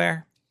from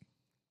anywhere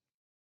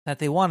that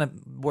they want to,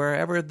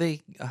 wherever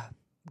they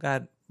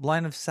got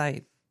line of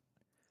sight.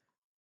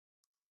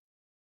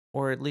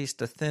 Or at least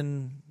a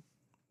thin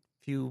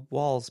few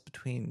walls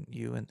between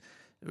you and...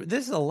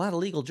 This is a lot of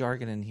legal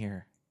jargon in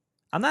here.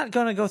 I'm not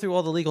going to go through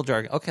all the legal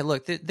jargon. Okay,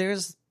 look,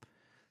 there's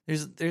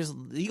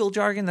legal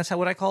jargon. That's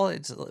what I call it.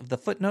 It's the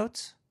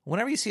footnotes.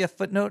 Whenever you see a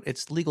footnote,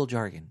 it's legal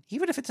jargon,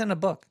 even if it's in a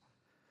book.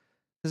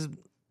 Because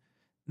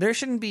there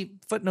shouldn't be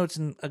footnotes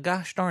in a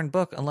gosh darn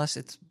book unless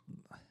it's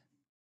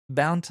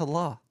bound to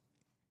law.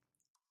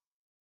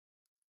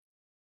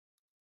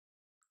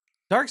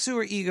 Dark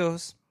Sewer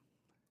Egos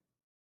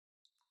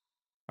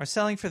are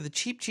selling for the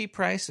cheap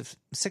price of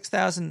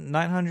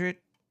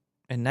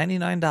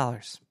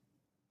 $6,999.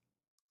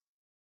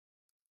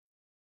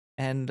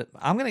 And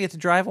I'm going to get to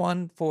drive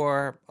one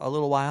for a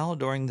little while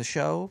during the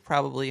show,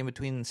 probably in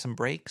between some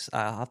breaks.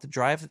 I'll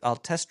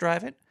test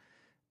drive it.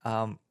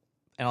 And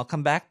I'll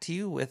come back to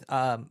you with,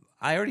 I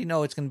already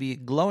know it's going to be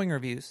glowing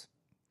reviews.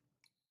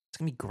 It's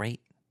going to be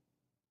great.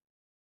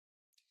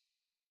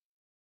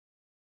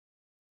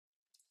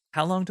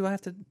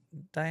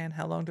 Diane,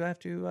 how long do I have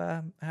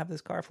to have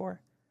this car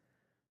for?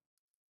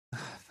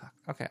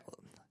 Okay.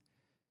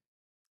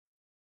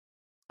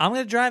 I'm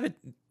going to drive it.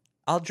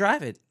 I'll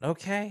drive it.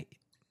 Okay.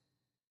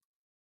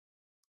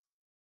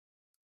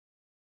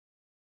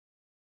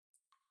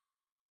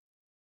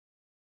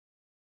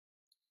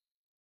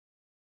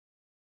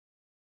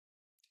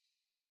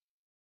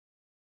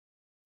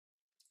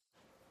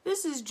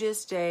 This is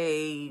just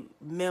a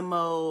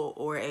memo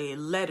or a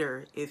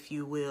letter, if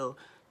you will,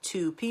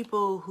 to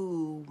people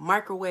who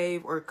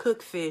microwave or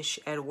cook fish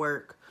at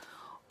work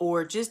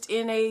or just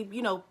in a,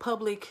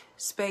 public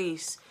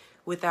space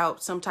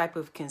without some type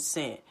of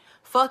consent.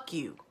 Fuck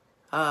you.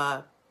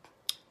 I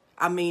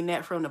mean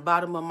that from the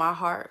bottom of my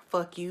heart.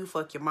 Fuck you,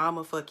 fuck your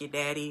mama, fuck your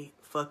daddy,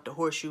 fuck the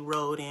horse you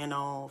rode in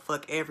on,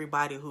 fuck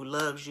everybody who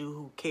loves you,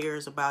 who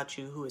cares about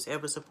you, who has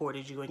ever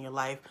supported you in your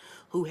life,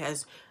 who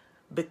has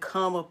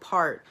become a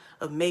part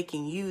of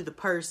making you the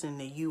person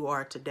that you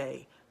are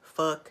today.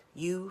 Fuck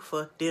you,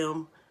 fuck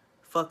them,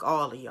 fuck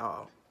all of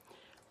y'all.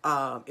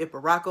 If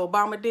Barack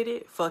Obama did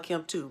it, fuck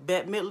him too.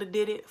 Bette Midler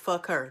did it,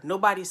 fuck her.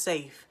 Nobody's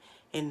safe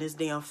in this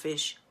damn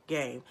fish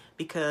game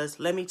because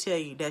let me tell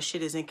you, that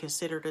shit is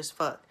inconsiderate as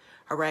fuck.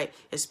 All right,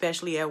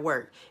 especially at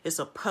work. It's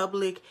a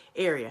public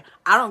area.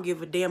 I don't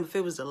give a damn if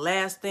it was the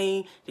last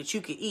thing that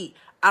you could eat.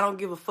 I don't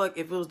give a fuck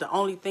if it was the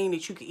only thing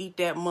that you could eat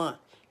that month.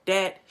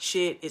 That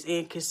shit is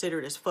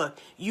inconsiderate as fuck.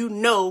 You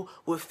know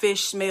what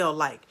fish smell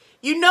like.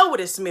 You know what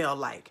it smelled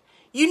like.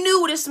 You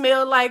knew what it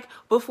smelled like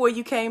before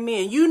you came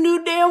in. You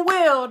knew damn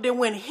well that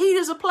when heat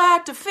is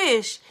applied to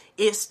fish,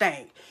 it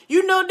stank.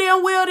 You know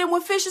damn well that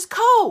when fish is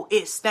cold,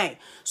 it stank.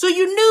 So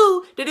you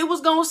knew that it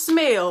was going to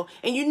smell,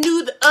 and you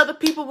knew the other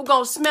people were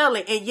going to smell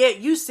it, and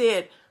yet you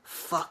said,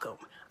 fuck them.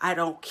 I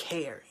don't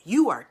care.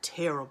 You are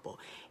terrible.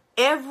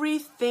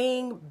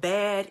 Everything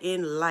bad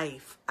in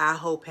life, I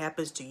hope,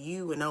 happens to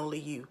you and only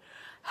you.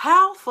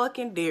 How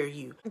fucking dare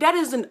you? That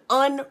is an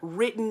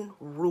unwritten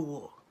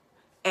rule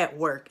at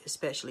work,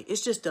 especially.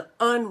 It's just an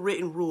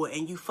unwritten rule,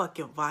 and you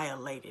fucking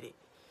violated it.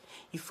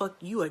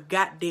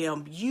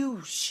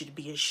 You should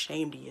be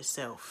ashamed of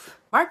yourself.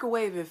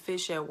 Microwaving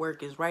fish at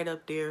work is right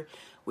up there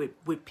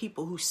with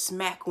people who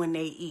smack when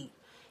they eat.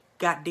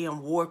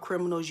 Goddamn war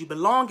criminals. You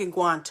belong in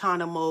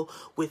Guantanamo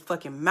with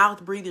fucking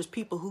mouth breathers,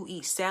 people who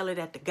eat salad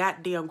at the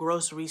goddamn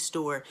grocery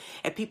store,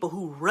 and people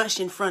who rush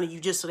in front of you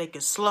just so they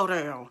can slow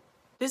down.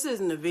 This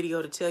isn't a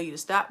video to tell you to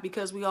stop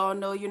because we all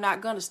know you're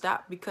not going to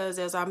stop because,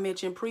 as I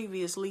mentioned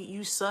previously,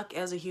 you suck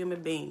as a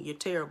human being. You're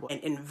terrible and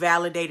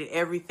invalidated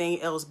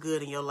everything else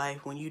good in your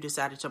life when you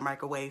decided to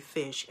microwave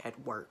fish at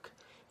work.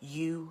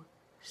 You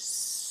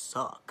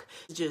suck.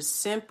 Just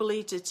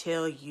simply to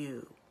tell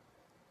you,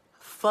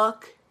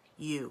 fuck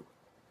you.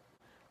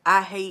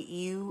 I hate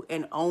you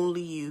and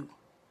only you.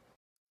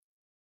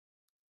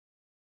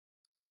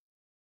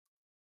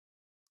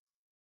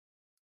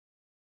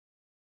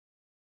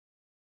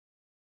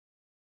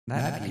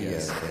 That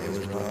PSA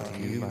was brought to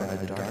you by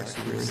the Dark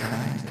Secret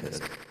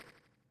Scientist.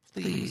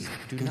 Please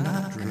do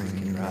not drink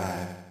and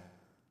drive.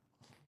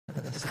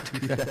 Let's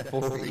do that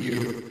for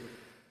you.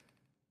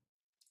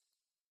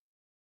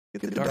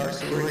 Get the Dark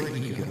Secret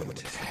ego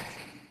attack.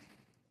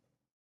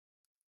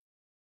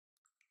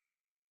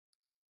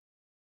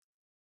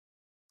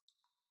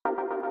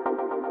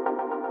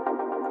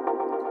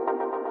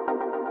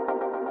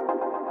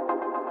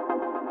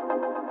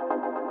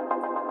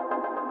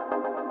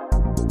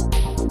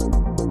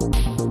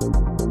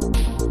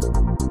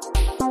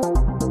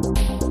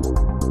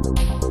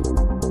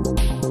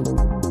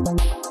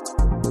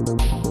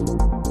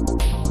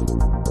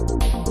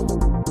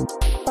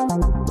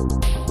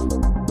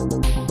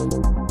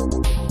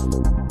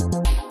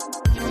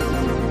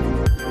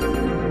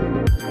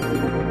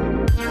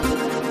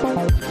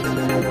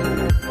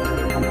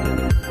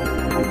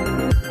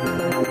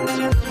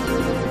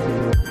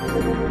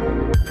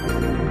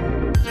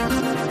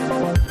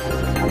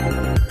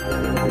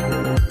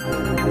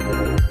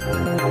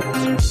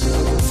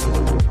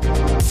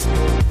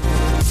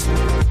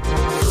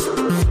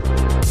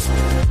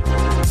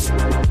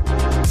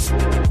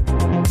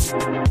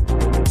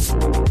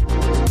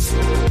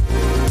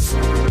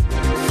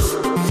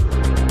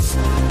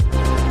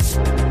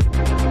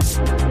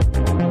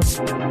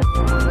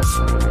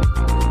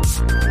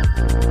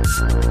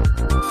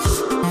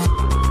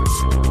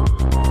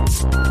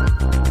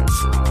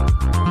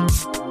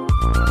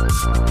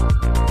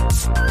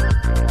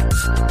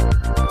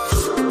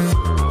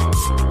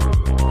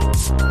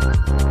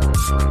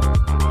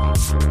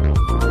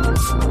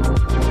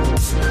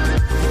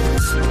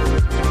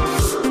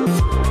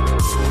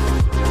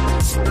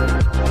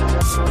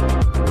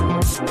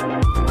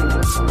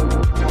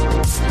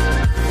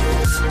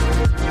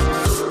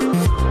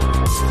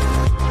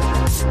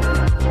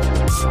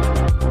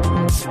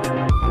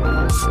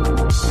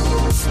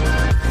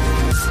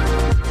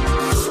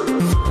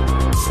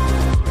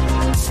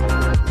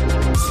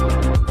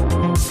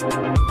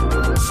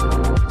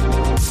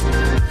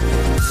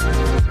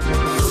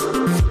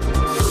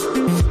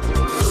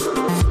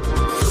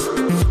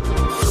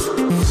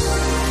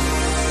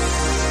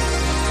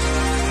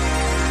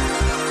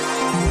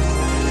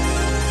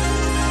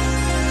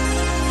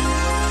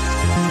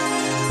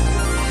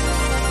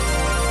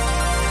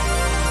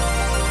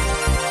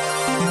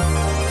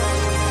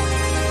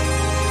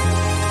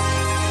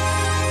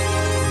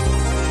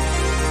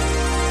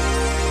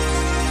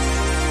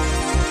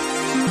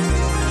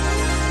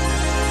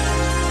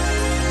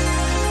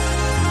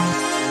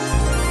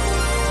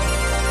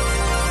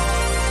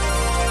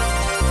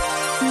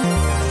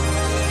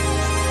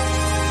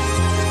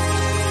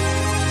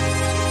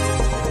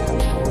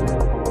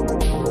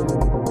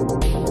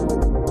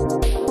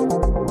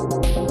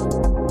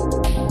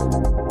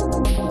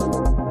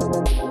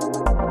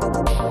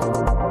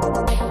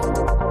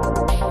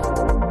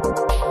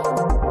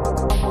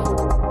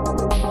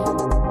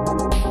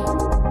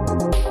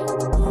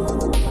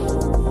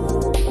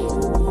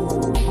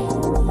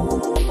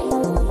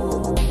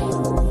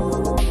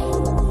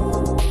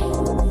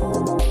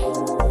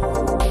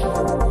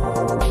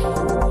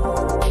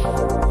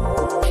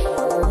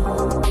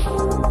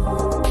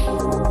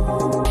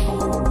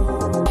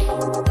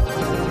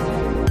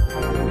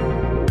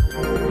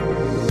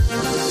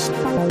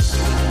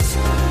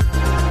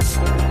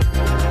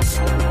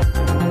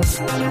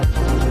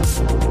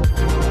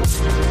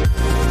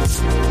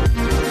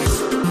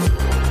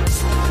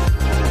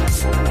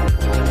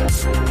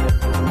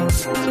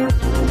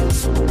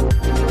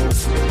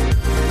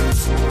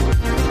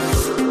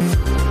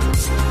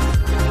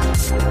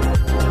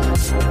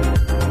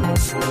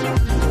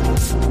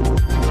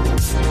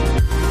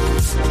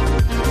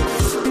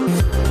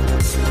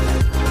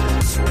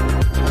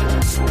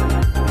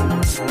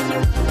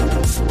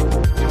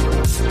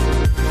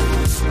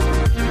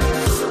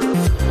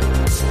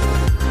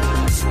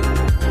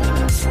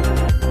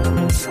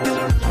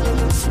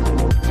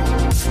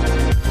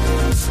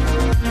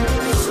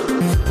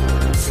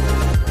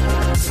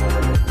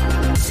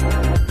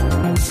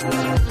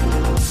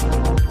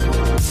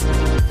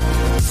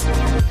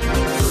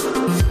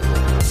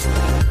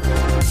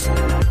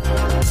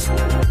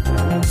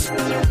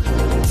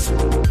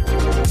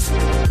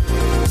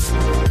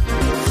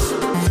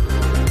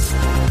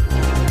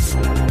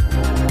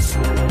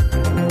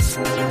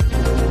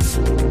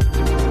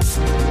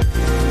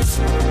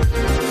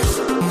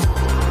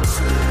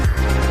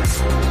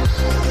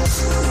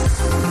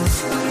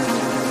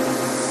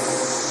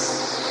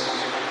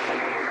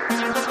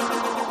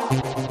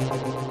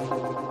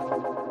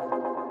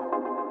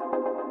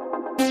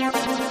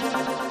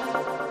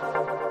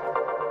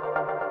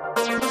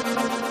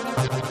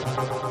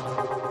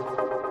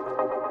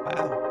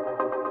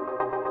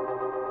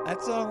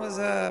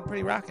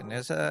 pretty rocking.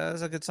 It was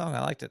a good song.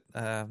 I liked it.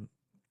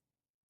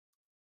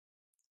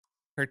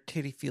 Her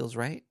titty feels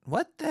right.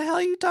 What the hell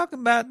are you talking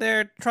about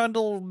there,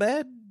 Trundle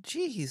Bed?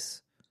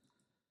 Jeez.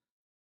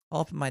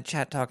 All up in my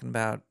chat talking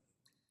about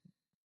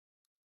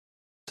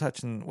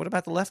touching. What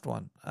about the left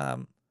one?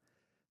 The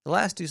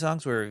last two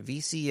songs were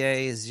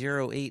VCA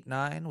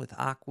 089 with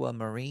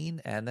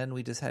Aquamarine, and then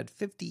we just had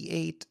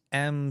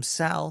 58M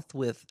South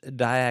with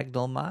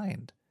Diagonal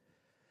Mind.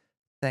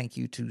 Thank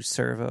you to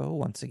Servo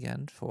once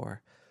again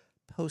for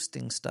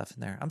posting stuff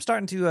in there. I'm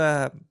starting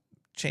to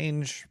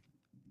change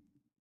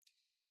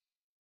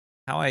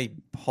how I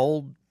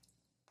hold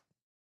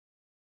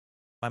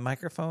my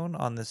microphone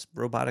on this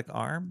robotic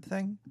arm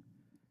thing.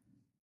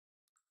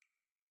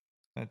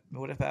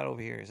 What about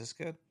over here? Is this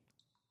good?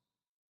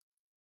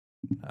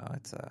 No,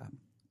 it's a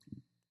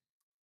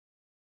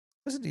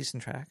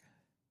decent track.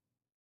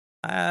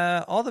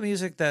 All the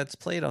music that's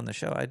played on the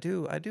show, I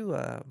do like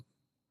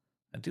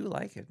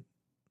it.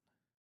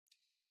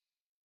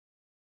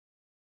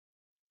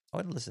 I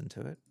would listen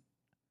to it.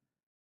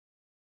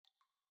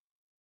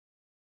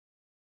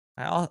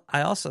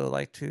 I also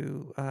like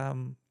to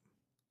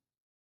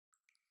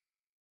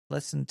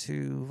listen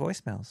to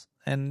voicemails,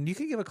 and you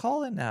can give a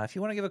call in now if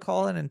you want to give a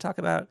call in and talk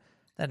about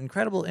that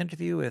incredible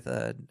interview with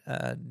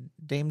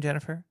Dame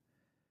Jennifer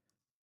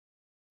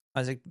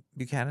Isaac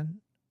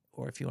Buchanan,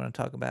 or if you want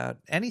to talk about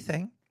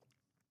anything,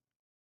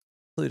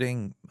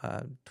 including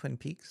Twin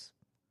Peaks,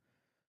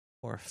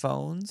 or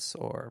phones,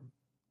 or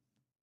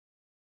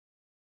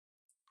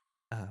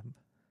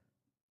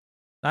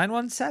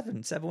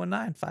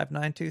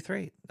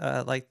 917-719-5923,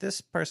 like this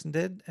person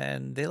did,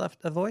 and they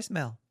left a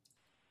voicemail.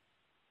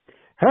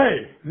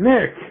 Hey,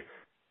 Nick.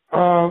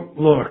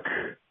 Look,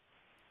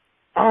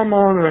 I'm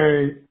on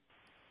a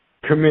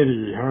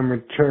committee. I'm a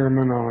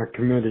chairman on a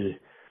committee.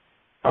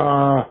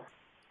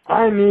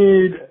 I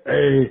need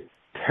a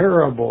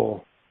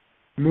terrible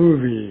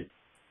movie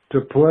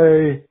to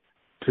play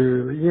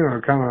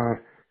to, kind of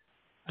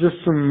just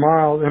some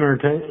mild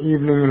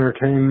evening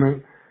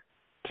entertainment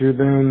to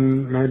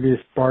then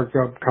maybe spark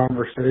up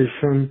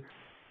conversation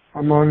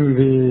among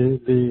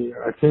the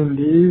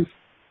attendees.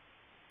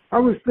 I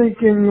was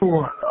thinking,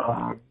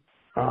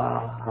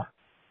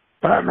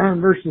 Batman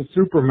versus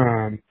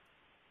Superman.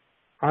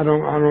 I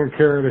don't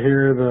care to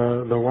hear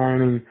the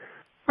whining.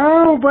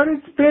 Oh, but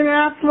it's Ben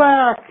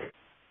Affleck.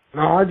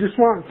 No, I just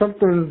want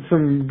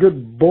some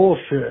good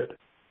bullshit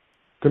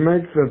to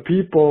make the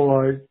people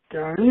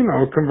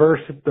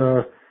converse at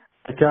the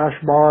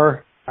cash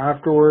bar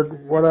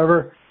afterward,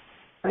 whatever.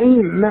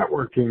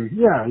 Networking,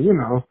 yeah,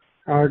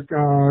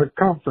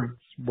 conference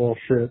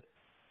bullshit.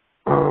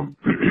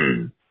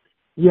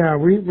 Yeah,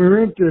 we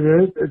rented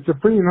it. It's a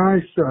pretty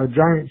nice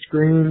giant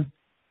screen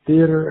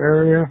theater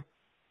area.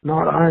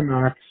 Not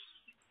IMAX,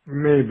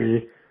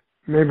 maybe.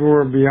 Maybe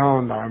we're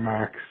beyond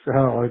IMAX.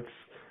 Hell, it's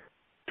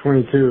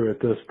 22 at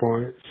this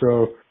point.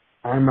 So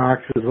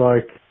IMAX is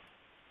like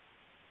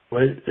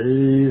late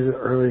 80s,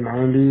 early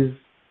 90s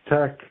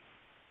tech.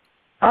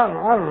 I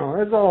don't know.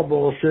 It's all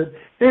bullshit.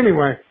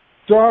 Anyway,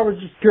 so I was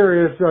just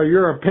curious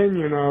your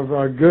opinion of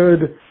a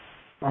good,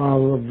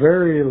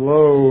 very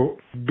low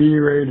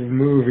B-rated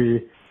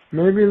movie.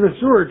 Maybe the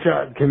sewer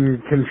chat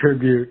can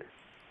contribute,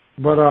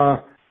 but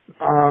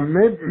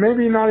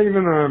maybe not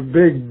even a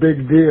big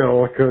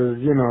deal because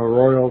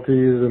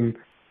royalties and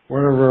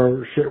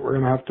whatever shit we're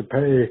gonna have to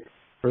pay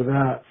for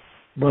that.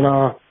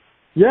 But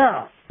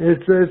yeah,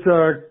 it's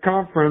a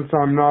conference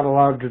I'm not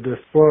allowed to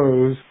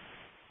disclose,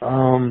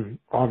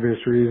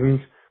 obvious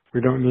reasons.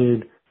 We don't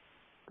need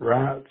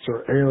rats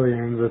or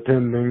aliens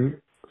attending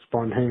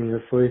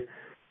spontaneously.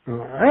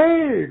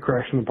 Hey,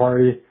 crashing the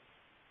party.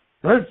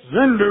 Let's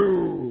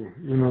Zindu!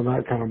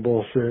 That kind of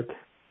bullshit.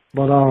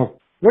 But,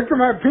 look at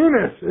my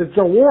penis. It's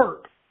a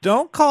wart.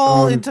 Don't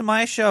call into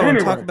my show and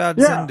talk about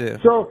Zindu.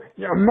 So,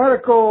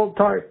 medical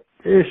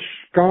type-ish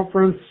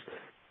conference.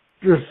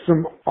 Just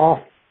some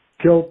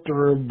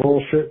off-kilter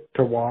bullshit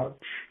to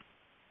watch.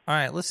 All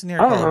right, listen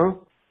here. I don't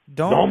know.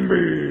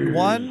 Zombies.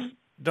 One,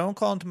 don't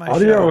call into my show.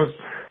 Adios.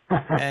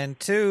 And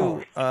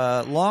two,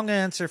 long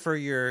answer for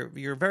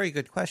your very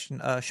good question.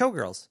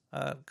 Showgirls.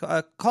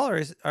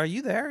 Caller, are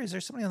you there? Is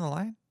there somebody on the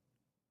line?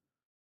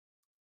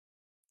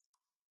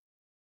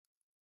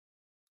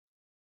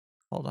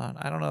 Hold on.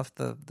 I don't know if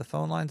the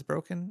phone line's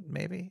broken,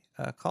 maybe.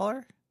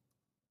 Caller?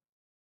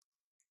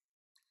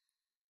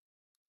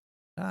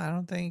 No, I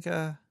don't think...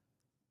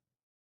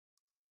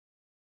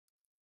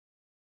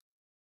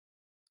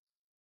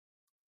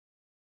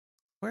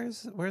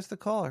 Where's the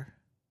caller?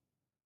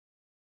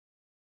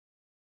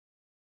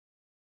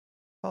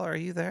 Caller, are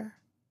you there?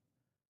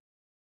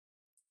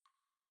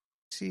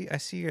 I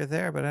see you're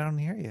there, but I don't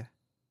hear you.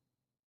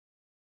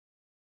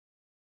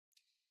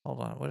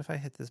 Hold on. What if I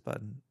hit this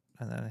button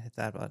and then I hit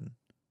that button?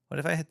 What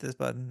if I hit this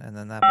button and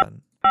then that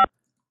button?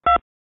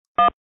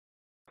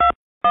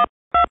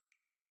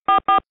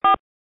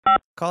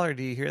 Caller,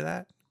 do you hear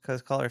that?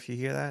 Because caller, if you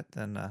hear that,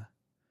 then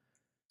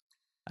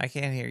I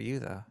can't hear you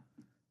though.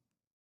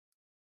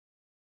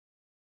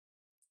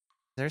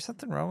 Is there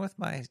something wrong with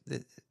my?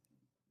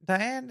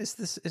 Diane, is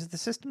the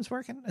systems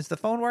working? Is the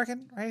phone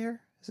working right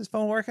here? Is this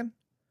phone working?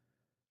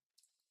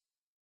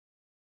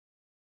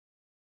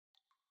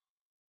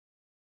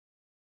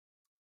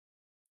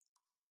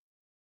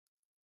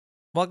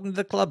 Welcome to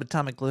the club,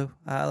 Atomic Glue.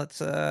 Let's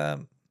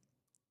caller,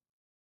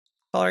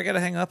 I gotta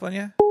hang up on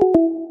you.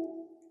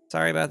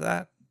 Sorry about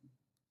that.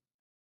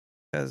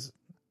 Because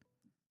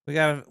we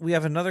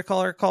have another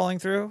caller calling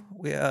through.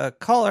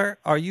 Caller,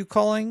 are you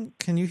calling?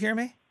 Can you hear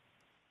me?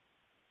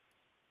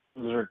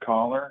 Is there a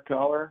caller?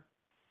 Caller.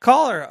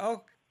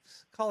 Oh,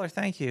 caller,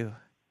 thank you.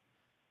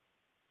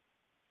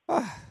 Oh,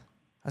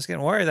 I was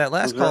getting worried that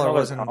last caller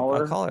wasn't a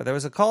caller. There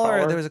was a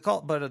caller. There was a call,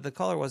 but the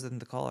caller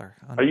wasn't the caller.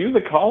 Are you the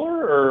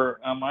caller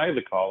or am I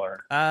the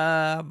caller?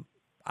 I'm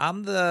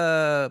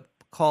the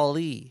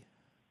callee.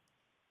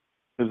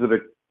 Is it a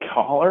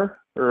caller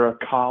or a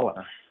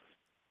caller?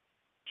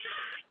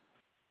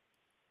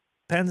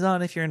 Depends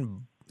on if you're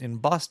in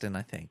Boston,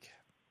 I think.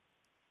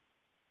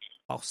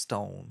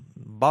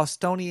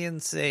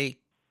 Bostonians say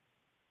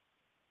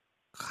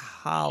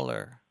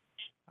collar.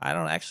 I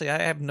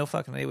have no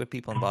fucking idea what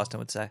people in Boston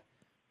would say.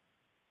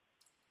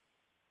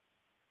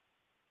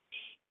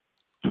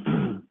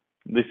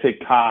 They say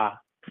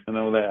ka. I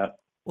know that.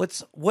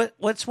 What's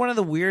one of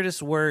the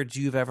weirdest words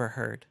you've ever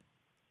heard?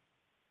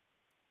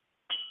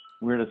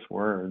 Weirdest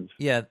words.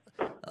 Yeah.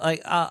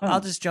 Like I'll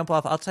just jump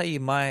off. I'll tell you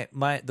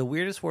the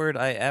weirdest word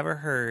I ever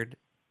heard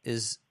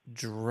is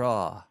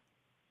draw.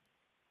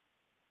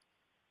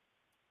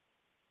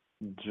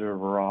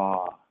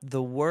 Draw.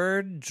 The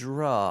word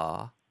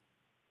draw.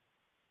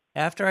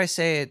 After I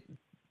say it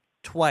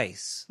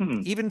twice,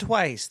 even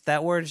twice,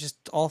 that word is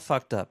just all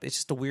fucked up. It's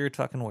just a weird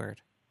fucking word.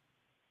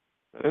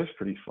 That is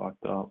pretty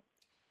fucked up.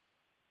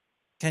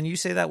 Can you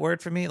say that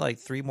word for me like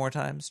 3 more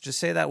times? Just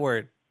say that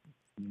word.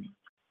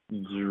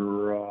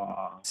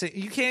 Draw. So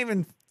you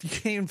can't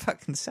even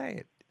fucking say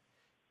it.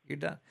 You're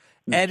done.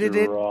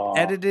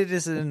 Edited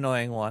is an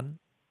annoying one.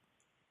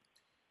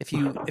 If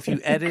you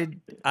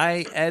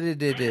I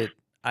edited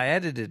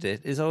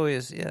it is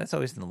always, that's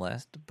always in the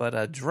list.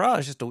 But draw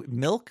is just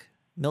milk.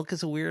 Milk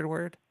is a weird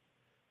word.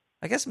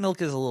 I guess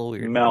milk is a little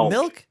weird.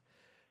 Milk.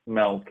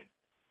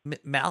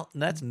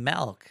 That's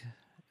milk.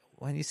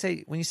 When you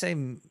say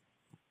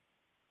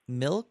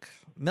milk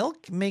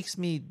makes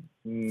me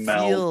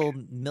feel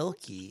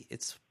milky.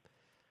 It's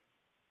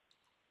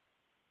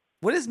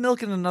what is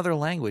milk in another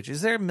language?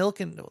 Is there milk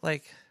in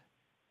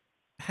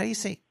how do you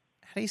say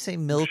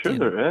milk? Sure,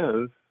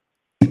 there is.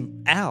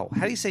 How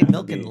do you say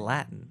milk in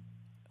Latin?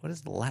 What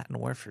is the Latin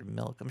word for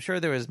milk? I'm sure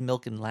there was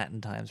milk in Latin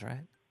times,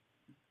 right?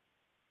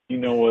 You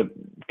know what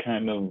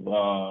kind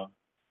of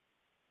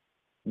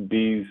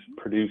bees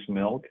produce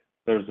milk?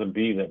 There's a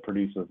bee that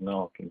produces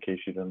milk, in case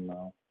you didn't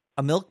know.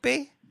 A milk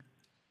bee?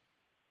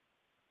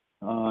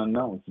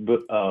 No, it's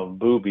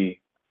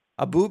booby.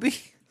 A booby?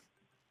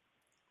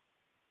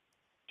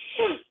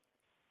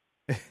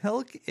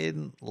 Milk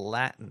in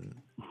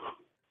Latin.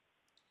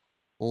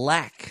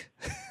 Lack.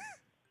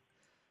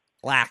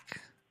 Lack.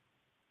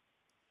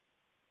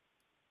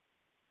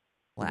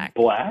 Black?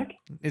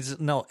 It's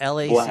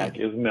LAC. Black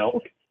is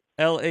milk.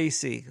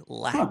 LAC.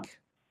 Lack.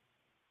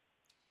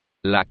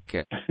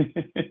 Lack.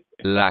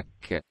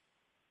 Lack.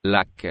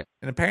 Lack.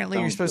 And apparently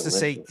you're supposed to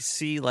say delicious.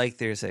 C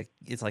like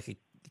it's like a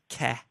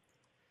ka.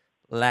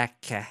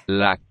 Lack.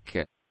 Lack.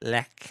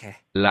 Lack.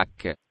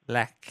 Lack.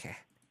 Lack.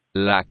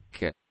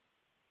 Lack.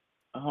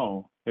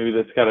 Oh, maybe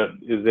that's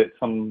is it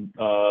some,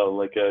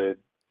 like a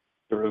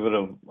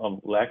derivative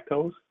of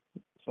lactose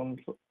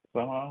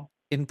somehow?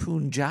 In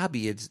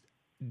Punjabi, it's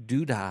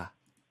doodah.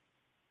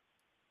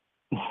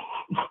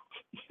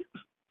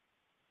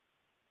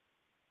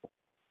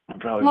 I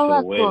probably should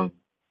have waited.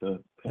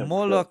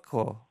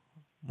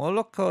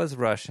 Moloko is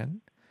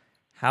Russian.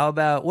 How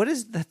about what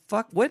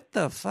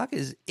the fuck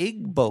is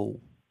Igbo?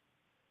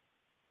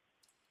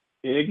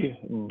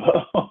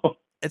 Igbo.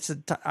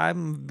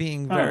 I'm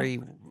being very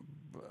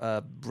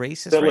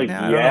racist They're right like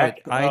now.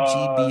 yak, I don't know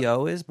what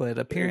IGBO is, but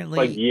apparently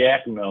it's like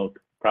yak milk,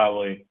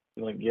 probably.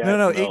 Like yak no.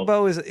 milk.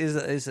 Igbo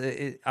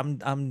is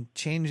I'm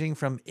changing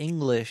from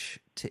English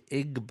to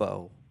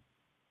Igbo.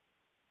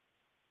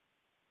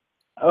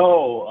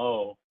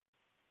 Oh.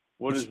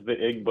 What is the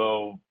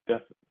Igbo?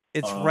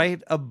 It's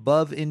right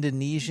above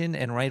Indonesian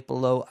and right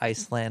below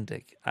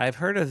Icelandic. I've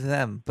heard of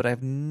them, but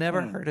I've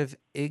never heard of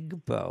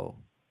Igbo.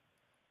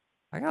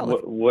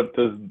 What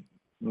does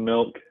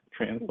milk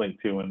translate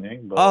to in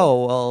Igbo?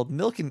 Oh, well,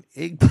 milk in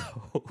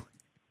Igbo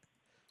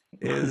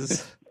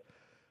is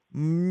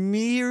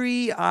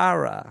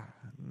Miriara.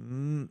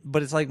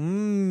 But it's like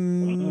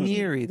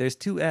Miri. There's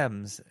 2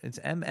 M's. It's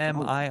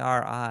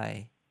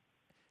MMIRI.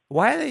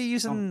 Why are they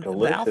using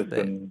the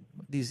alphabet?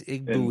 These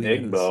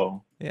Igboians.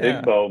 Igbo.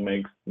 Yeah. Igbo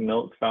makes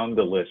milk sound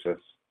delicious.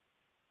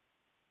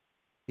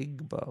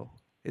 Igbo.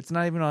 It's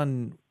not even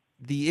on.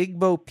 The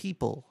Igbo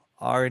people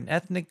are an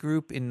ethnic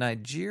group in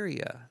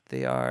Nigeria.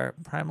 They are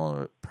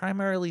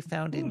primarily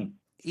found in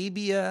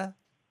Abia,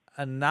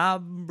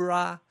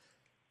 Anambra,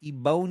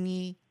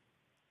 Ebonyi,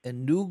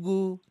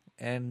 Enugu,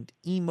 and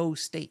Imo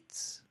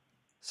states.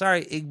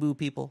 Sorry, Igbo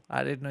people.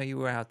 I didn't know you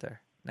were out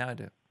there. Now I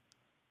do.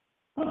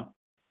 Huh.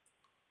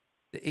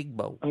 The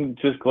Igbo. I'm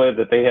just glad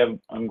that they have.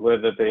 I'm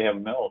glad that they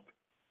have milk.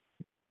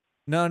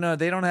 No,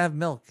 they don't have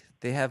milk.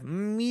 They have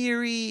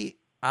Miri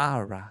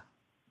Ara.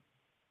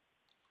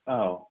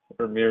 Oh,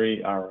 or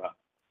Miri Ara.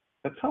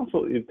 That sounds.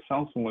 It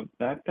sounds somewhat.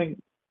 I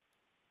think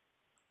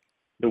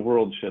the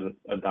world should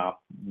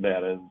adopt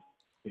that as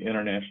the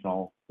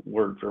international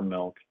word for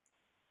milk.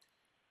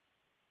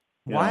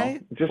 You know? Why?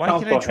 It just Why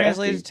sounds can't I so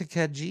translate happy. it to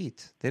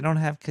Khajiit? They don't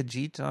have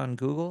Khajiit on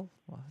Google.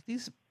 Well,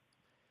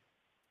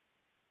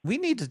 we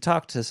need to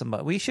talk to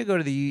somebody. We should go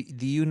to the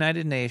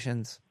United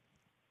Nations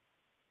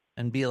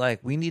and be like,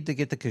 we need to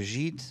get the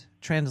Khajiit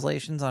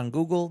translations on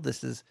Google.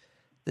 This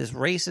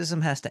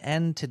racism has to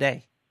end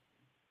today.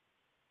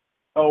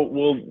 Oh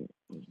well,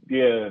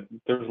 yeah.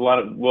 There's a lot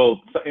of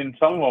and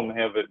some of them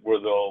have it where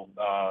they'll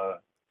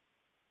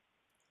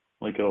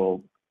like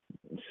it'll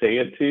say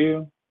it to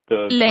you,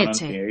 the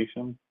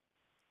pronunciation.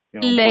 You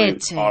know, play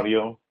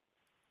audio.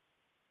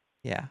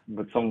 Yeah.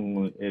 But some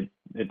of them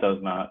it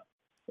does not,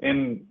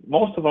 and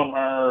most of them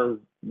are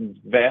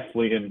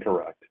vastly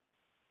incorrect.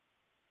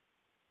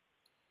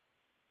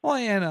 Well,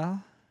 you know,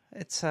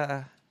 it's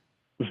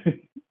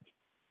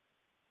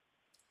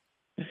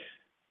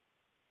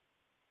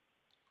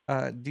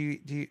do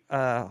you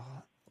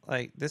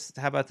like this?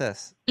 How about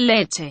this?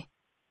 Leche.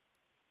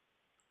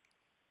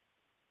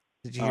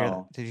 Did you hear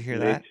that? Did you hear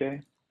leche?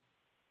 that?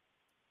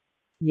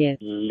 Yes.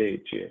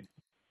 Leche.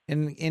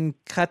 In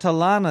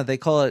Catalana, they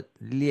call it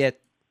liet.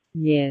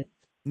 Yes.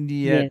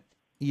 Yet.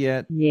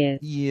 Yes.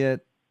 Yeah.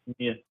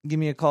 Give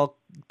me a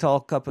tall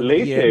cup of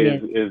leche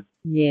yet. is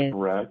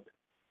correct.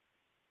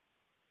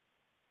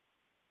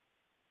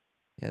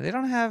 Yeah, they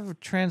don't have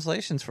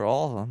translations for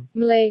all of them.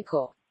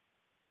 Mleko.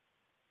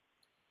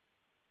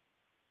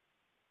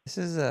 This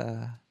is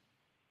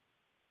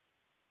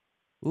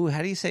Ooh,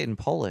 how do you say it in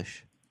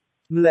Polish?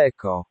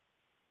 Mleko.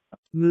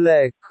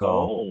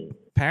 Oh.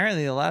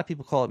 Apparently, a lot of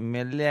people call it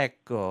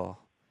mleko.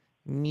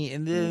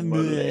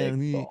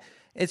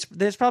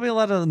 There's probably a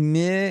lot of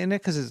meh in it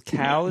because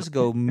cows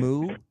go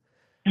moo.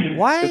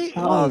 Why?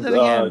 Sounds, then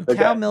again,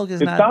 cow milk is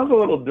not. It sounds a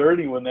little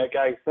dirty when that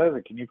guy says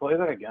it. Can you play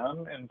that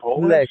again in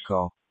Polish?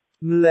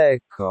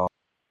 Mleko.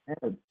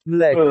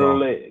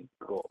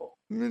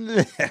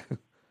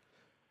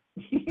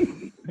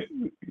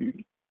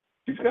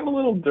 He's got a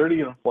little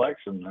dirty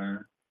inflection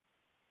there.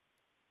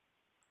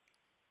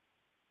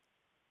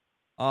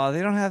 Oh,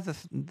 they don't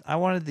have I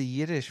wanted the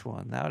Yiddish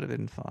one. That would have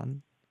been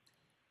fun.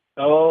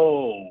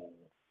 Oh.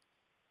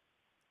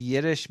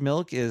 Yiddish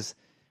milk is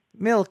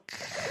milk.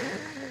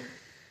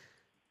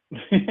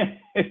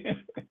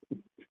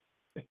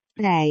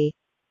 Play.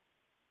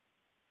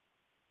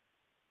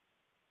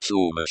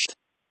 Zumischt.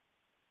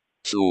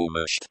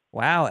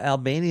 Wow,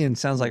 Albanian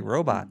sounds like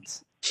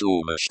robots.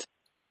 Zumischt.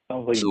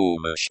 Sounds like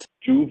Zumischt.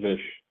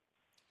 Jewish.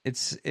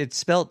 It's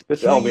spelled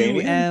It's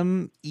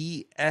Albanian?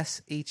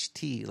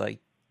 Qumesht, like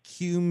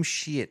cum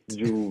shit.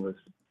 Jewish.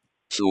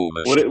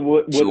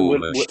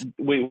 Zumischt.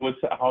 Wait,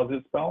 how's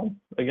it spelled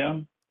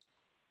again?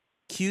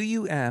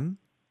 Qume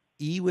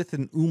with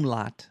an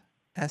umlaut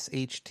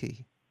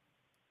sht.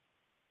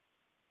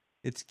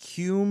 It's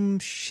cum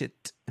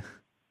shit.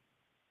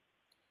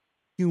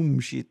 Cum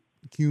shit.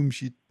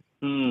 Zumischt.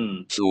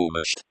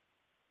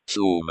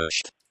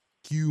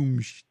 Cum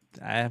shit.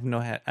 I don't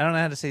know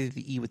how to say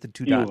the E with the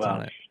two dots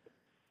on it.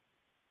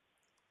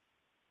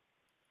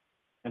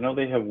 I know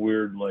they have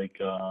weird, like,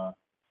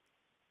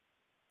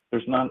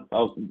 there's not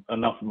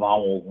enough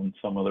vowels in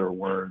some of their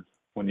words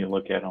when you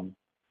look at them.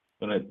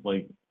 And it,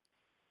 like,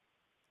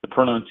 the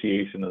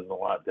pronunciation is a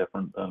lot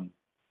different than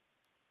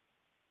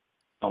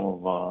some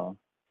of,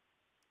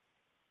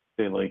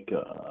 say, like,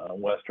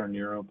 Western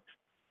Europe.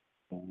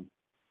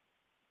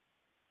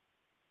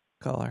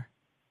 Caller.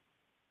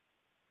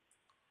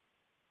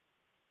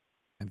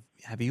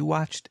 Have you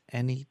watched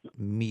any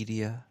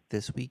media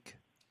this week?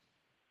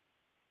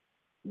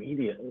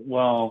 Media?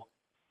 Well,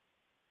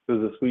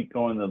 does this week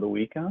go into the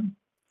weekend?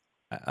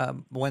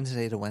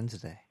 Wednesday to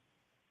Wednesday.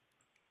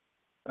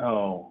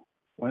 Oh,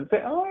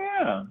 Wednesday? Oh,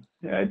 yeah.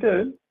 Yeah, I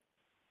did.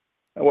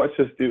 I watched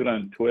this dude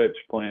on Twitch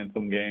playing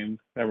some games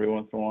every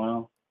once in a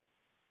while.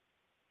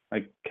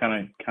 I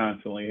kind of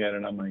constantly had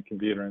it on my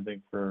computer, I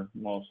think, for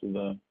most of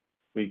the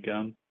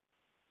weekend.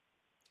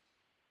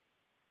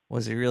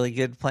 Was he really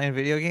good playing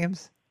video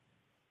games?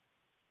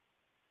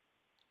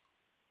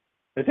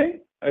 I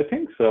think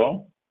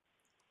so.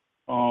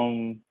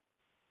 I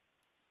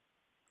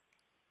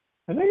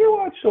think I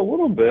watched a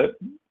little bit.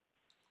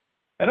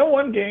 I know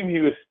one game he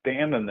was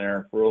standing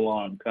there for a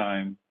long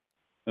time.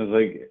 It was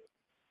like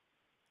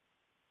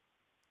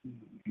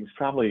he's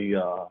probably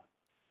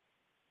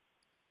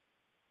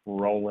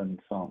rolling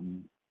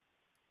something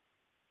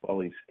while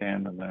he's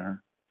standing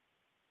there.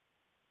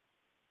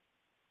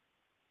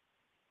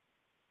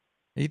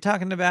 Are you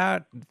talking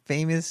about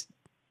famous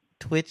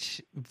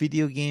Twitch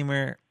video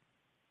gamer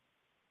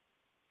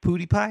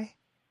PewDiePie?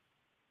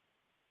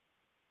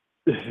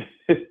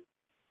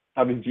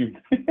 How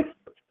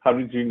How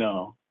did you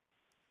know?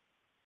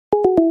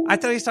 I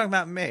thought he was talking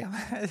about me.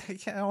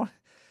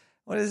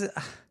 What is it?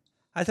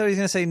 I thought he was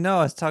going to say no.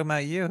 I was talking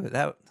about you.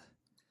 That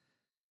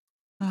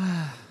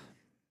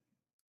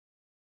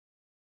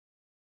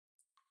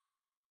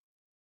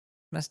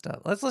messed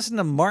up. Let's listen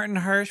to Martin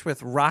Hirsch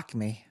with "Rock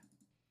Me."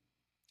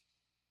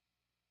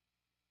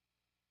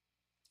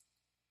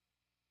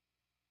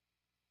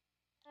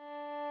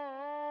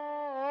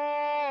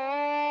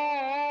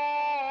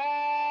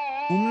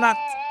 Umlaut.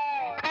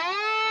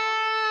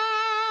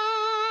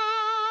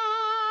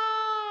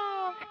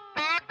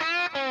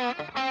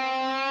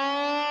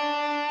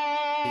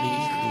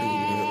 Please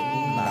leave your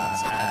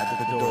umlauts at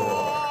the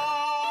door.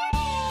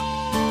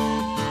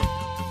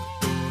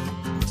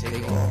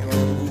 Take off your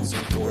boots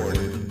cord.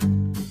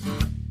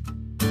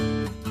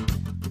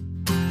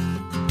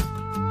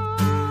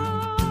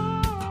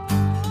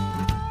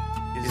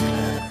 Is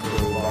that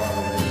crowbar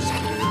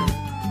registered?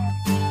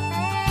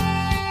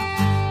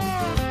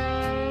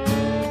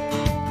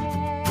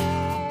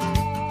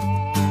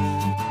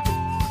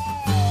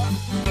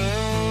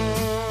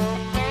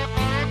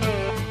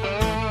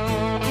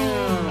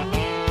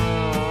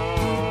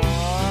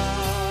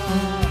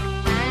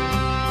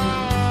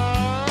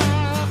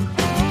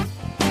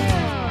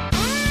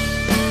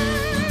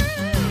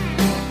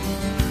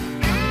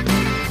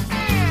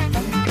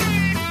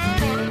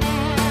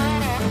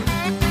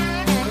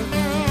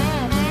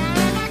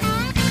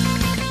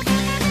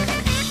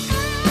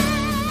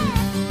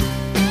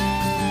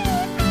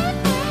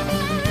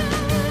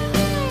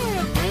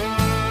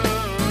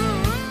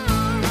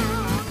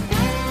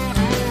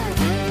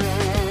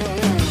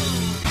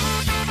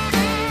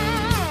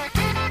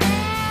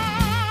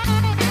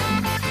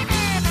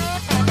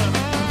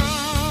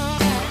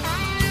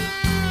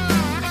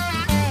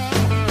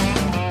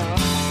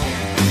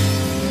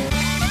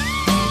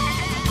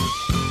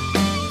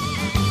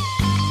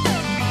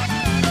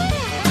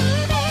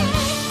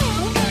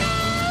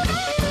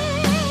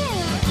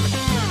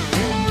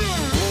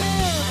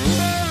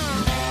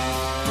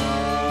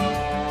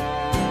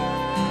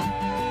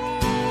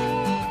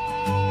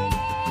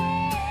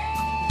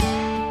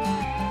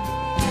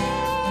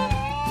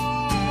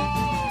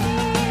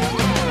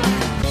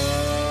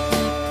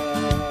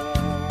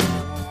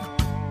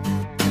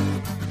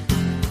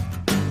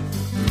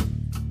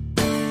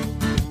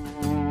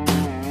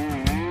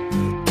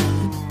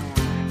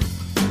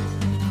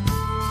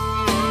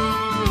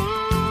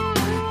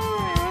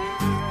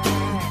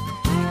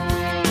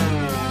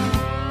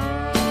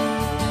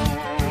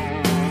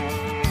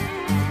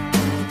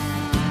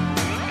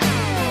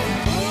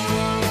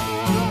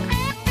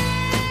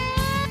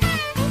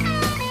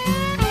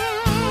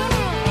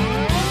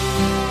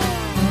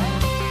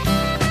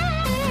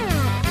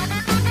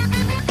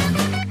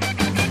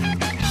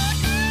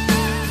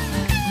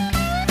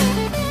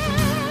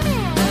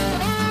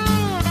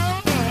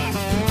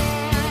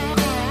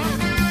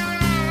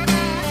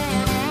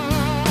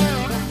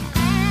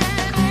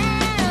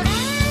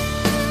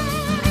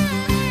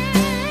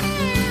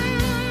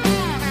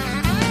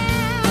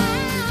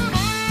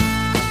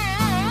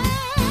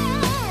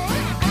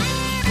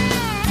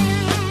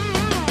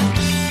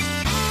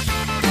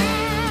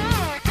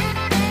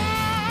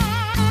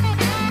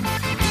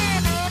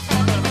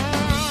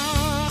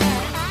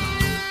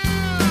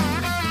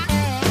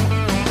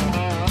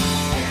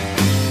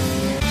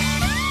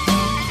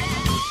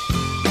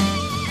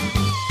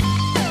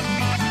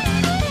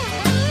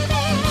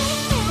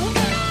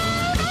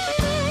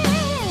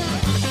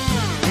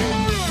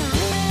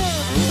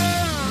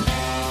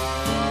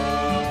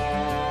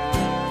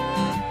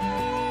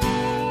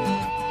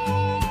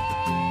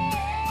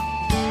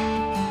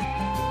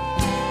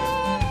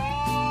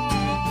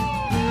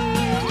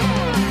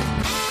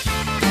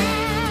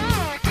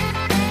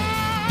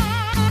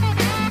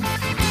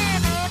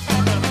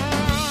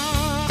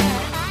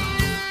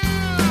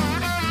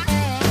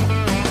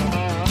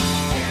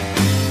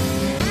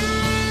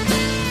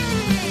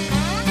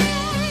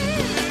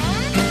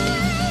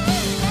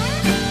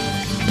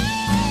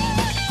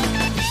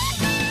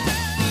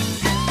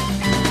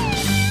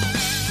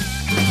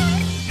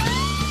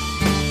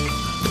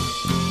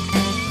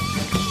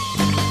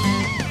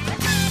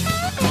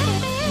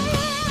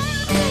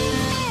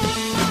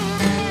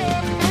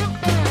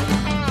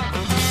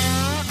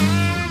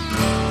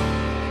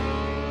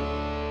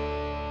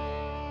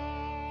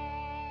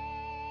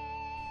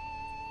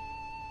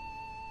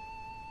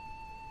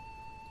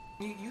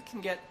 You can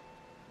get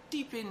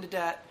deep into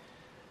debt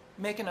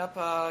making up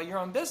your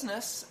own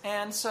business.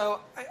 And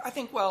so I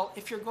think, well,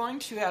 if you're going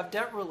to have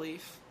debt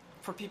relief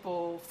for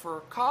people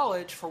for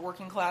college, for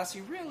working class,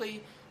 you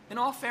really, in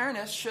all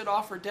fairness, should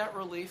offer debt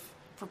relief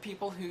for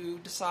people who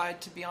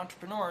decide to be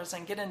entrepreneurs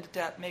and get into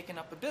debt making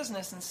up a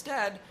business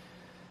instead.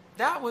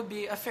 That would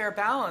be a fair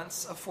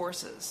balance of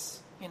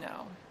forces, you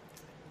know.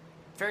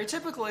 Very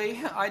typically,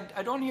 I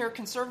don't hear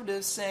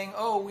conservatives saying,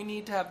 oh, we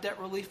need to have debt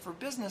relief for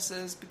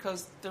businesses,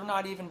 because they're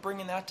not even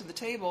bringing that to the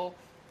table.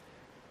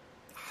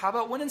 How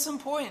about winning some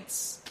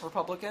points,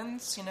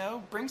 Republicans? You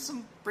know, bring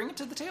it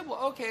to the table.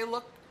 Okay,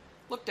 look,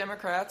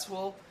 Democrats,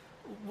 we'll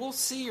we'll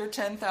see your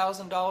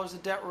 $10,000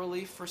 of debt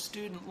relief for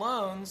student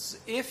loans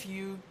if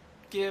you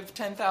give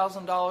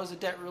 $10,000 of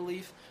debt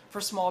relief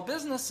for small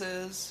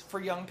businesses, for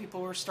young people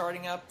who are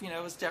starting up,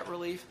 as debt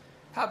relief.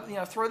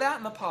 Throw that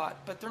in the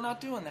pot, but they're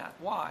not doing that.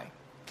 Why?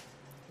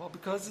 Well,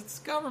 because it's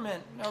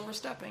government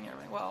overstepping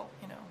everything. Well,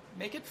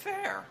 make it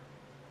fair.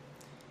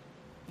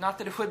 Not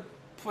that it would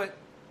put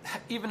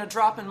even a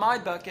drop in my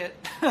bucket.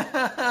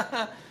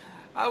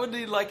 I would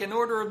need like an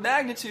order of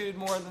magnitude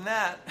more than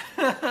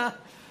that.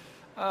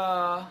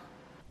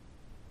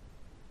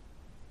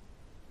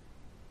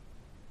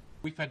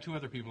 We've had two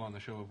other people on the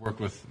show who've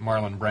worked with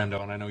Marlon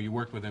Brando, and I know you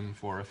worked with him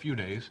for a few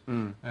days.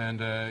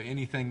 And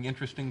anything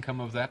interesting come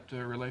of that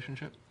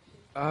relationship?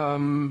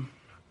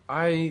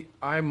 I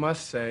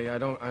must say, I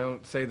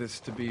don't say this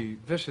to be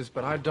vicious,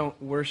 but I don't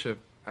worship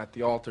at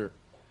the altar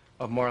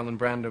of Marlon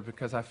Brando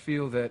because I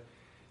feel that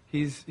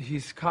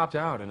he's copped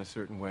out in a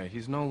certain way.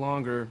 He's no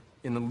longer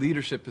in the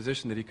leadership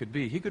position that he could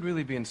be. He could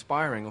really be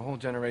inspiring a whole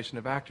generation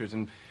of actors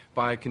and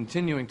by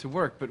continuing to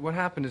work. But what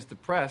happened is the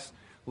press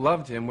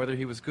loved him, whether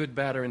he was good,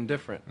 bad, or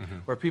indifferent,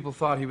 where people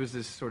thought he was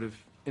this sort of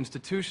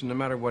institution no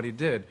matter what he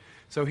did.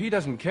 So he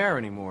doesn't care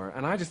anymore,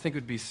 and I just think it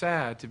would be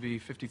sad to be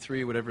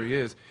 53, whatever he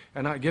is,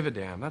 and not give a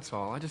damn, that's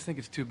all. I just think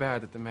it's too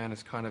bad that the man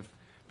has kind of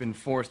been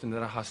forced into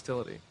that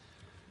hostility.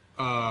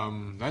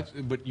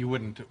 But you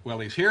wouldn't, well,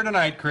 he's here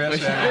tonight,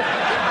 Chris.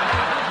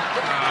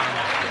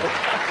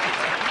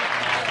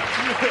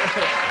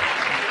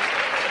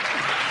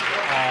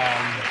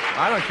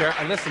 I don't care.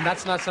 And listen,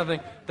 that's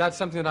something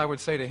that I would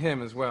say to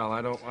him as well.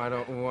 I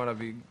don't want to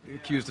be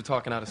accused of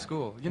talking out of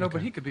school.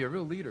 But he could be a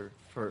real leader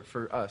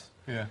for us.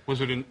 Yeah.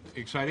 Was it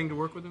exciting to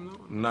work with him, though?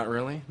 Not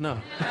really, no.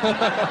 No.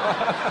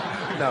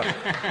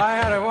 I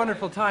had a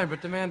wonderful time,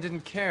 but the man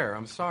didn't care.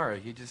 I'm sorry.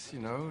 He just,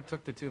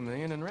 took the $2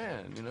 million and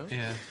ran,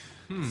 Yeah.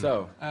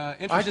 So,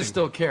 I just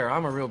still care.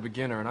 I'm a real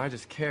beginner, and I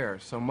just care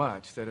so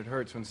much that it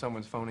hurts when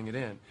someone's phoning it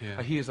in.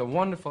 Yeah. He is a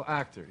wonderful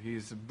actor.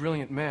 He's a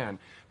brilliant man.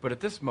 But at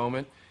this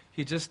moment,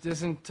 he just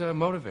isn't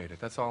motivated.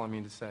 That's all I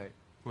mean to say.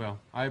 Well,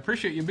 I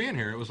appreciate you being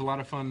here. It was a lot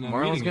of fun meeting you.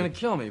 Marlon's going to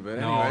kill me, but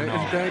anyway.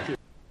 No. Thank you.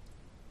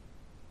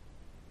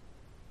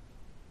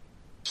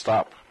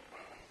 Stop.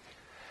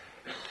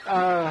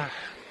 How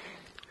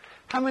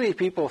many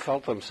people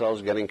felt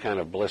themselves getting kind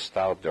of blissed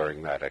out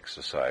during that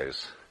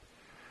exercise?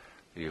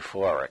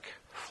 Euphoric,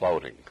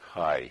 floating,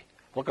 high.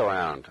 Look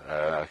around.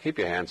 Keep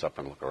your hands up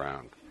and look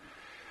around.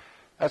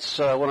 That's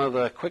one of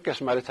the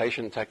quickest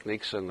meditation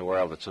techniques in the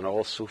world. It's an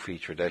old Sufi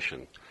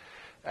tradition.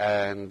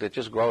 And it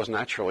just grows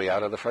naturally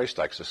out of the first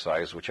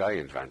exercise, which I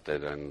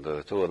invented. And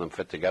the two of them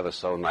fit together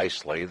so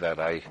nicely that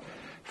I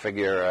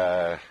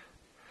figure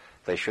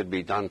they should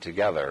be done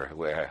together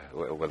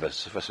with a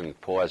sufficient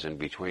pause in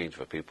between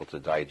for people to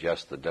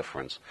digest the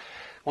difference.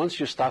 Once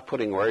you stop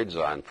putting words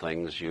on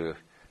things, you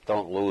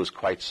don't lose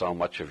quite so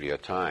much of your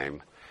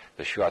time.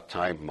 The short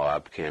time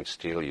mob can't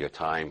steal your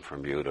time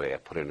from you to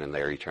put it in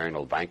their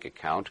eternal bank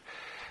account,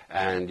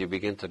 and you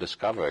begin to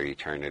discover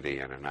eternity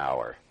in an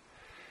hour.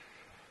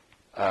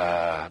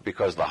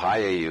 Because the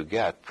higher you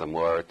get, the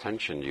more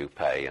attention you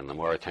pay, and the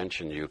more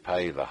attention you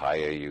pay, the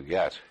higher you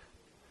get.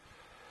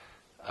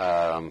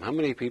 How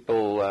many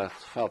people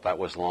felt that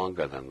was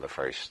longer than the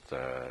first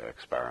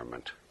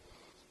experiment?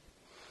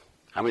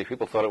 How many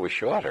people thought it was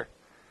shorter?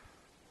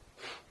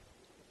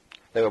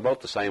 They were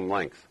both the same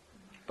length,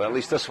 but at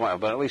least this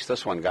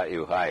one got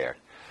you higher.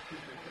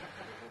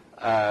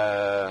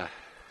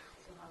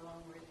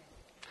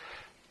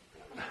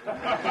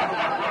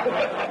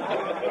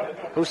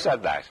 Who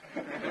said that?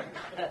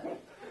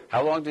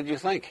 How long did you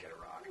think?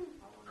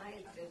 I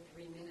said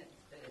 3 minutes.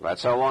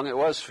 That's how long it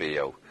was for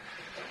you.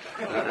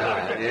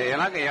 You're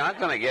not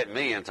going to get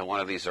me into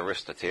one of these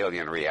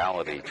Aristotelian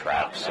reality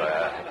traps.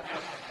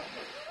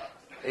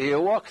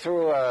 You walk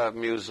through a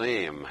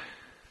museum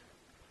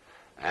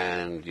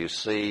and you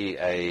see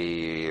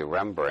a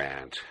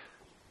Rembrandt,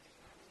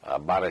 a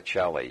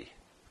Botticelli.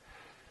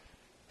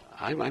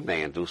 I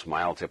may induce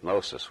mild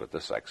hypnosis with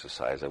this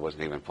exercise. I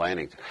wasn't even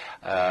planning to.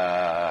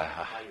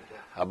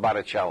 A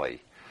Botticelli,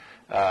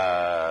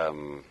 a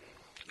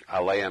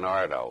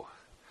Leonardo,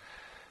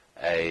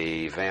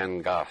 a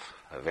Van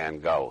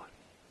Gogh,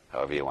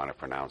 however you want to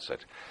pronounce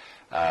it,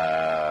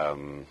 a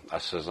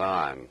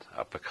Cezanne,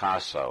 a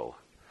Picasso,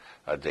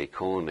 a de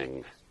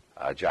Kooning,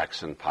 a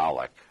Jackson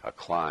Pollock, a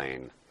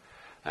Klein,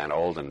 an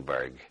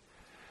Oldenburg,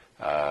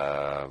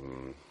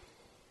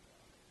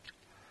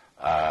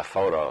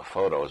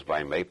 photos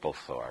by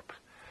Mapplethorpe.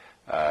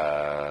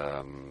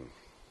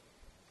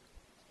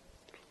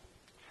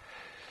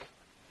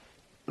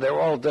 They're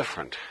all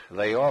different.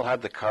 They all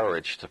had the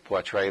courage to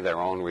portray their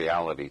own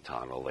reality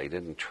tunnel. They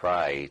didn't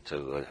try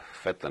to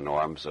fit the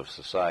norms of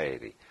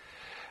society.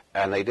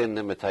 And they didn't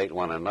imitate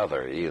one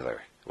another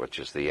either, which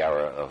is the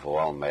era of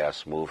all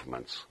mass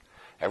movements.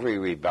 Every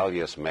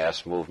rebellious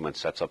mass movement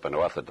sets up an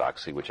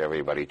orthodoxy which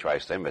everybody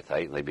tries to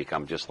imitate, and they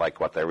become just like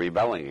what they're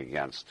rebelling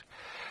against.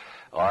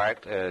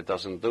 Art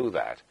doesn't do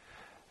that.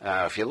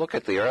 If you look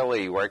at the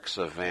early works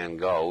of Van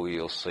Gogh,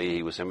 you'll see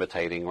he was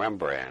imitating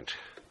Rembrandt.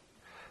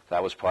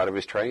 That was part of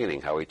his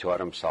training, how he taught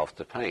himself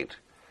to paint.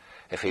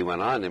 If he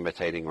went on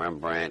imitating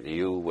Rembrandt,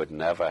 you would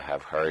never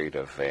have heard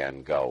of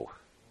Van Gogh.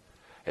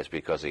 It's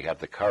because he had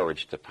the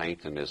courage to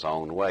paint in his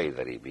own way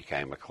that he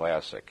became a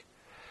classic.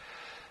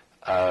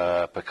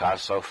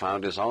 Picasso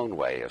found his own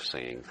way of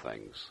seeing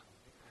things.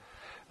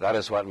 That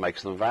is what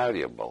makes them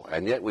valuable.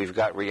 And yet we've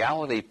got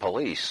reality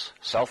police,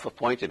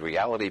 self-appointed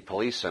reality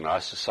police in our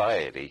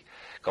society,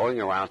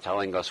 going around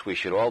telling us we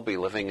should all be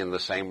living in the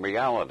same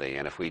reality.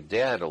 And if we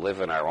dare to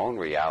live in our own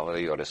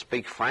reality or to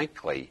speak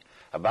frankly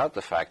about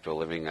the fact we're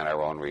living in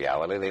our own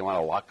reality, they want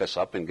to lock us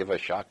up and give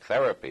us shock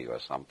therapy or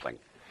something.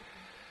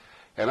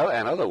 In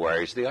other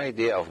words, the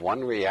idea of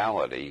one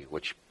reality,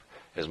 which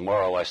is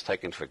more or less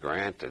taken for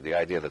granted, the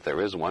idea that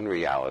there is one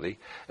reality,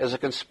 is a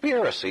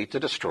conspiracy to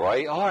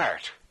destroy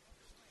art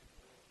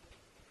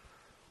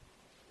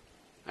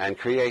and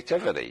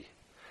creativity.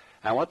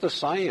 And what does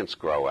science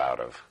grow out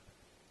of?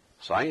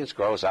 Science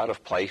grows out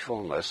of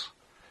playfulness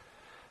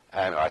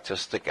and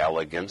artistic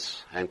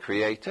elegance and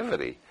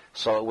creativity.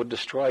 So it would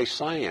destroy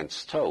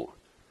science, too.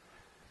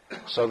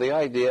 So the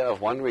idea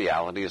of one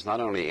reality is not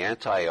only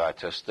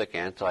anti-artistic,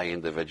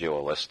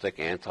 anti-individualistic,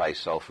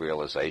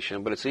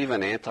 anti-self-realization, but it's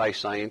even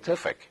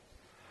anti-scientific.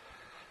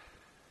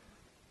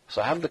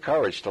 So have the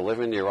courage to live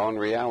in your own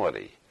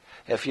reality.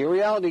 If your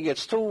reality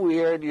gets too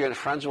weird, your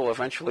friends will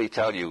eventually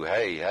tell you,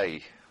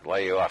 hey,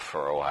 lay off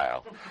for a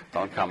while.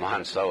 Don't come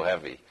on so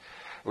heavy.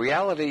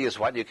 Reality is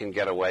what you can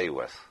get away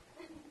with.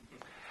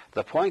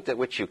 The point at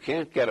which you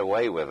can't get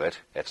away with it,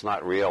 it's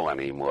not real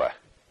anymore.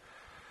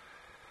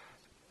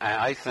 And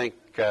I think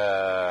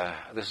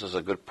this is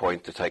a good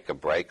point to take a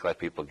break, let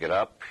people get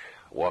up,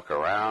 walk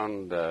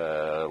around,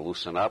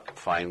 loosen up,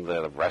 find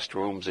the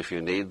restrooms if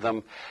you need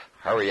them,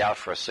 hurry out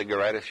for a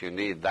cigarette if you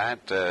need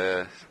that,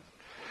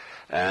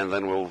 and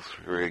then we'll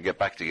get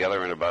back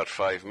together in about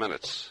 5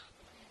 minutes.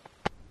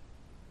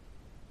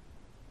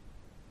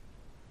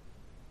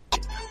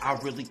 I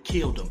really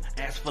killed him.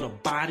 As for the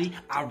body,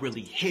 I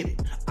really hit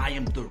it. I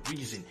am the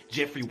reason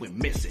Jeffrey went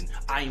missing.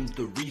 I am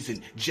the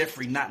reason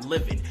Jeffrey not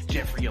living.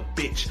 Jeffrey a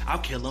bitch, I'll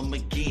kill him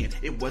again.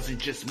 It wasn't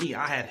just me,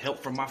 I had help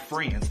from my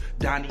friends.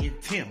 Donnie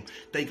and Tim,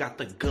 they got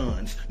the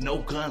guns. No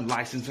gun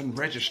license and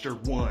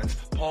registered ones.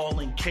 Paul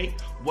and Kate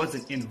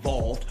wasn't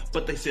involved,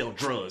 but they sell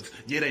drugs.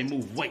 Yeah, they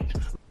move weight.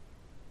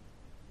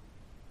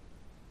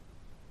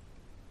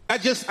 I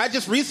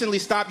just recently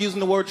stopped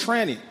using the word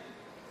tranny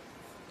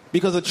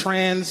because a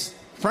trans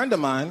friend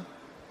of mine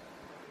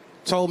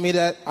told me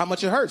that how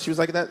much it hurts. She was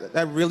like,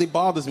 that really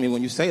bothers me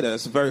when you say that.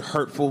 It's a very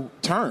hurtful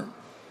term.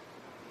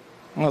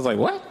 And I was like,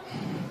 what?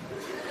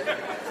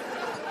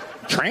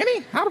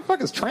 Tranny? How the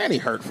fuck is tranny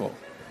hurtful?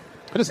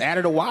 I just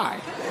added a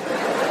Y.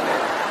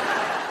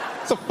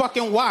 It's a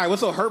fucking Y. What's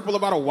so hurtful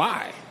about a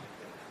Y?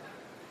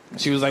 And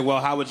she was like,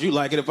 well, how would you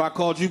like it if I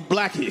called you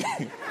Blackie?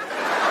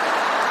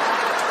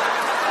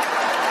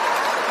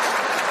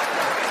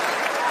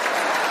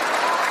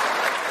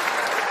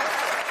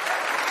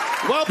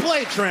 Well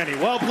played, Tranny.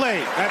 Well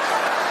played.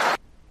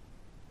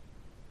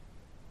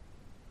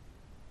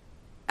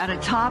 At a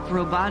top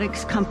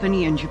robotics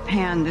company in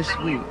Japan this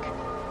week,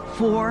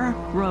 4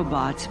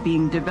 robots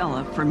being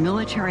developed for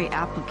military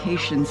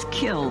applications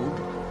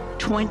killed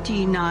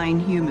 29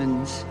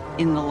 humans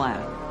in the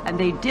lab. And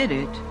they did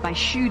it by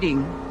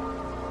shooting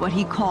what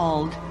he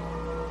called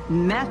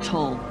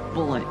metal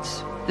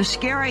bullets. The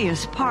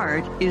scariest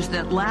part is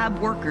that lab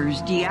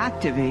workers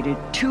deactivated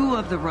 2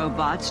 of the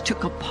robots,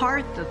 took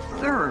apart the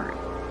 3rd.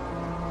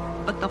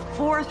 But the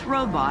 4th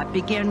robot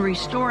began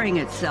restoring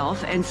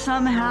itself and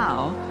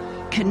somehow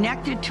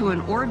connected to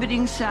an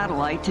orbiting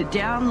satellite to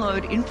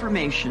download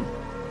information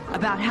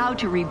about how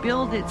to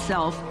rebuild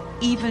itself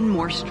even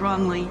more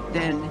strongly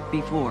than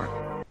before.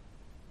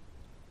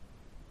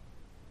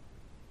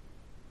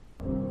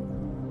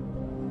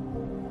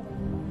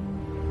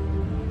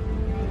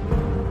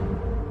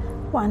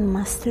 One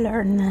must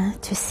learn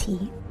to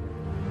see.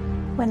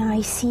 When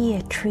I see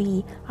a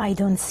tree, I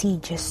don't see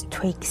just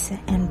twigs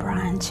and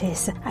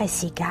branches. I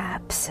see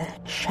gaps,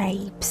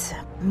 shapes,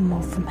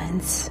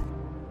 movements.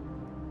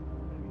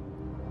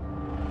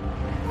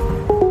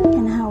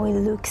 And how it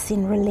looks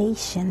in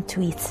relation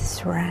to its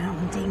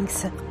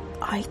surroundings.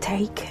 I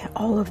take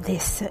all of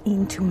this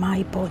into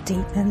my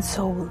body and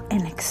soul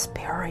and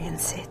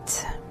experience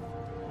it.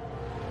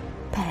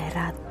 Per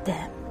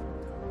Adde.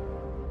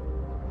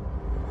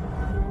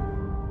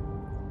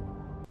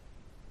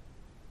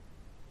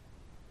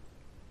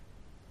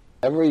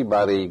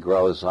 Everybody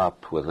grows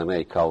up within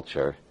a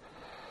culture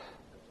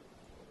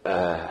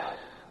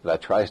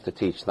that tries to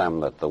teach them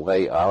that the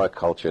way our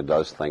culture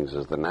does things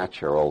is the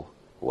natural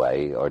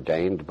way,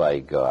 ordained by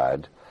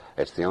God.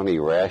 It's the only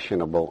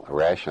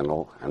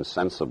rational and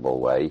sensible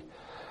way.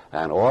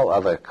 And all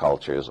other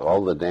cultures,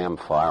 all the damn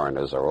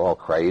foreigners, are all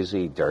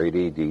crazy,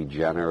 dirty,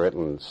 degenerate,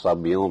 and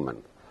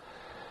subhuman.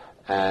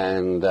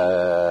 And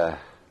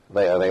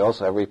they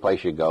also, every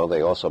place you go,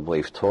 they also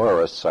believe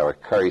tourists are a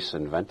curse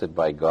invented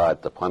by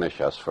God to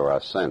punish us for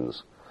our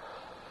sins.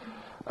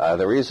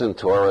 The reason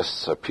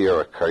tourists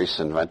appear a curse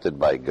invented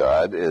by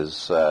God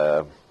is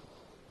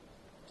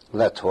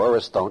that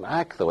tourists don't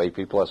act the way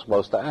people are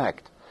supposed to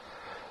act.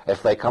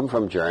 If they come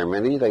from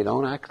Germany, they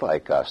don't act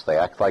like us. They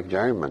act like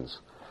Germans.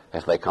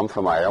 If they come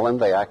from Ireland,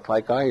 they act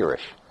like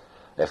Irish.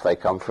 If they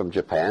come from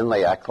Japan,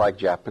 they act like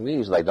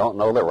Japanese. They don't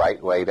know the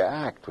right way to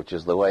act, which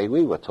is the way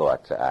we were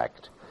taught to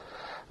act.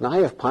 Now, I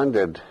have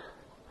pondered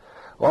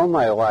all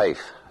my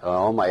life,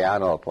 all my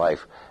adult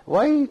life,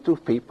 why do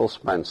people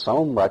spend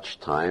so much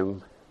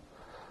time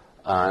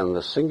on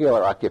the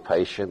singular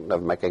occupation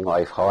of making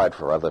life hard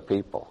for other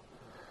people?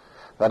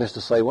 That is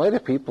to say, why do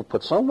people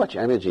put so much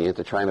energy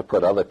into trying to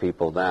put other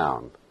people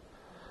down,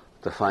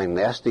 to find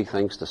nasty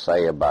things to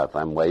say about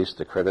them, ways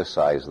to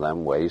criticize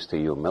them, ways to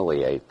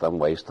humiliate them,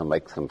 ways to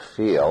make them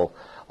feel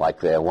like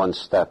they're one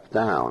step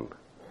down?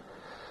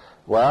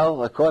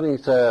 Well, according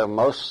to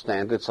most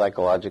standard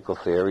psychological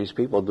theories,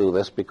 people do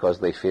this because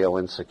they feel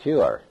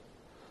insecure.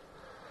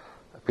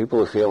 People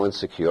who feel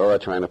insecure are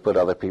trying to put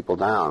other people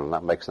down.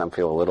 That makes them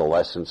feel a little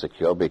less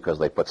insecure because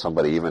they put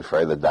somebody even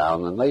further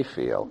down than they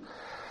feel.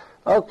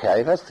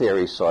 Okay, that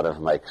theory sort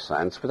of makes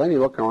sense, but then you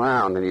look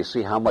around and you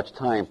see how much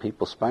time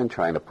people spend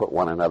trying to put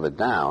one another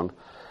down,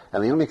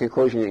 and the only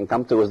conclusion you can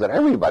come to is that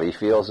everybody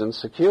feels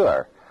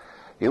insecure.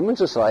 Human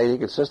society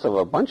consists of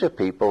a bunch of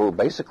people who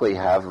basically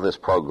have this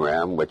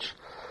program, which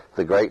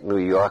the great New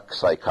York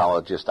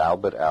psychologist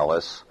Albert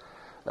Ellis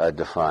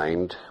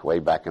defined way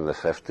back in the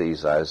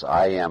 50s as,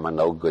 I am a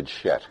no good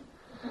shit.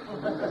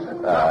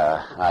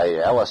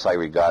 Ellis I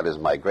regard as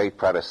my great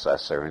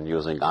predecessor in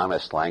using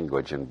honest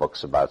language in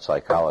books about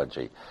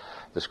psychology,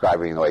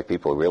 describing the way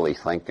people really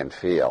think and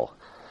feel.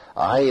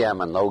 I am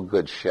a no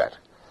good shit.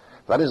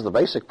 That is the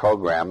basic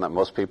program that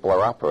most people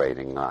are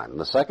operating on.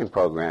 The second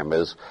program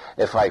is,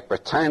 if I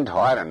pretend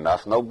hard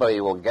enough, nobody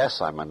will guess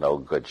I'm a no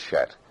good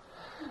shit.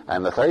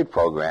 And the third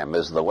program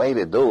is, the way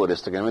to do it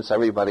is to convince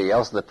everybody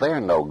else that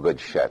they're no good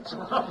shits.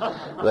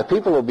 The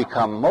people who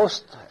become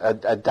most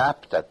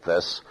adept at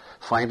this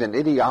find an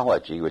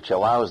ideology which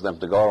allows them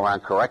to go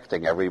around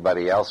correcting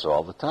everybody else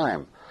all the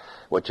time,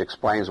 which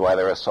explains why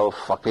there are so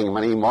fucking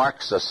many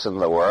Marxists in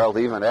the world,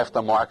 even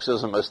after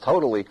Marxism has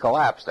totally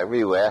collapsed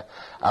everywhere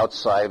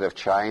outside of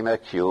China,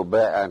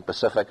 Cuba, and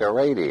Pacifica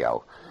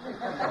Radio.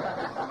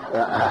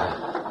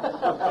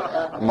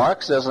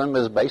 Marxism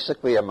is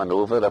basically a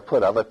maneuver to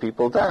put other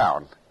people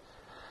down.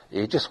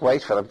 You just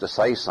wait for them to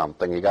say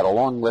something. You got a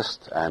long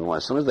list, and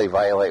as soon as they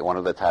violate one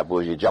of the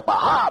taboos, you jump,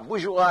 aha,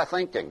 bourgeois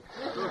thinking,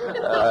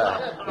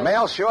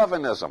 male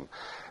chauvinism,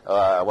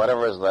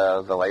 whatever is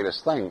the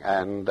latest thing.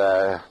 And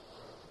now,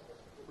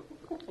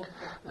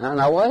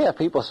 why are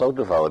people so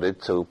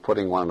devoted to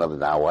putting one another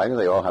down? Why do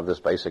they all have this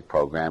basic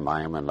program,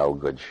 I am a no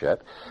good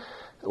shit?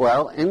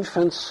 Well,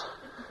 infants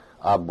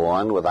are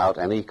born without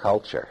any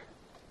culture.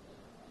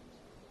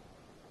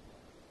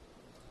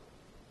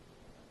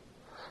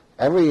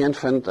 Every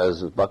infant,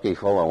 as Bucky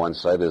Fuller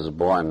once said, is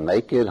born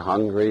naked,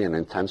 hungry, and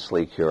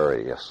intensely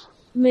curious.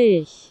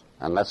 Mysz.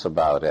 And that's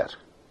about it.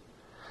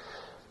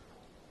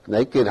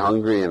 Naked,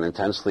 hungry, and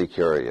intensely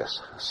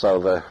curious. So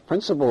the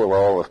principal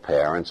role of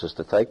parents is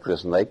to take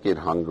this naked,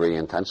 hungry,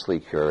 intensely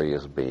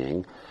curious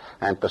being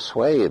and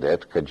persuade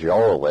it,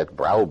 cajole it,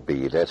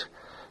 browbeat it,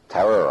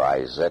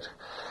 terrorize it,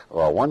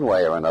 or one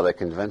way or another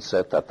convince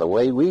it that the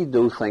way we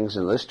do things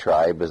in this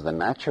tribe is the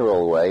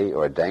natural way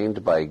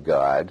ordained by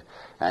God,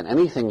 and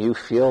anything you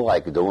feel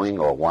like doing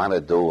or want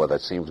to do or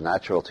that seems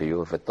natural to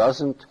you, if it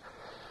doesn't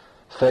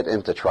fit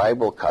into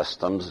tribal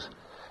customs,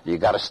 you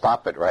got to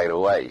stop it right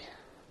away.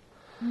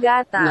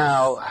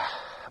 Now,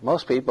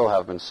 most people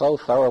have been so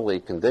thoroughly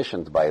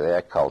conditioned by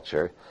their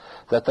culture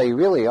that they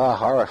really are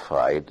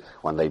horrified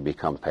when they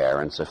become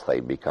parents, if they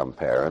become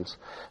parents.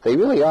 They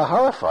really are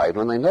horrified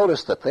when they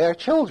notice that their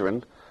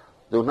children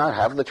do not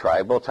have the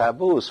tribal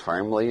taboos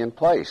firmly in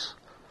place.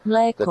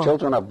 The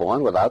children are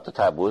born without the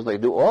taboos. They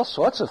do all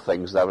sorts of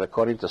things that,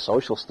 according to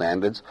social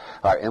standards,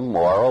 are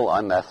immoral,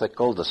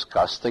 unethical,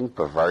 disgusting,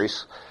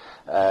 perverse,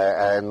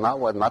 and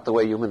not the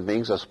way human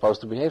beings are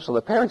supposed to behave. So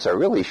the parents are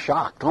really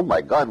shocked. Oh,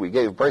 my God, we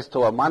gave birth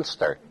to a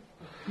monster.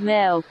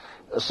 No.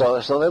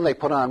 So then they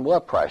put on more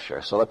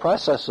pressure. So the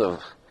process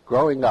of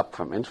growing up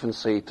from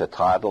infancy to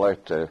toddler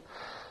to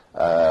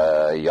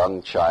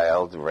young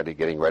child,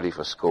 getting ready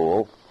for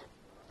school,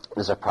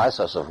 is a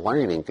process of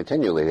learning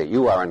continually that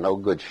you are a no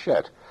good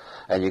shit.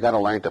 And you got to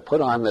learn to put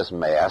on this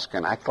mask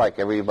and act like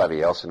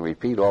everybody else and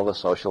repeat all the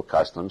social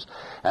customs,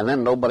 and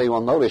then nobody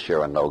will notice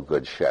you're a no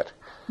good shit.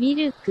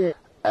 Milk.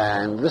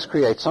 And this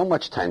creates so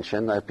much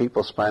tension that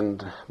people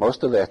spend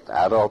most of their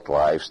adult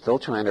lives still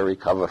trying to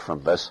recover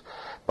from this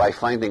by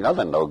finding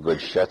other no good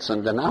shits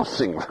and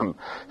denouncing them.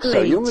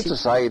 So human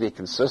society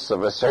consists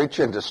of a search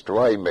and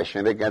destroy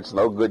mission against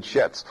no good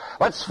shits.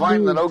 Let's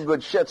find the no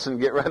good shits and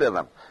get rid of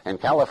them. In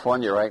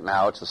California right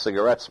now, it's the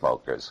cigarette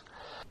smokers.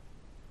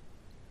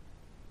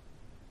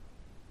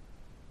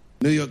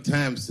 New York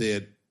Times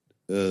said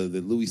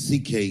that Louis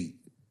C.K.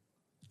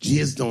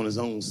 jizzed on his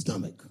own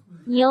stomach.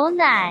 牛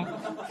奶.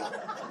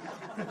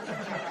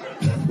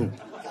 You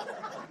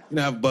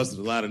know, I've busted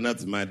a lot of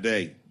nuts in my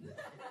day.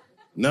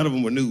 None of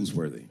them were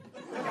newsworthy.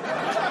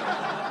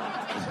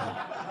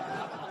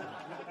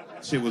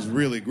 Shit was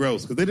really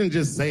gross, because they didn't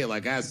just say it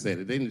like I said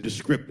it. They didn't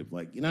descriptive,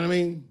 like, you know what I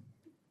mean?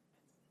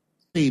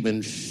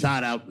 Even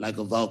shot out like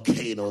a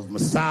volcano of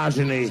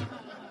misogyny,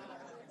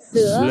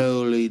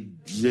 slowly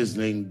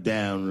drizzling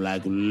down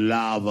like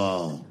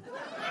lava,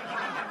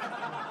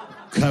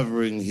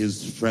 covering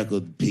his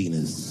freckled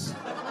penis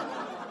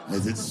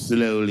as it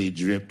slowly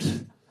dripped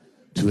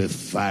to a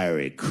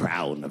fiery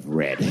crown of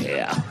red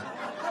hair.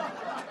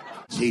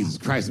 Jesus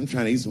Christ, I'm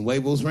trying to eat some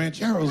huevos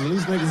rancheros, and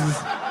these niggas is...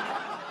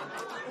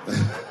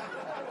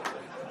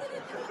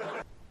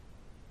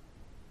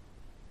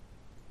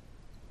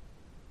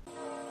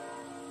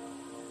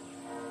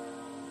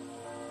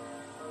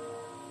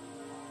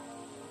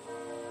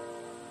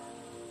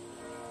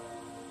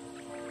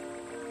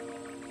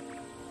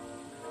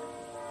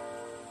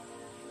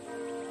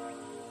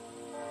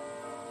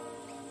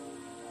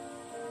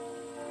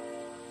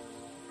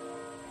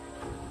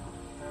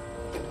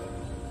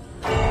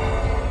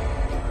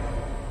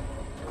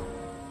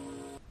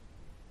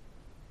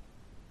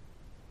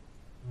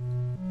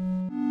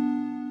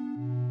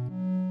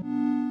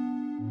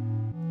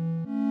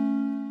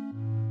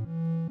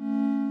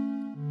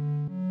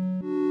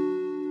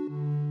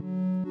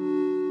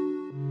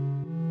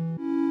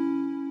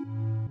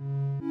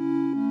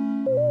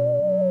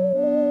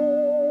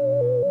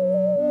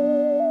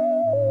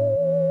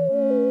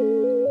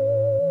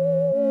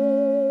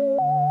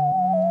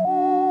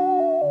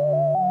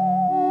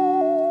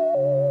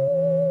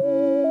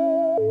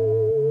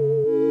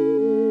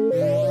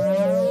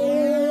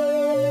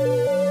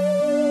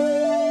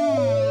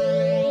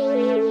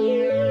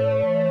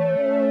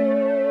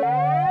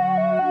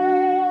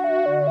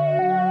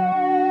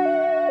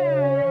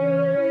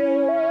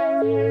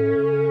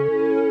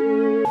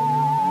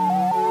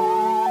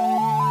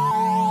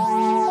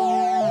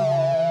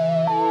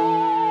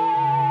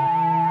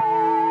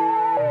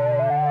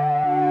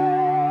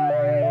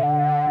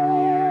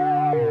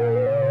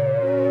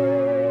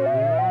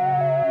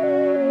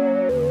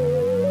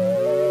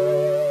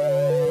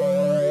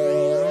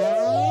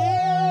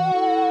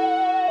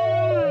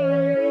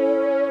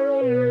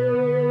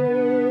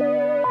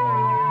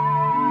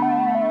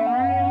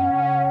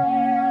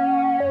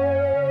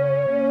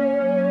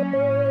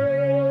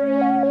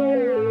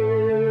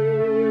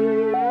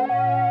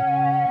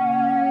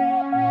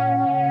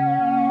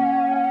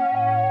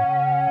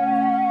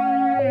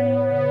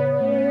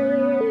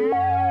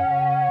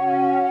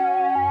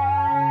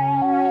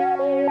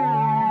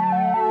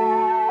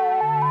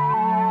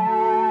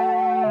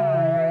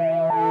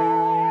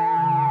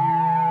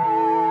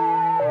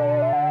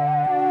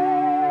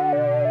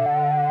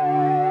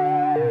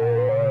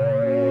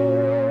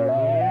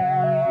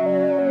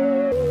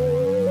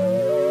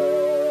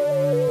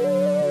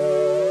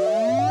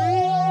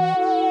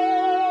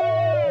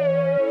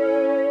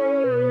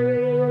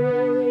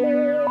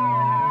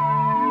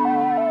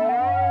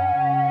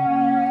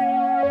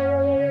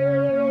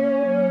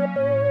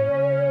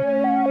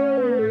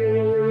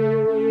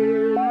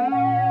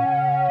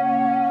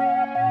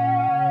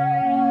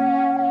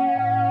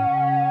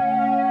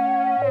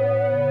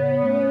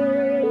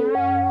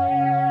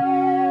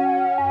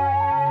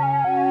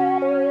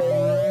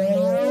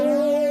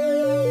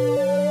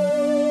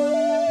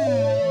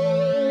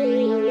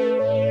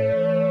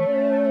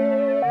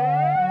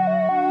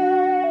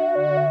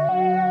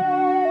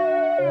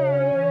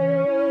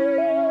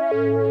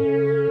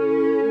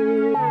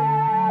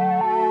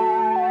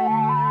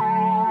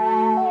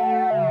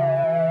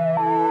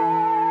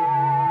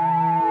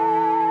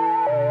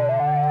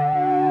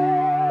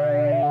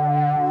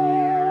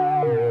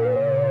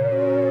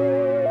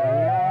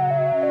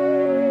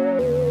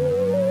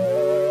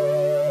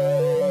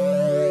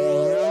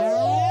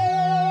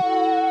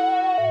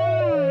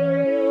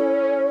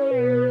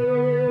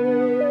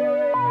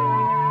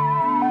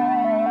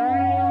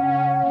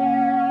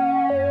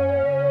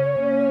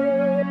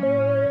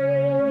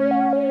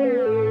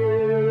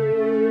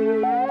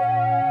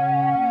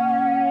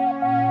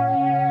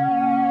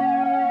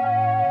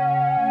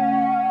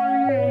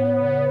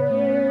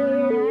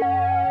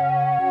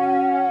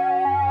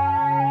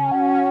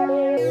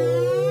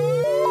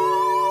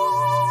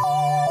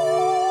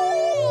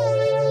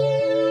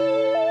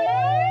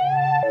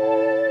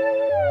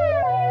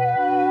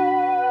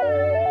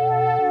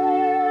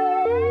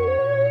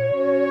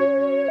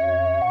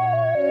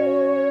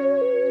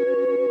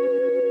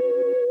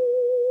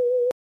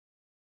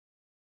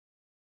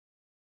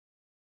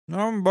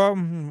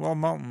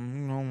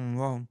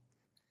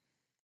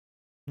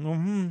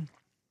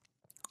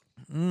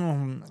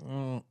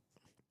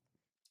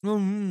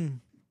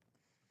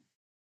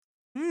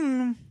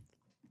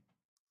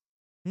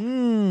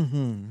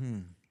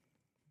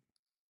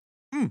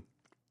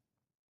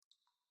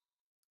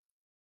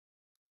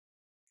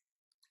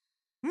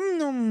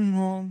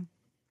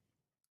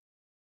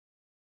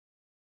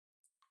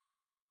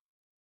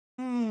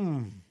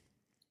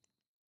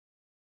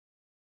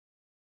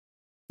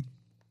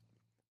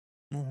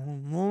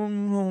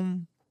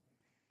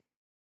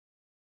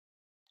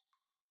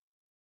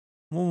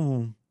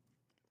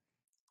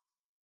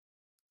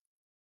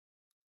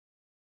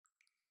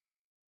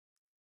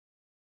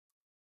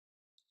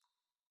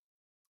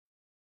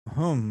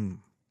 I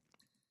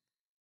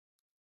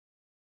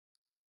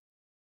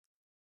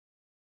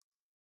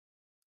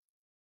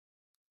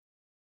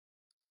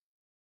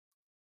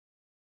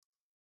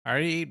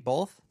already ate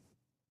both.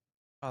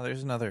 Oh,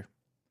 there's another.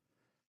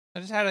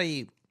 I just had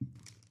a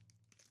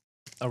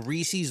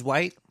Reese's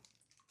White.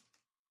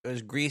 It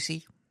was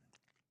greasy.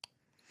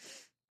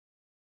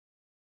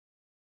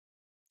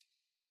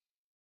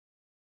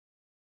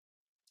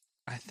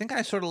 I think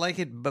I sort of like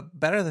it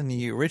better than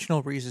the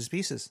original Reese's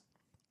Pieces.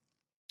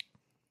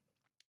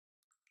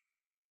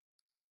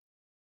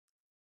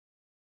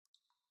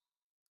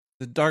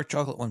 The dark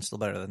chocolate one's still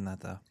better than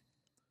that, though.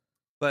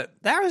 But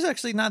that was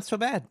actually not so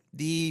bad.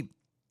 The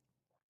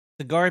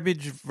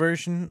garbage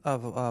version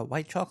of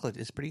white chocolate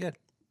is pretty good.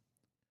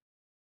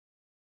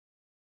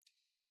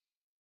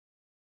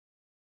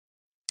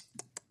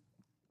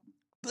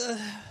 The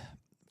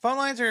phone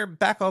lines are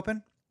back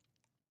open.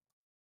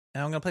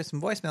 Now I'm going to play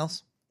some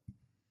voicemails.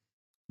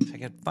 If I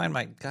can find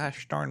my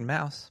gosh darn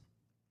mouse.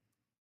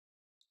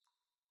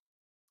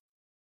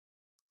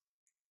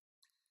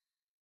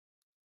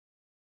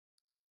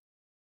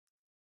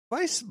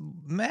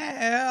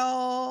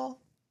 Voicemail.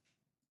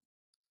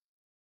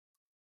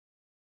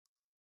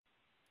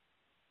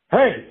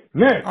 Hey,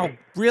 Nick. Oh,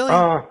 really?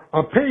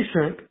 A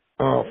patient,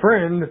 a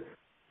friend,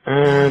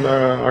 and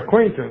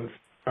acquaintance.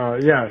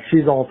 Yeah,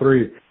 she's all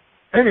three.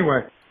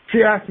 Anyway,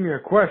 she asked me a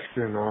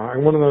question,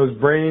 one of those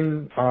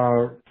brain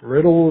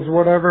riddles or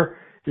whatever.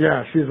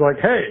 Yeah, she's like,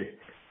 hey,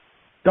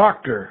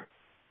 doctor,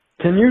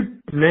 can you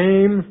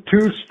name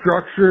 2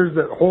 structures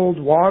that hold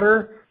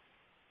water?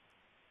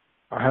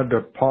 I had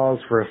to pause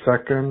for a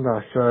second.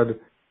 I said,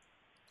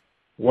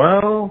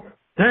 well,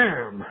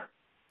 damn.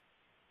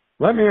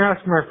 Let me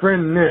ask my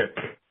friend Nick.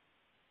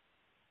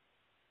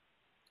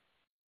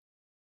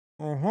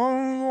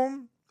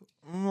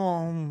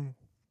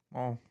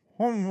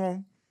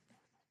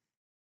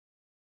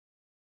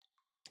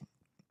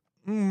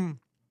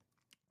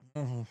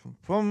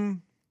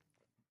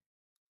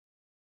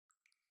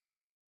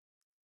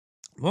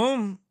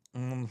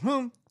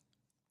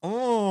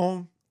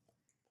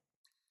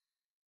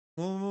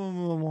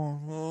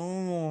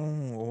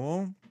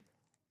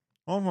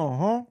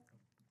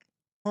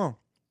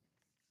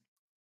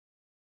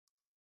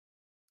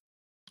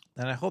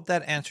 And I hope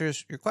that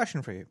answers your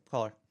question for you,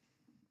 caller.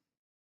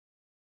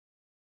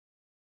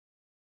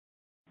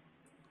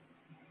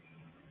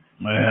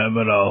 I have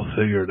it all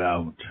figured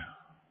out.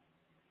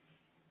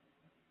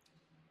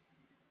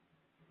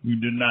 You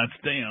did not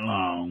stay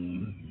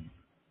long,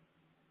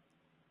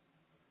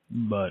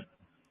 but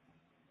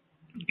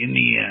in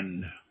the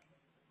end,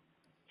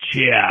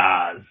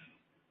 cheers.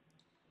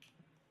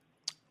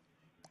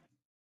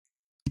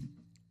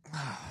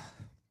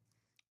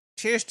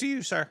 Cheers to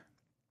you, sir.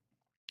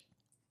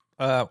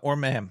 Or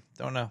ma'am.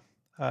 Don't know.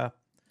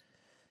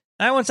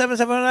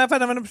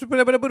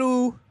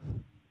 917-795.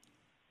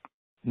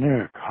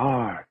 Nick,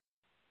 hi.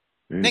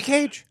 Nick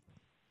Cage.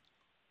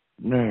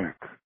 Nick.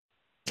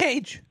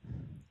 Cage.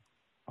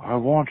 I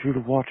want you to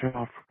watch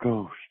out for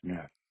ghosts,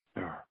 Nick.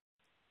 There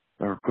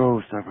are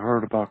ghosts. I've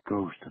heard about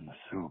ghosts in the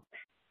sewers.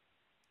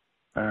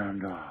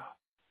 And,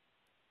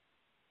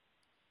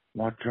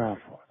 watch out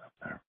for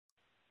them.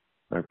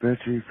 They're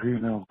bitchy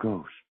female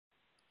ghosts.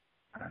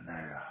 And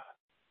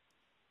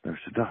they're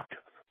seductive.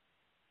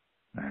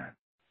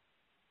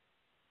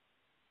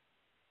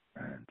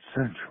 And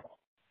sensual.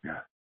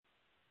 Yeah.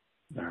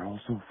 They're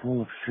also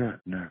full of shit,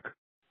 Nick.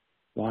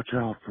 Watch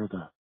out for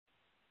the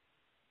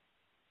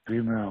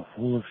female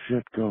full of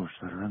shit ghosts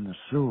that are in the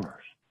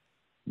sewers,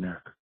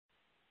 Nick.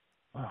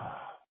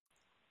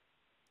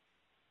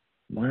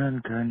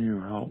 When can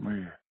you help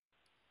me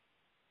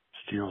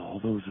steal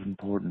all those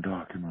important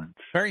documents?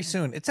 Very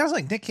soon. It sounds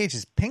like Nick Cage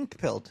is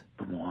pink-pilled.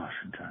 From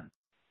Washington.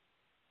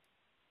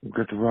 We'll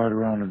get to ride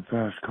around in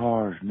fast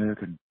cars,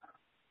 Nick, and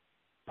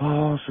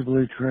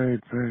possibly trade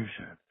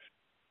spaceships.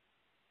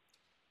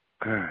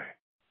 Okay.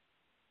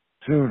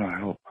 Soon, I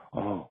hope.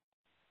 Oh.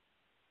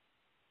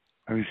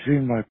 Have you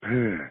seen my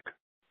pig?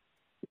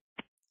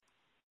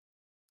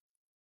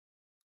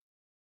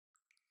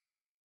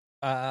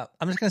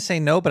 I'm just going to say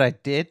no, but I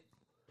did.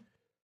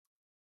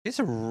 It's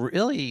a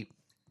really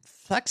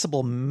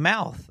flexible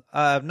mouth.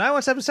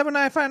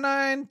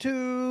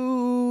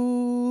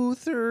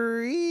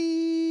 917-795-9233.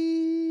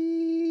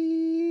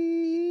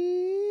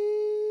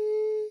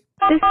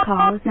 This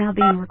call is now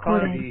being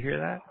recorded. Caller, do you hear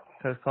that?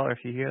 So, caller,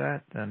 if you hear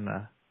that, then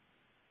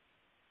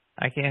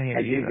I can't hear you.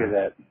 I do hear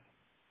that.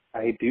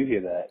 I do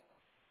hear that.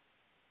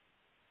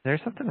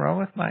 There's something wrong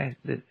with my...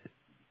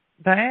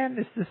 Diane,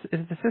 is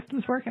the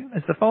systems working?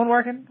 Is the phone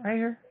working right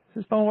here? Is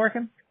this phone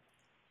working?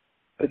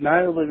 But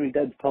Night of the Living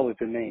Dead's public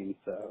domain,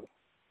 so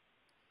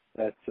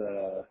that's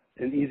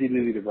an easy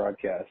movie to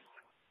broadcast.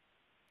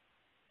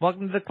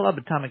 Welcome to the club,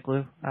 Atomic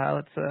Blue.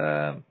 Let's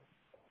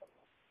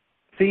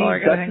see. I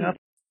gotta hang up.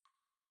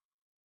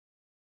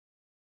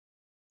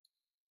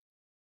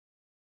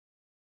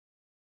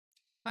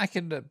 I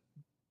could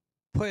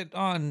put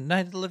on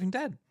Night of the Living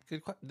Dead.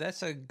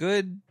 That's a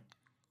good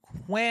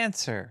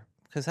answer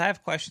because I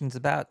have questions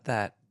about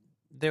that.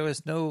 There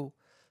was no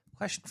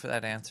question for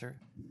that answer.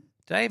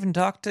 Did I even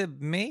talk to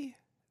me?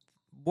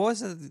 What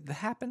was it that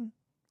happened?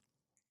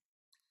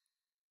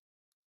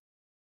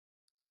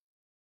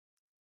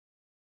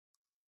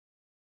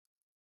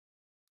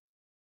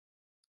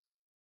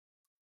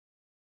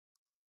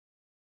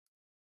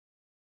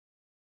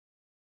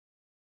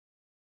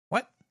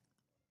 What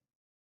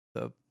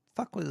the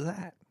fuck was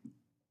that?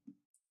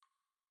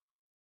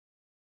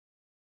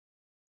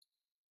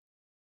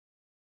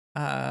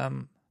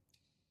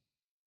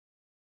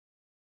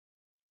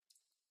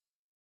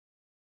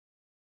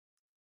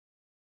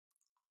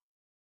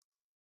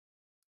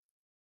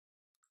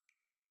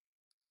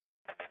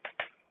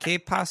 ¿Qué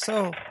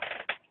pasó?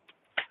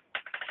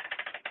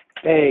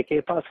 Hey,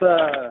 ¿qué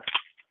pasa?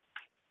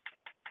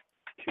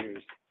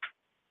 Cheers.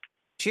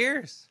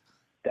 Cheers.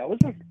 That was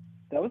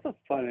a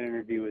fun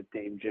interview with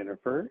Dame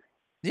Jennifer.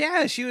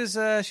 Yeah, she was.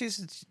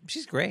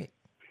 She's great.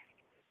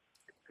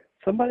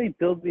 Somebody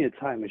build me a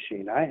time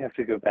machine. I have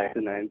to go back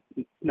to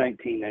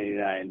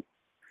 1999.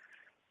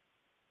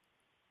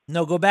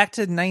 No, go back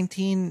to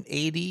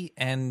 1980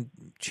 and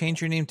change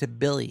your name to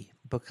Billy,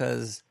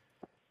 because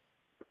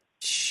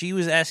she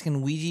was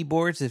asking Ouija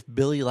boards if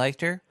Billy liked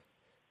her.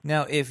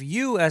 Now, if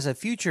you, as a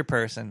future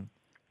person,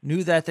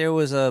 knew that there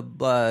was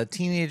a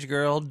teenage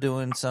girl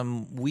doing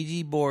some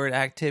Ouija board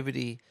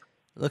activity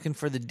looking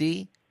for the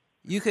D,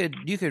 you could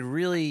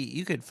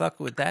fuck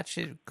with that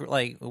shit.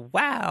 Like,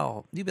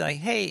 wow. You'd be like,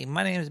 hey,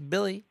 my name is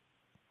Billy,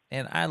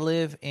 and I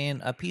live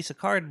in a piece of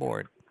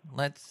cardboard.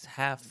 Let's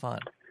have fun.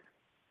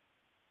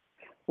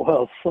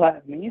 Well,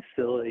 slap me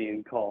silly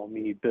and call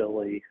me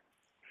Billy.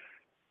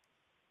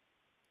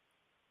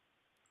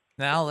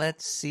 Now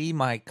let's see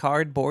my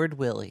cardboard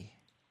Willie.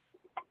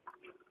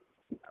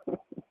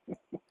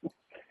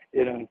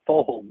 It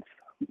unfolds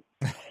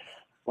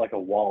like a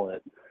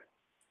wallet.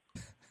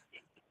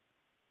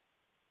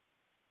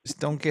 Just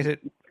don't get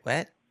it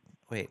wet.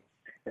 Wait.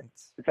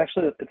 It's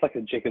like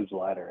a Jacob's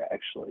ladder,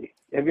 actually.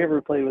 Have you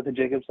ever played with a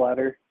Jacob's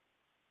ladder?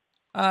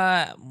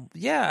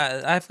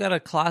 Yeah, I've got a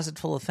closet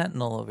full of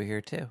fentanyl over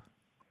here too.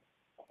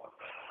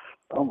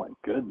 Oh my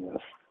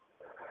goodness.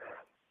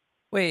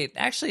 Wait,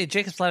 actually, a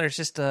Jacob's ladder is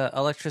just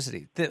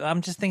electricity. I'm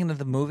just thinking of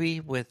the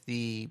movie with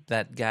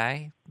that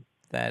guy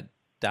that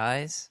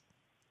dies.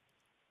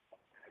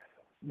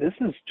 This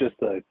is just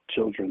a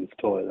children's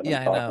toy that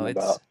I'm talking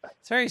about.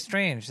 It's very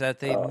strange that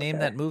they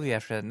named that movie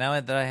after that. Now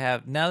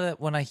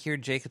that when I hear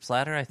Jacob's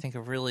Ladder, I think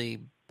of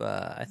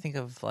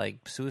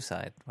like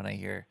suicide when I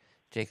hear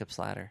Jacob's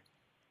Ladder.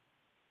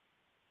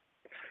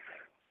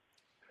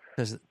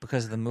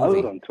 Because of the movie.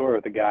 I was on tour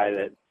with a guy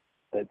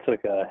that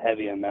took a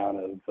heavy amount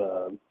of,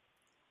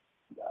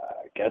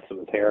 I guess it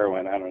was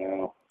heroin, I don't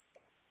know.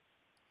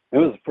 It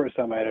was the first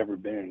time I'd ever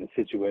been in a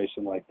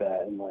situation like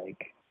that, and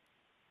like,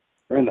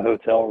 we're in the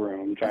hotel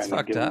room trying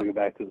to get him to go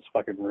back to his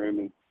fucking room,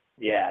 and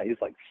yeah, he's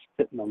like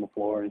spitting on the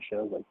floor and shit.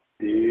 I was like,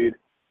 dude.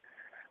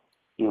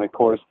 And of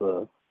course,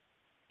 they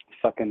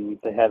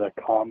had a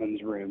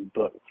commons room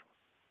booked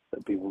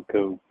that people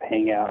go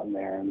hang out in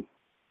there, and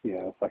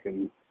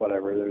fucking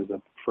whatever. There's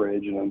a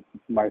fridge and a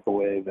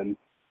microwave, and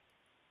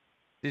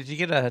Did you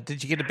get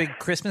a big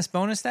Christmas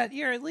bonus that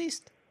year at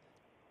least?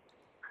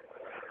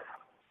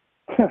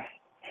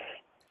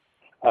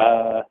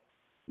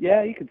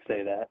 Yeah, you could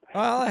say that.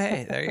 Well,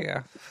 hey, there you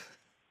go.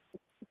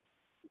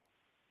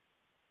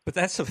 But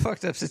that's a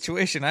fucked up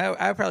situation.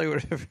 I probably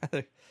would have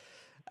rather.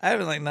 I'd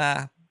been like,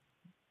 nah,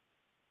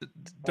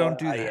 don't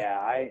do that. Yeah,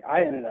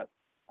 I ended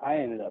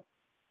up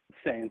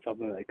saying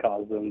something that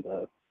caused them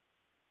to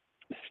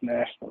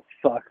smash the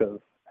fuck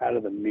out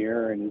of the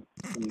mirror in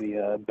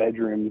the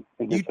bedroom.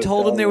 You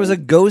told him there was a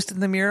ghost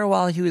in the mirror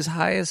while he was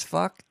high as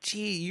fuck?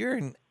 Gee, you're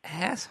an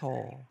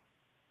asshole.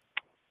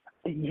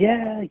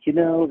 Yeah, it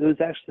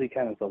was actually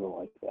kind of something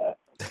like that.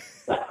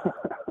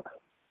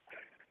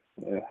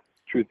 Yeah,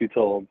 truth be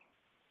told.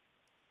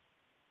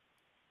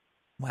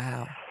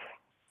 Wow.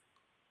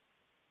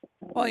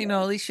 Well,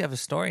 at least you have a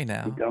story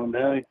now. You don't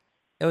know.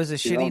 It was a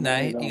shitty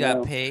night. You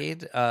got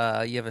paid. You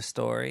have a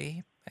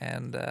story,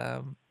 and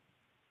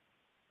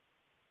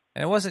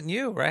it wasn't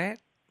you, right?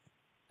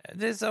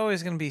 There's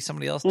always going to be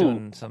somebody else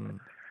doing some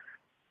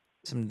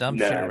dumb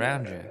shit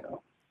around you.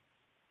 No.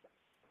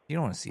 You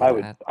don't want to see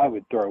that. I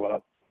would throw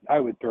up. I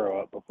would throw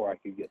up before I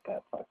could get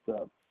that fucked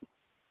up.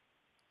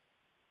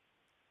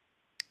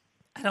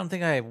 I don't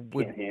think I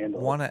would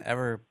want to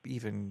ever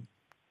even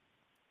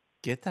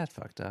get that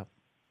fucked up.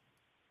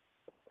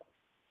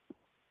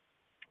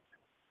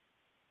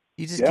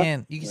 You just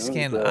can't. You just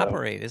can't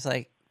operate. It's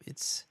like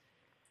it's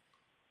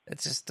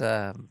just.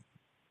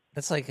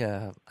 That's like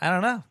I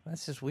don't know.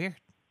 That's just weird.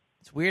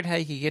 It's weird how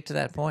you could get to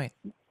that point.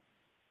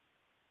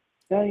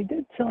 Now, he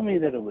did tell me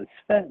that it was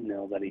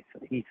fentanyl that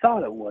he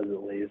thought it was,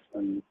 at least,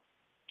 and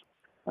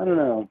I don't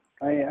know.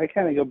 I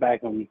kind of go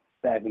back and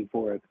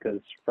forth,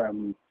 because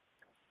from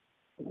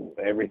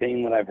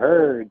everything that I've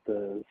heard,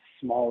 the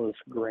smallest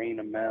grain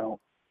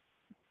amount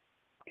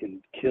can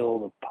kill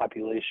the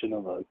population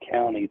of a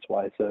county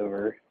twice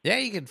over. Yeah,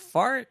 you could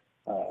fart.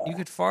 You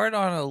could fart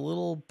on a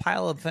little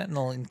pile of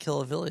fentanyl and kill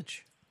a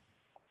village.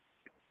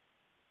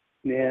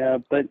 Yeah,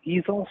 but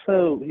he was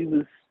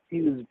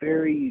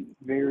very,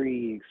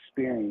 very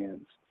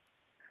experienced.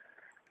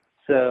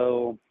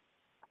 So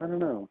I don't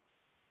know.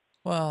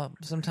 Well,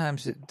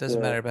 sometimes it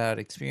doesn't matter about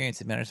experience.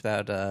 It matters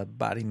about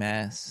body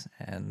mass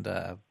and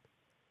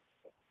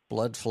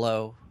blood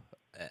flow.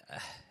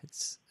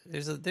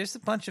 There's a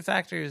bunch of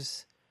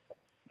factors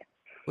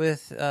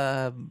with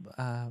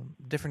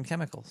different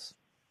chemicals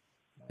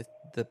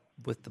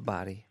with the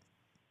body.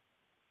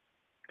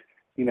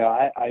 You know,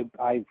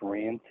 I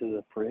ran to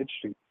the fridge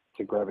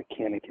to grab a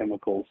can of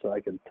chemicals so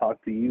I could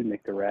talk to you,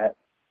 Nick the Rat.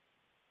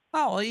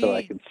 Oh, well, so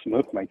I could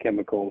smoke my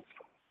chemicals.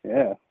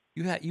 Yeah.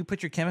 You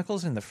put your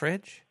chemicals in the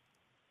fridge?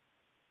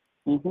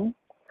 I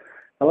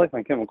like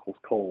my chemicals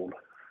cold.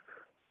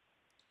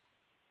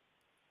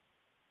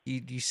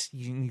 You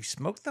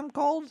smoke them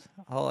cold?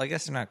 Oh, I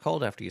guess they're not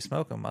cold after you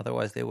smoke them.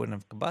 Otherwise, they wouldn't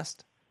have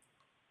combust.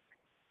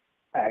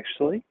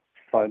 Actually,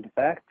 fun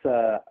fact,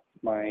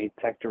 my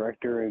tech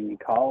director in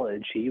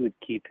college, he would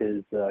keep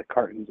his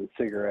cartons of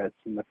cigarettes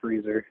in the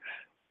freezer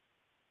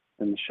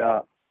in the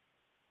shop.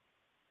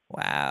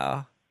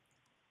 Wow.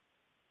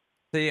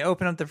 So you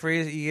open up the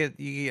freezer, you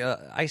get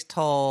ice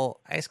cold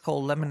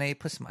lemonade,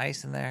 put some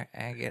ice in there,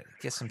 and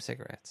get some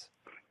cigarettes.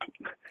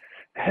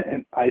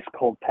 An ice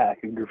cold pack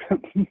of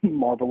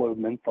Marlboro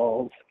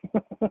menthols.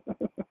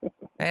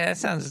 Hey, that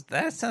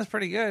sounds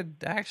pretty good,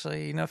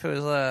 actually. You know, if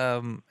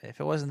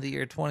it wasn't the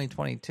year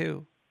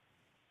 2022.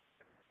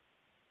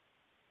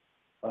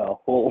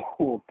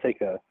 We'll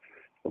take a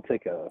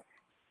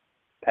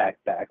pack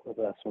back with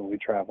us when we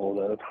travel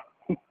to.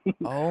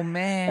 Oh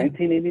man,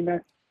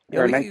 1989.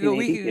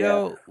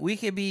 Yeah, we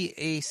could be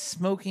a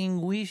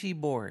smoking Ouija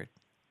board.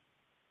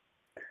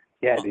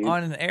 Yeah, dude.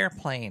 On an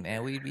airplane,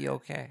 and we'd be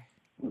okay.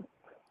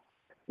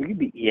 We could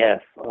be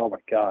Oh my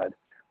God,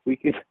 we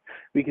could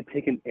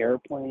take an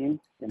airplane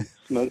and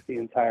smoke the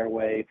entire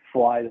way,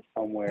 fly to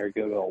somewhere,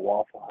 go to a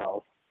Waffle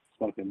House,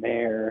 smoke in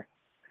there,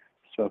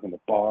 smoke in the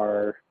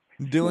bar,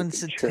 doing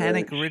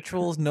satanic church.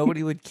 rituals.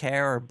 Nobody would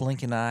care or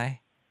blink an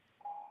eye.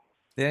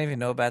 They don't even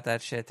know about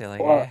that shit. They're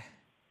like,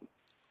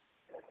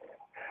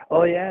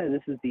 Oh yeah,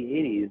 this is the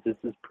 80s. This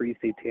is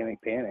pre-Satanic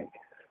Panic.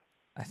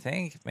 I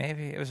think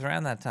maybe it was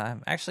around that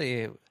time.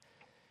 Actually,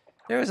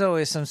 there was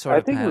always some sort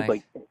of panic. It was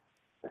like,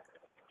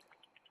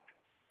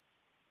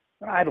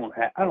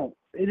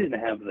 it didn't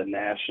have the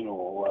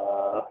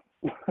national,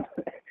 it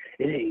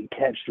didn't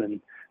catch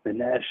the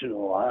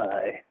national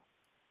eye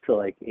till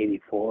like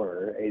 84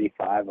 or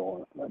 85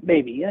 or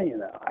maybe, yeah, you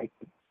know, I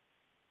could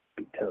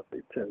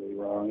be totally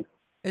wrong.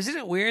 Isn't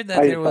it weird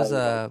that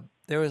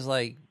there was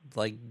like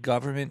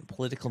government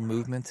political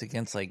movements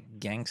against like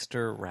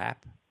gangster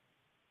rap?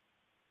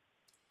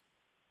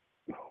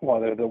 Well,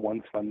 they're the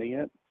ones funding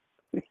it.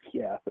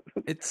 Yeah,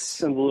 it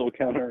sounds a little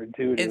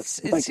counterintuitive. It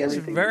seems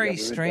very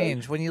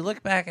strange when you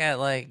look back at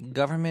like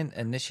government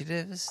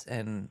initiatives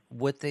and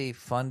what they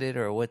funded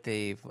or what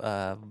they've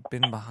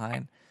been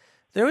behind.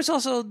 There was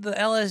also the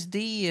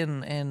LSD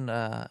and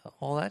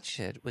all that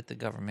shit with the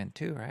government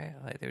too, right?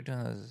 Like they were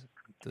doing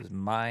those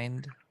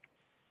mind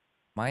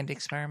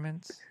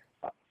experiments.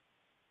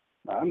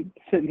 I'm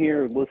sitting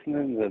here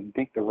listening to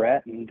Nick the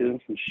Rat and doing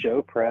some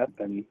show prep,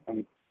 and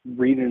I'm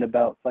reading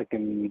about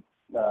fucking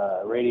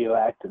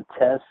radioactive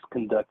tests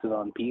conducted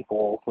on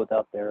people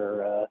without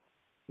their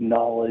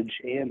knowledge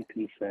and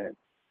consent.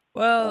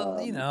 Well,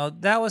 you know,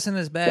 that wasn't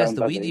as bad as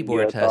the Ouija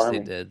board test Army.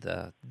 they did.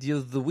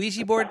 The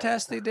Ouija board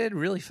test they did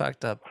really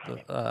fucked up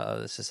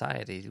the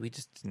society. We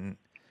just didn't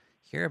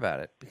hear about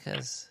it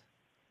because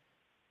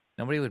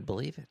nobody would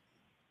believe it.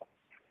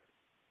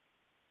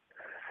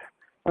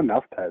 My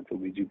mouse pad's a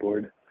Ouija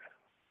board.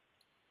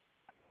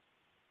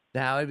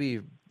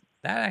 That'd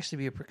actually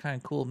be a kind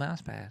of cool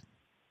mouse pad.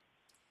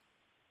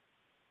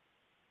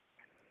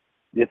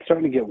 It's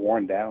starting to get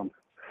worn down.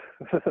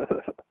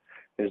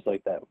 There's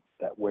like that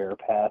wear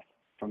path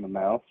from the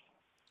mouse.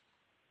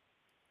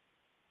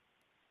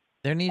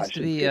 There needs to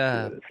be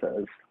what it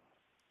says.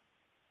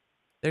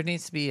 There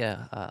needs to be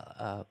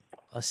a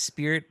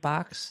spirit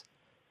box.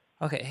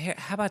 Okay, here,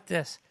 how about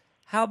this?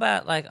 How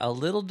about like a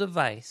little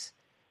device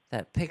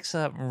that picks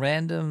up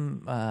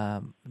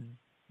random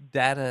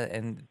data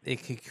and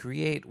it could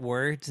create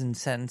words and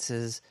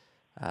sentences,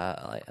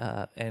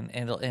 and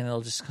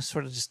it'll just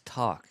sort of just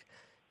talk.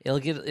 It'll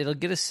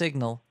get a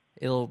signal.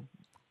 It'll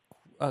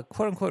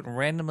quote unquote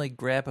randomly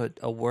grab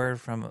a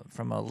word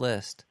from a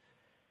list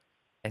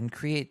and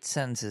create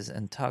sentences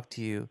and talk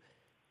to you,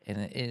 and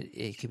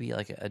it could be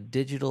like a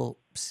digital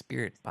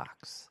spirit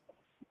box.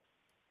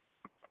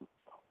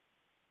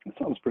 That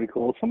sounds pretty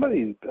cool.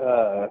 Somebody,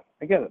 I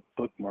got it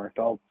bookmarked.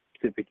 I'll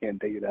see if I can't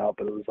dig it out,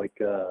 but it was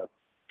like,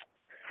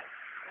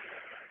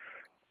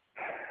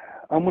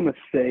 I'm going to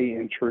say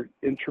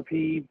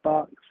entropy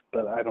box,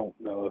 but I don't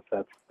know if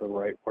that's the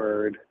right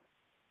word.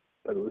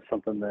 But it was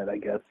something that I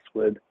guess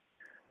would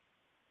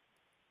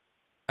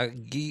a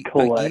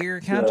Geiger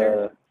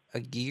counter? A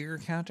Geiger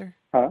counter?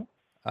 Huh?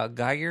 A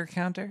Geiger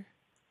counter?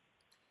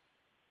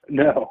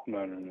 No.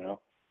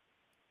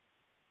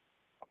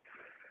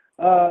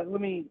 I'll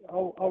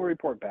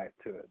report back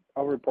to it.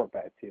 I'll report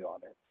back to you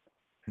on it.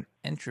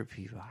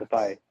 Entropy box.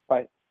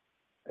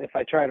 If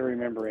I try to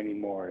remember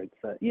anymore, it's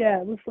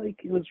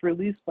it was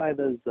released by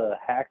those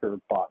hacker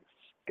box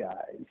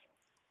guys,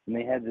 and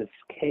they had this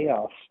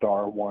Chaos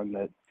Star one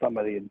that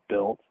somebody had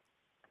built,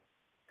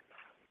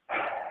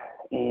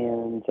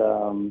 and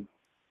the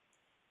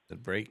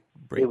break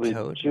it was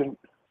code.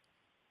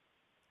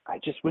 I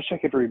just wish I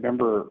could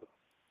remember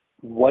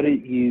what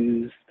it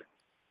used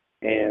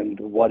and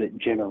what it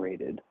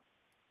generated.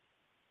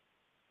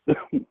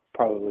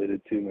 Probably the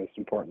two most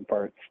important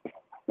parts.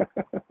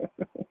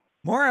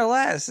 More or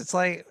less, it's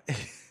like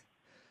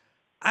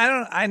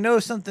I know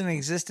something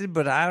existed,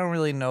 but I don't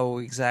really know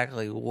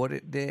exactly what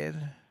it did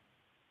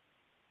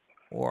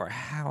or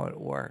how it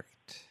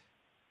worked.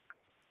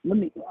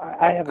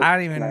 I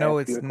don't even know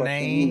its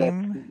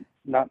name.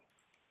 That's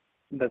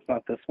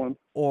not this one.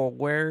 Or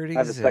where it I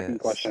have a exists. second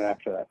question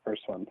after that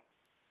first one.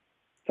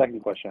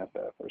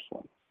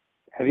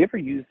 Have you ever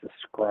used a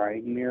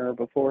scrying mirror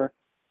before?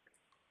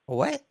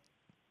 What?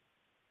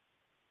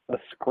 A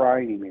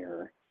scrying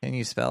mirror. Can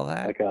you spell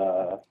that? Like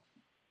a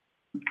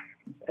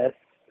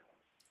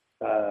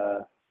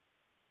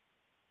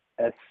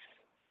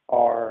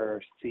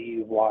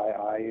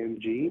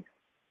SRCYING.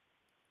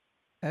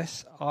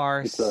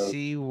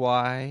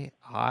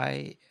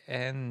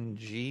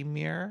 SRCYING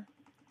mirror.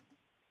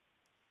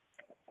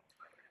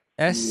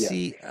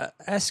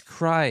 S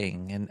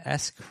crying, an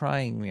S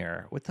crying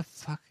mirror. What the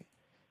fuck?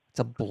 It's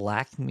a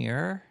black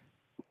mirror?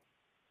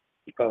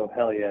 Oh,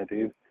 hell yeah,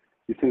 dude.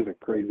 These things are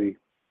crazy.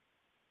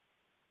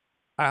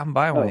 I'm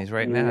buying one of these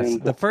right now.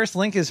 The first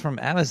link is from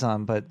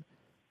Amazon, but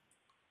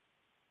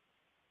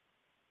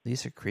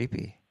these are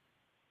creepy.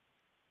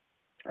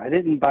 I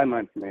didn't buy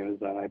mine from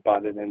Amazon. I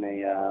bought it in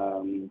a,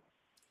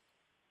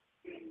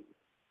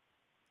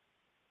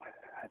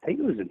 I think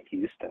it was in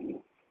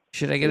Houston.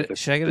 Should I get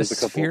a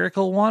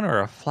spherical one or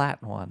a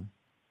flat one?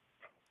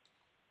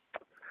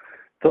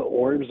 The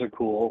orbs are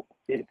cool.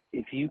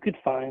 If you could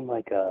find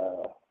like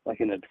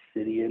an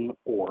obsidian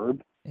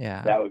orb,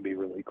 yeah, that would be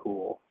really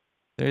cool.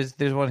 There's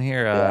one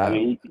here.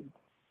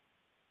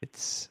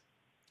 It's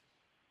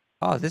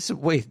this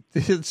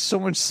is so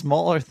much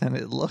smaller than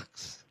it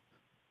looks.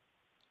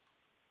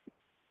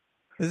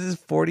 This is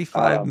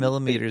 45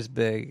 millimeters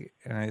big,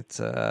 and it's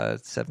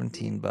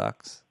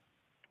 $17.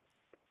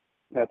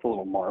 That's a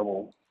little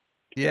marble.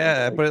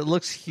 Yeah, but it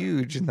looks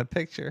huge in the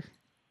picture.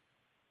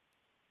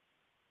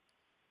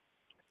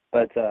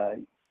 But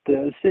the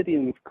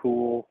obsidian's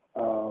cool.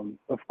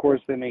 Of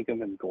course, they make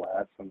them in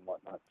glass and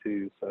whatnot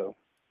too. So,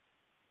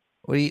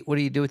 what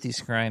do you do with these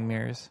scrying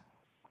mirrors?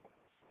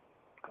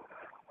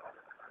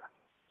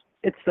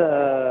 It's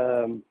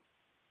a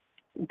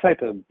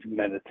type of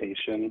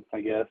meditation,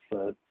 I guess.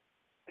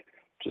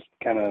 Just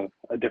kind of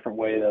a different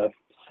way to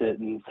sit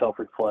and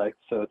self-reflect.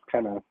 So it's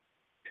kind of.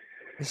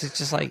 Is it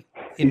just like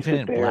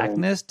infinite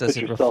blackness? Does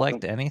it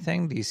reflect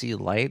anything? Do you see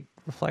light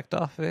reflect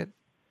off it?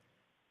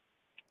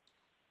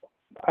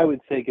 I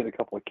would say get a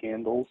couple of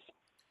candles.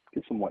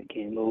 Get some white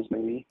candles,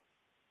 maybe.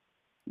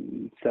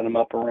 Set them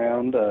up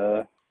around,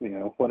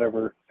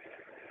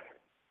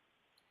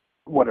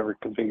 whatever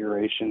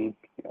configuration.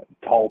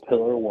 Tall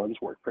pillar ones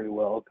work pretty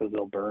well because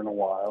they'll burn a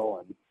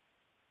while and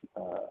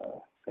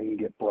they can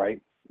get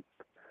bright.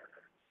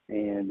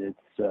 And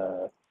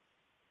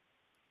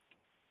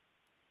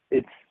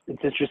it's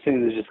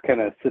interesting to just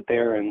kind of sit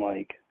there and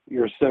like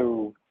you're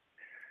so.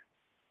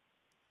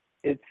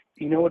 It's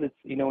you know what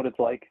it's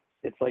like.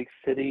 It's like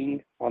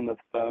sitting on the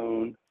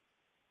phone,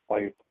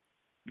 like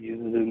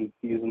using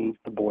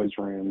the boys'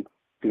 room,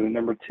 doing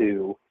number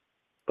 2,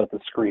 but the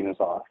screen is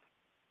off.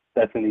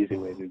 That's an easy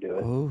way to do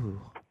it.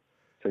 Ooh.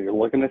 So you're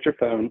looking at your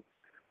phone,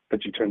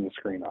 but you turn the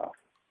screen off.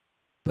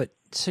 But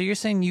so you're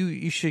saying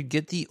you should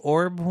get the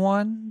orb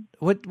one?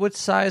 What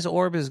size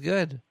orb is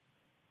good?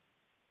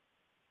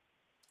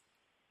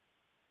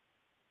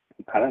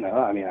 I don't know.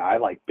 I mean, I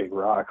like big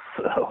rocks,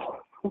 so.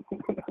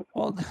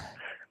 Well,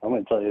 I'm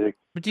going to tell you.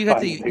 But do you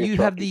have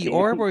the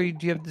orb, or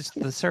do you have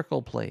the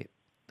circle plate?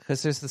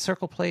 Because there's the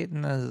circle plate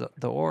and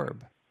the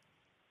orb.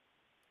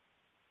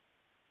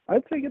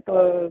 I'd say get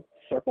the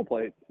circle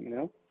plate.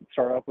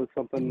 Start off with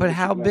something. But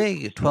how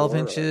big? 12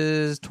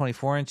 inches,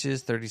 24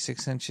 inches,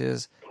 36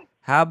 inches.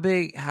 How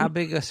big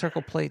a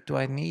circle plate do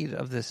I need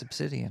of this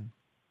obsidian?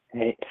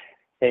 Hey,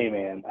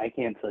 man, I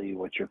can't tell you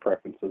what your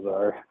preferences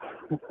are.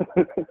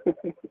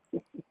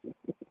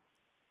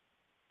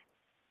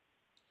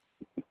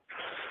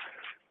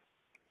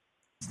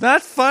 It's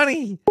not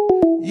funny.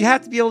 You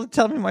have to be able to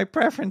tell me my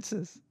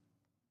preferences.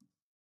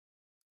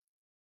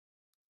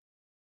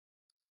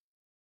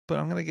 But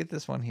I'm going to get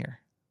this one here.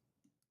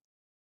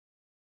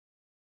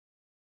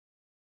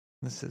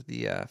 This is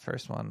the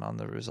first one on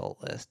the result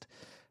list.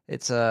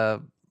 It's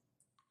a...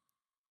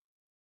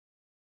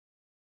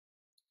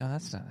 No,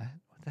 that's not it.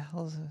 What the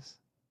hell is this?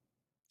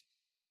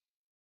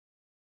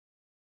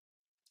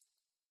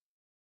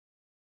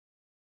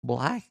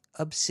 Black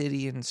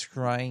obsidian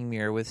scrying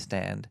mirror with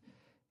stand.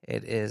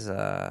 It is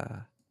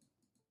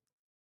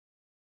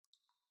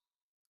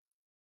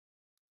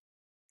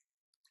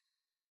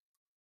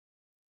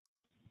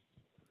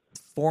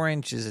 4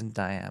 inches in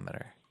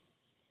diameter.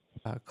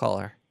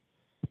 Color.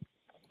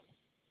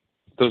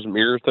 Those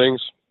mirror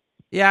things?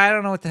 Yeah, I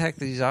don't know what the heck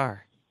these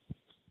are.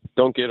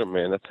 Don't get them,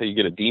 man. That's how you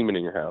get a demon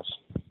in your house.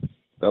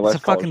 It's a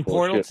fucking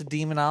portal to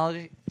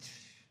demonology.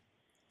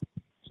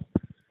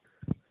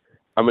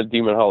 I'm a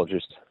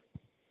demonologist.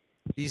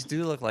 These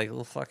do look like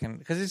little fucking...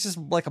 Because it's just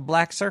like a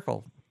black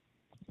circle.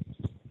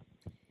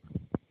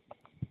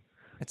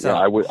 It's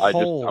I would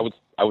hole.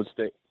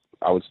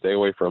 stay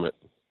away from it.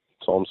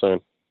 That's all I'm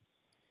saying.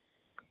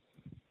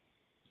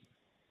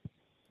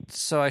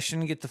 So I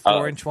shouldn't get the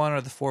 4-inch one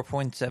or the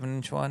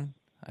 4.7-inch one.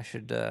 I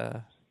should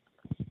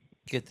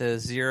get the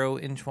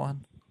 0-inch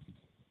one.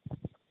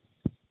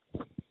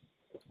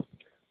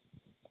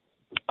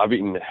 I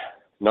mean,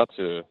 not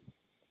to.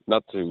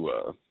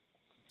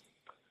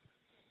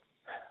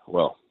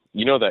 Well,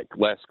 you know that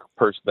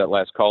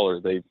last caller,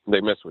 they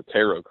mess with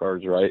tarot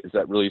cards, right? Is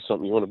that really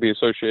something you want to be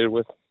associated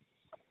with?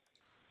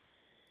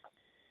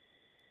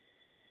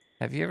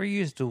 Have you ever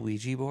used a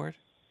Ouija board?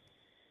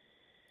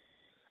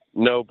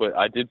 No, but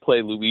I did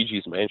play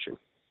Luigi's Mansion.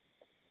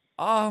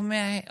 Oh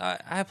man,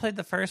 I played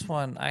the first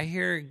one. I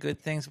hear good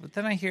things, but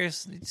then I hear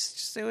it's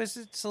a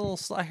little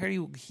slow. I heard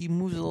he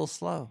moves a little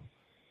slow.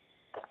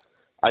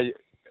 I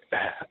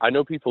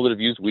know people that have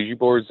used Ouija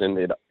boards and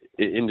it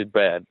ended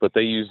bad, but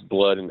they used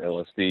blood and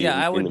LSD.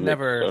 Yeah, I would in the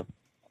never. Mix, so.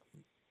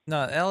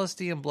 No,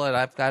 LSD and blood.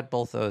 I've got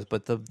both those,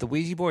 but the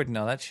Ouija board,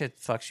 no, that shit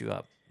fucks you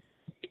up.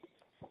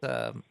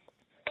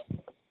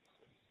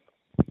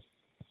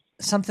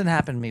 Something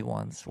happened to me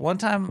once. One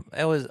time,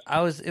 it was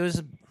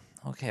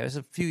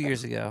a few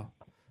years ago,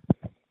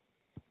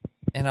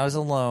 and I was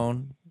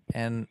alone,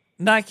 and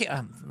no, I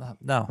can't.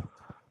 No.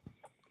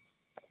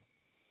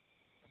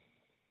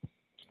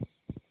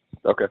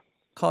 Okay.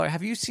 Caller,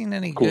 have you seen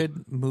any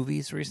good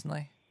movies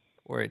recently,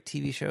 or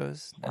TV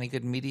shows? Any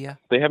good media?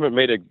 They haven't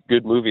made a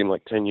good movie in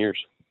like 10 years.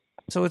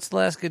 So what's the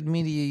last good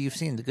media you've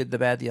seen? The Good, the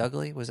Bad, the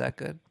Ugly? Was that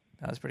good?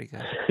 That was pretty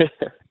good.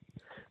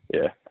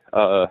 Yeah.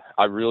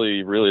 I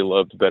really, really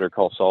loved Better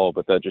Call Saul,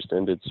 but that just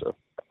ended, so.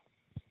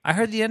 I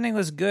heard the ending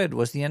was good.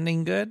 Was the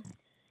ending good?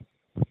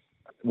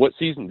 What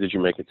season did you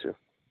make it to?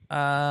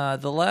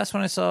 The last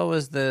one I saw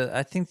was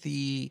the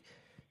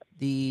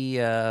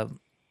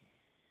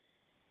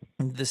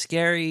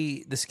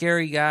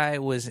scary guy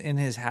was in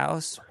his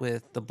house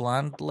with the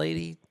blonde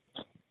lady.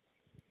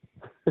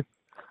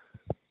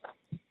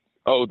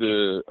 Oh,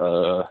 the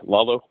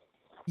Lalo?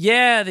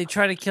 Yeah, they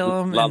tried to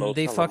kill him, Lalo, and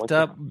they fucked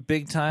up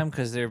big time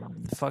because they're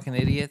fucking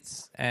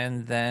idiots.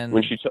 And then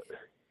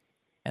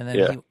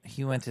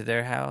he went to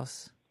their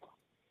house.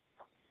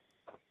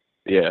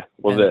 Yeah,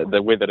 well,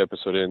 the way that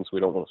episode ends, we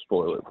don't want to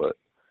spoil it, but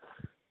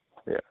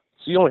yeah.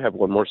 So you only have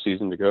one more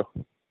season to go.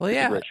 Well,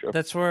 yeah,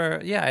 that's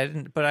where. Yeah, I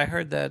didn't, but I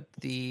heard that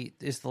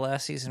is the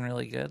last season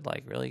really good,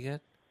 like really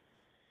good.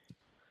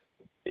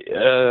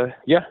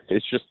 Yeah,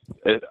 it's just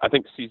I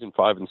think season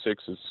 5 and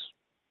 6 is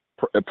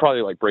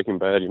probably like Breaking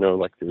Bad. You know,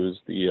 like it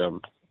was the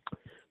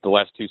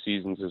last 2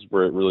 seasons is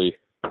where it really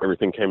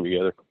everything came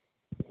together.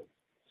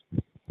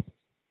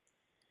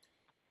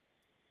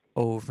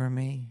 Over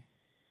me.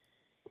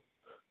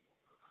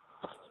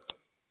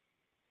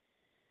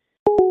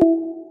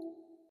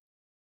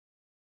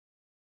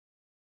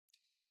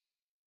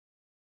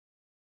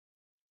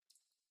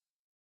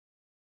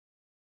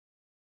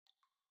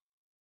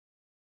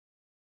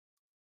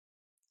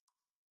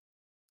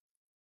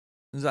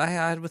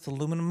 Zyhide with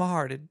aluminum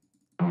hearted.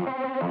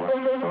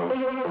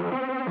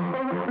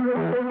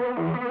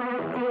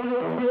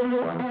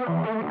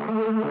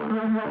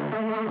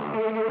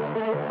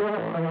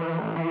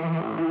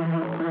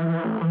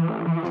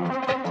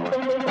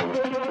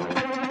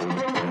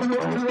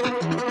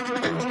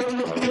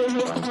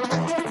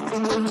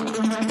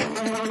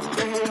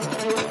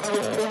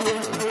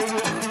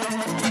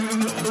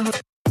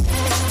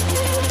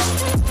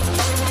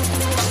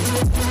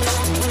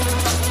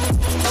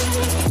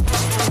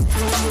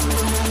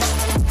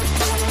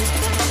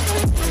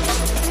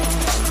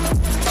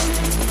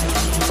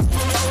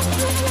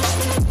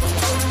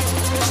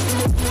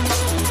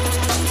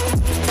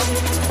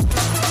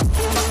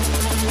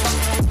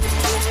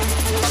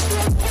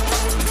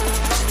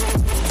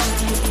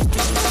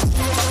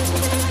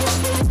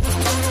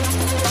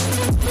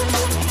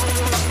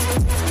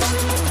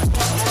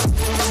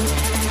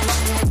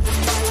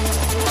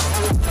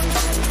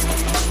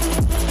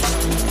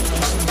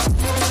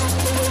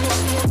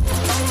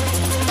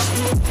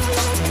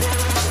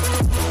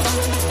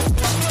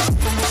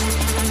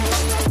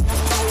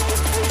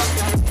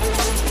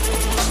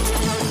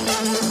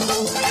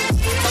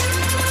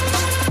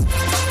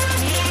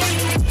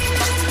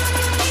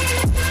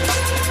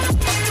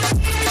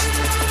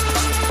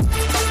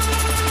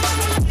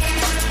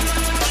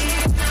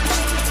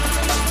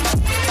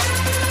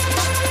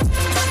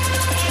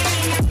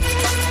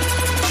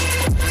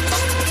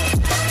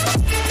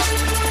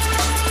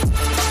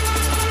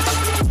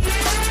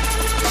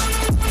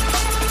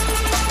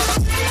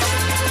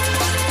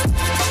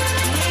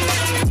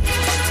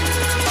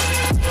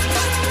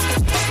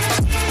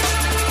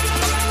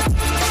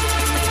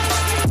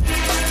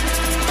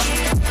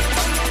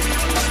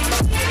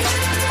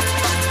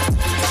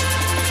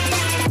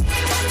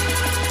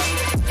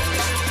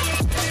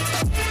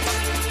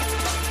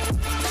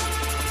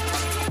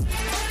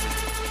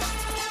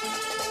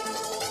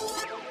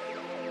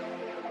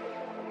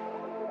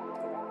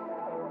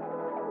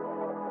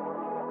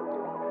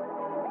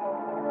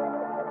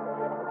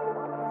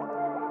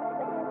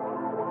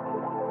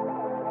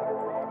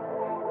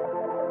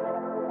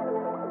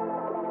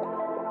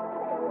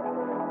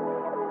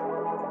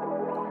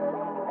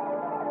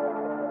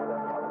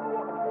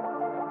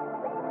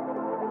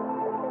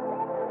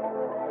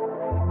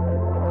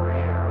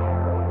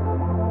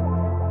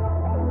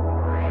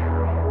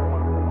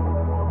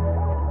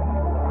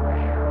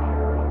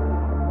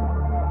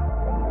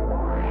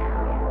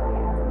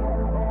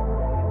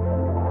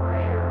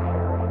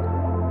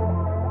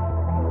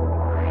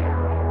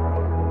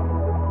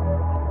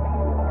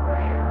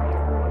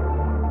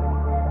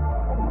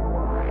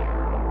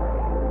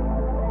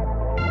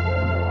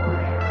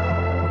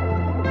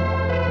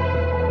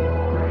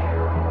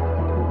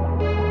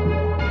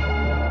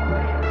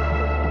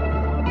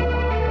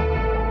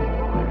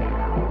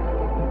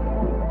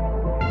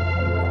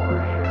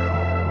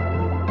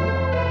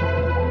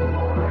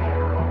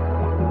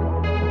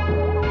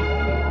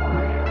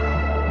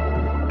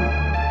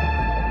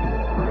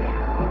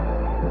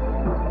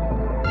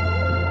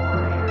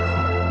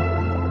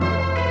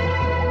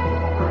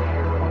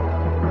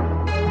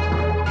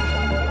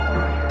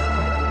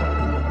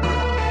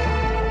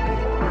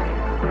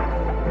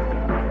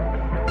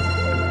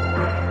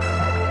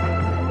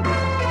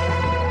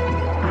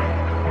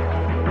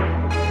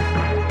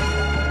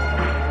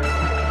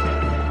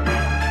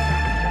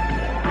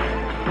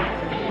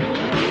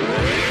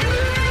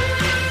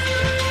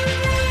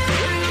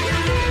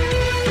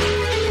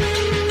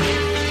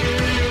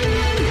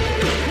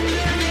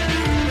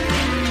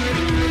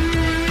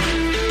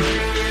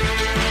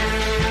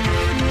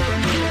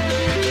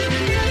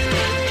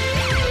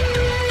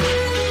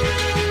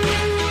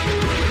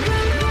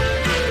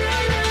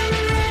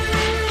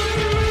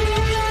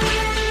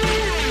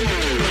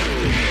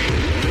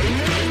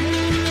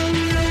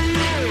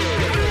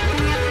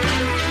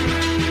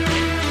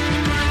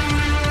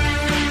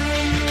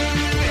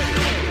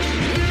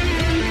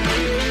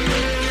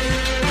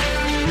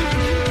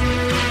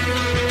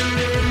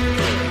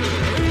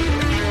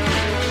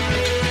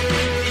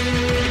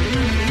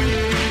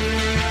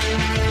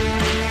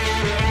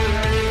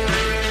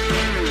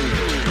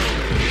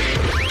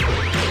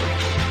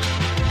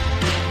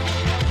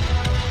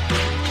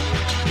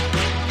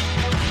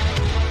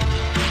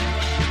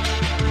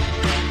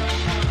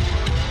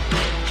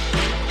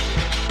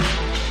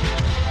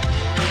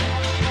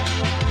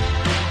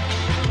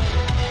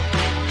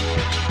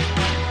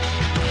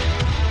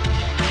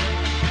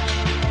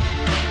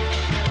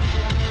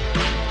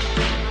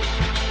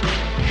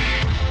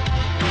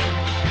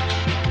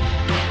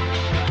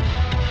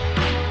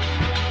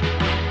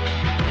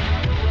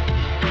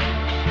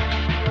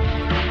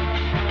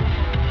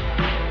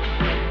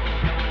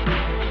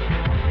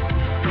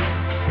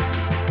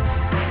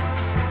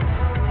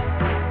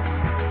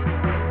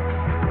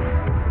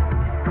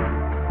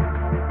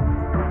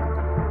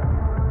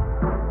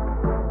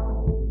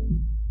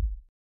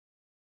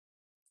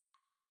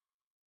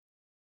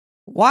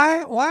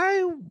 Why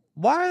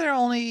are there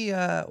only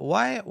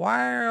why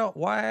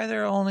are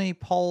there only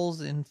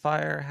poles in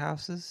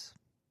firehouses?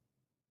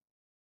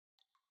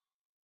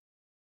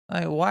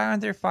 Like, why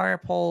aren't there fire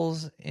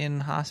poles in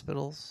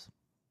hospitals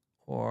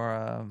or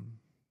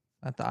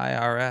at the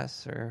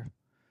IRS or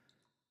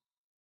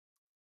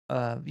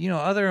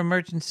other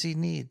emergency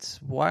needs?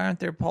 Why aren't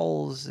there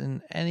poles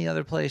in any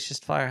other place,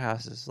 just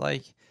firehouses?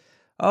 Like,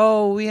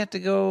 oh, we have to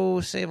go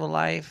save a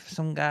life.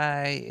 Some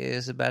guy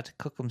is about to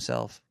cook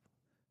himself.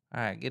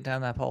 All right, get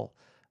down that pole.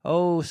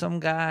 Oh, some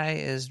guy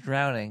is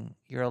drowning.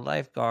 You're a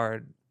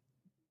lifeguard.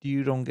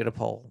 You don't get a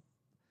pole.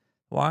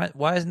 Why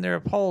isn't there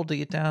a pole to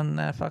get down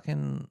that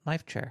fucking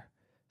life chair?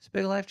 It's a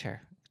big life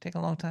chair. It could take a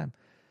long time.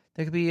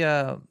 There could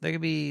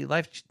be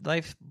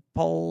life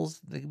poles.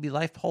 There could be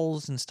life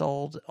poles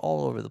installed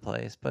all over the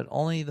place, but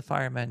only the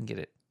firemen get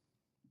it.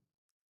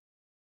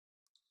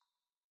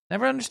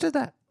 Never understood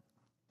that.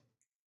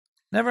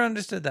 Never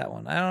understood that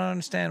one. I don't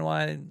understand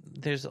why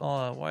there's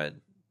caller?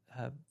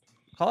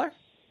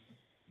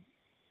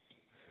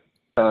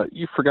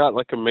 You forgot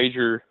like a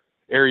major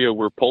area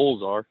where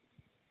poles are.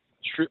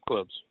 Strip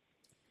clubs.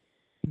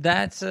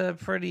 That's a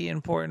pretty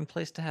important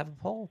place to have a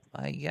pole,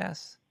 I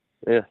guess.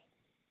 Yeah.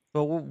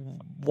 But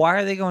why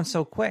are they going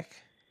so quick?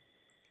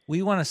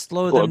 We want to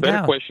slow Well, them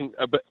down.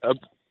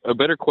 A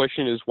better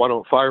question is, why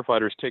don't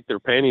firefighters take their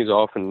panties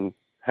off and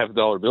have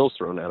dollar bills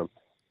thrown at them?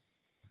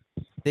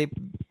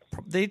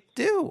 They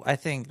do, I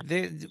think.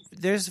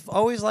 There's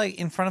always, like,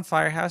 in front of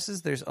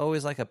firehouses, there's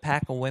always, like, a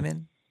pack of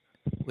women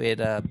with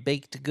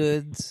baked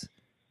goods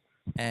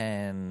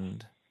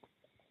and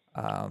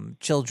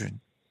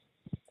children.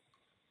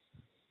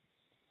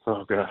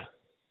 Oh, God.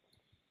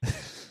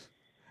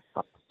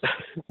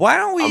 Why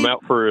don't we... I'm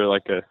out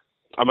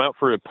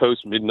for a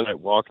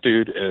post-midnight walk,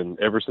 dude, and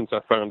ever since I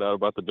found out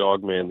about the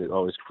dog man, it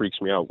always freaks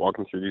me out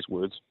walking through these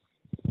woods.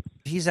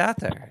 He's out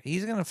there.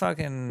 He's going to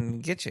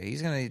fucking get you.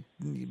 He's going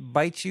to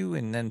bite you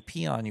and then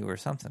pee on you or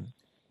something.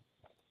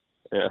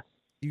 Yeah.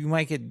 You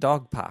might get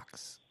dog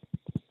pox.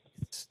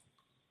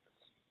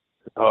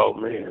 Oh,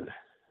 man.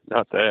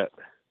 Not that.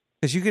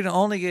 Because you can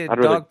only get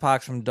dog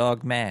pox from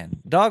dog man.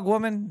 Dog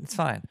woman, it's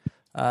fine.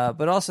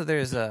 But also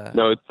there's a...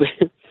 No,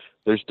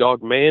 there's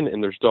dog man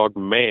and there's dog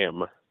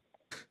ma'am.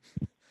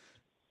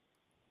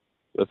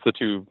 That's the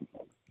two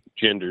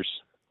genders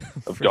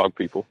of dog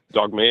people.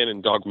 Dog man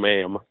and dog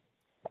ma'am.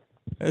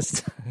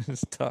 It's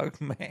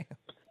dog man.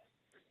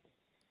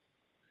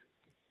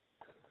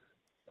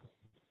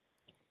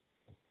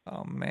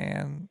 Oh,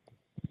 man.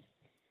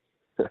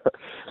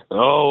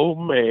 Oh,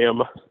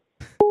 ma'am.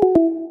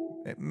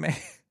 Man.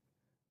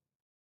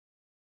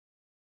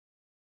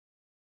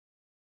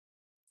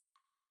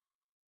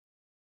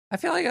 I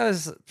feel like I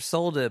was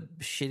sold a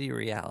shitty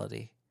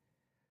reality.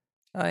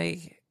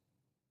 Like,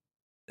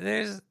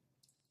 there's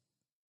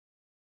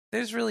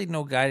really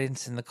no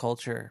guidance in the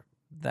culture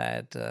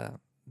that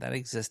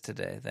exists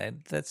today. That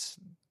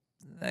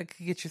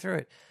could get you through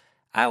it.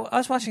 I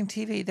was watching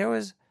TV. There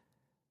was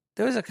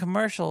a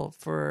commercial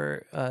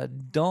for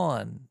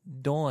Dawn,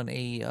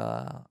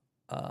 a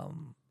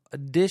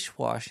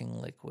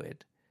dishwashing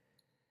liquid,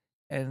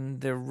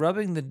 and they're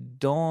rubbing the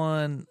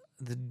Dawn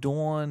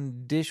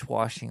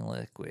dishwashing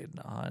liquid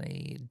on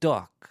a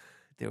duck.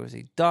 There was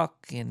a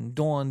duck in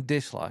Dawn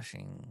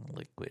dishwashing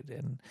liquid,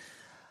 and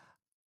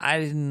I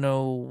didn't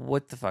know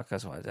what the fuck I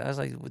was watching. I was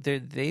like,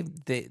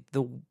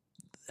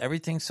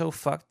 everything's so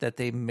fucked that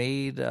they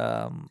made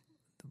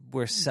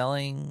we're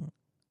selling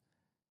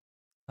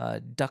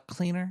duck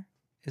cleaner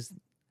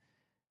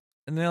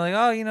and they're like,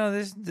 oh,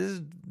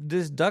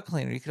 this duck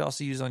cleaner you could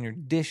also use on your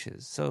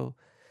dishes. So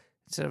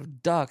instead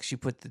of ducks, you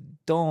put the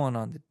Dawn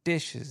on the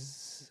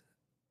dishes.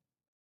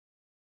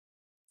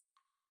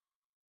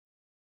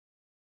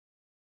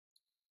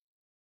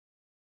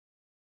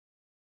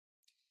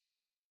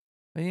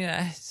 But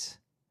I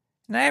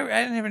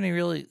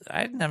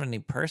didn't have any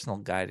personal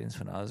guidance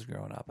when I was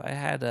growing up.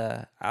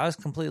 I was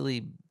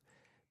completely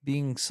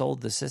being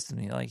sold the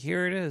system. Like,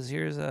 here it is.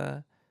 Here's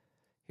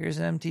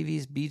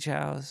MTV's Beach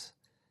House.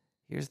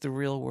 Here's the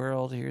real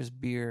world. Here's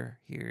beer.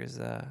 Here's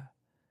a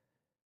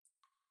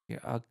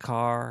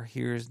car.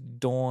 Here's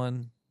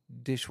Dawn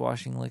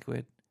dishwashing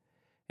liquid.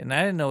 And I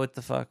didn't know what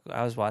the fuck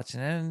I was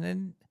watching.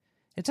 And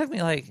it took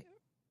me like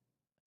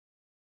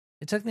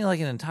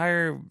an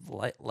entire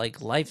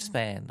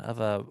lifespan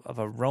of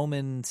a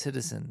Roman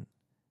citizen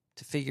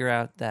to figure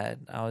out that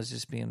I was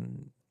just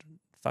being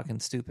fucking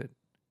stupid.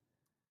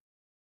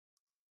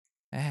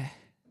 Oh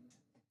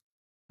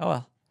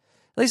well.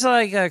 At least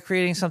I like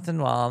creating something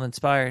while I'm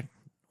inspired,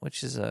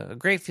 which is a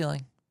great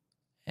feeling.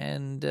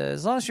 And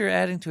as long as you're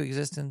adding to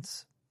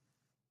existence,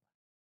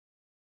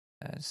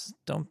 just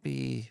don't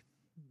be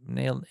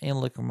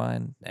analytical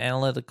mind.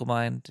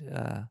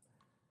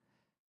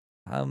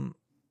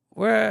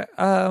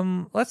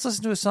 Let's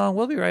listen to a song.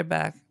 We'll be right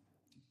back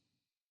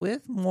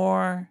with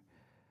more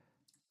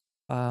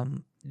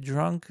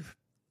Drunk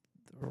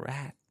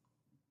Rat.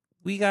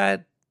 We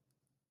got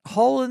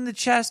Hole in the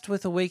Chest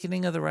with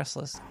Awakening of the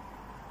Restless.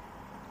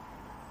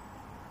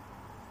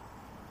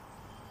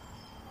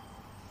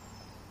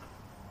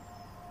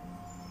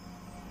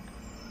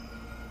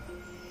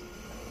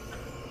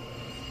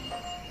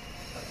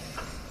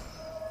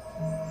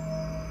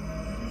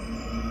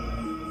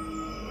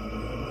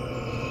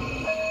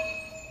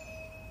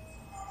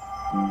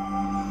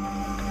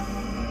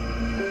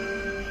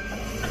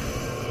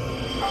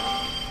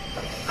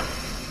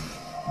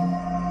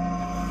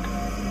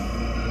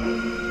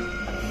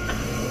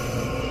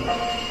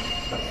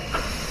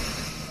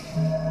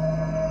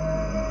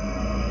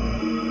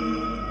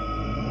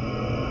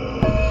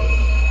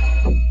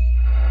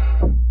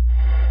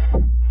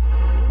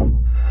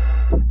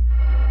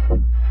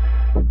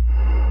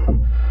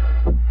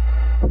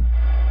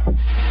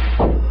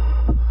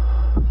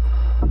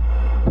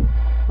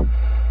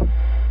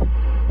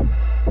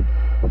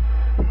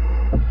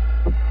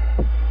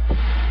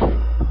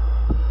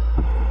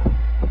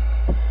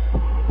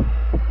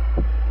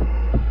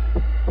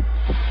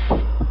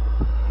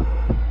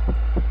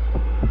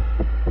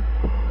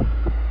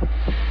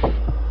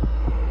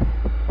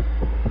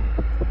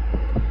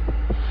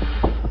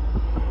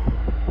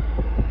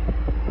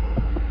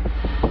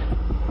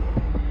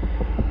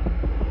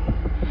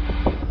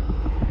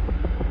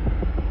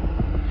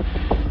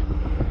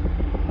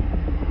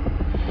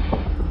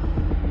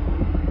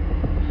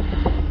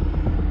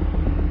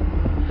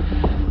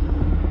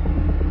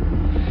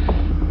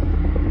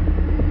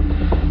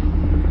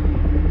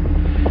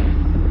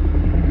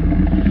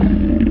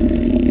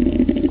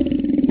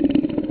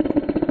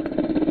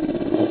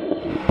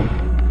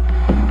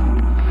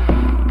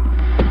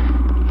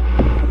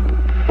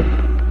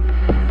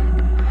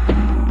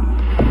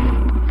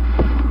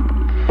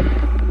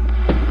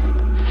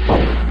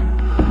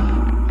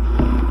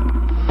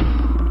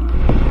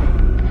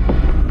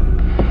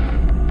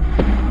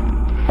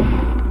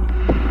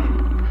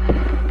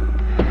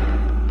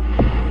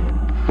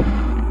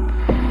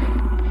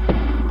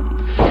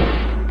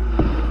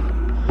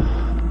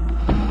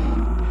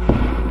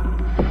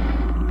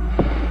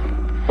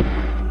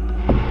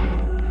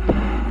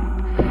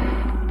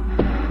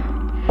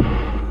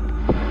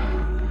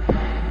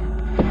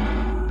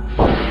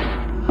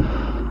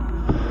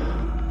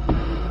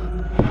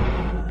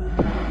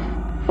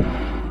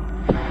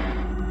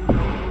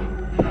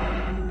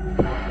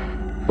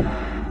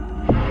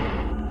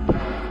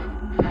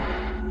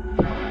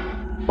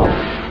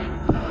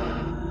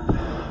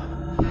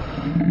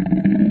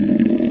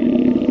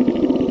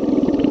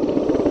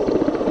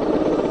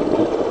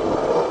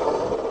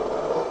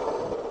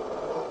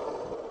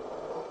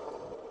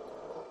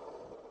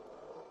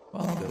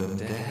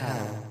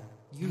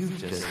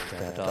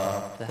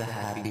 the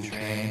happy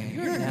train.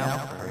 You're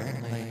now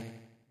currently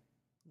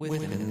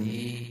within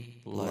the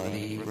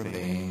bloody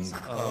remains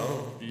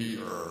of the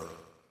earth.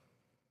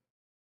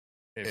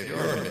 If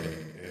your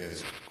name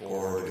is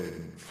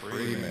Gordon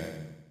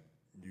Freeman,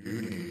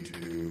 you need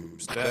to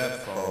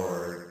step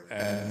forward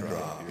and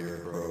drop your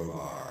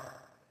crowbar.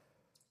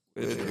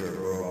 With your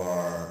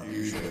crowbar,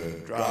 you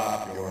should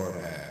drop your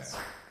pants.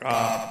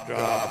 Drop,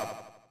 drop.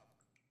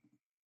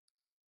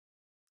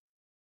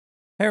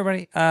 Hey,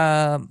 everybody.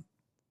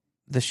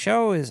 The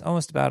show is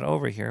almost about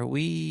over here.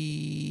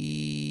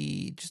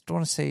 We just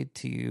want to say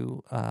to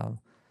you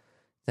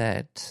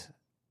that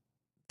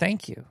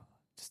thank you.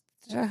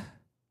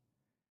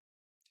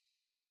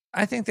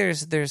 I think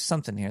there's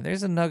something here.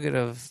 There's a nugget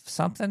of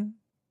something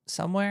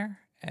somewhere,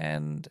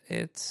 and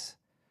it's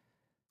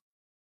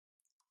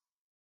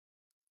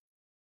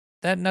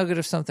that nugget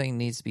of something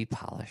needs to be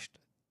polished.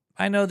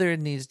 I know there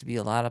needs to be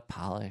a lot of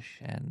polish,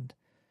 and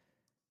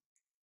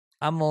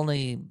I'm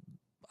only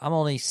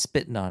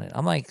spitting on it.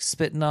 I'm like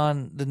spitting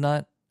on the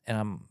nut, and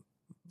I'm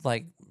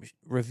like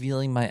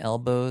revealing my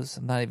elbows.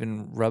 I'm not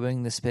even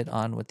rubbing the spit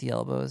on with the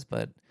elbows,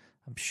 but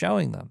I'm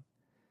showing them.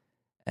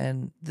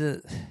 And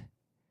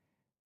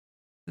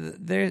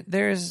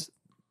there's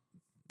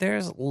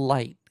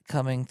light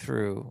coming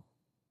through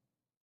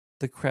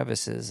the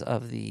crevices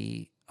of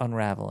the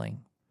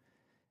unraveling,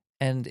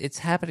 and it's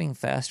happening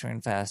faster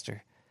and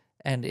faster.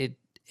 And it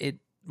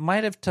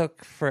might have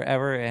took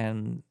forever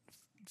and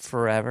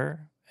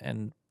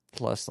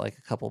plus like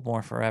a couple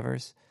more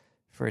forevers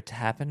for it to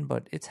happen,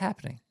 but it's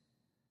happening.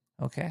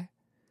 Okay?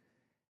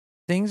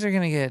 Things are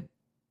going to get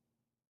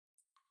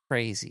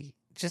crazy.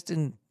 Just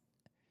the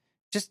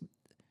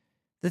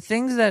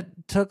things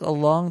that took a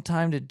long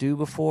time to do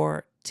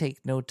before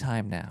take no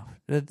time now.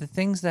 The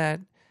things that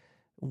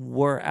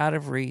were out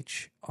of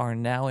reach are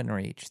now in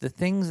reach. The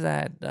things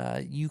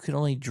that you can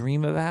only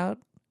dream about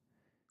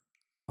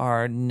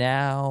are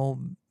now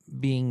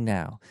being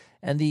now.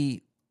 And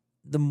the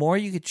more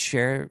you could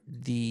share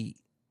the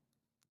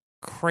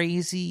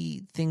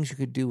crazy things you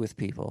could do with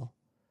people,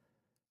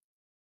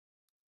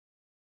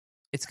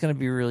 it's going to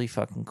be really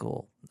fucking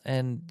cool.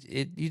 And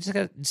you just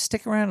got to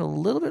stick around a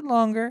little bit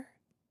longer,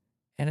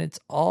 and it's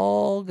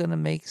all going to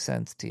make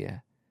sense to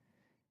you.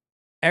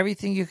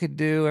 Everything you could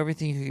do,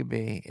 everything you could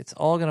be, it's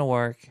all going to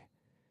work.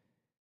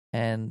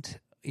 And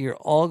you're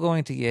all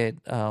going to get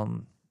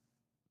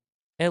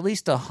at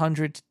least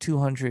 100 to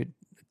 200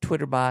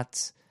 Twitter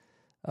bots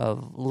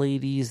of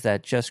ladies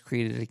that just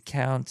created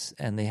accounts,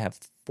 and they have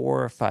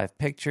 4 or 5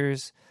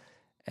 pictures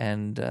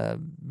and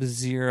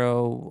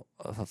zero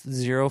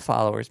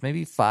followers,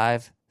 maybe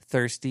 5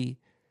 thirsty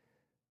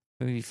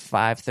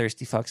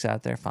fucks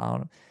out there following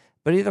them.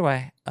 But either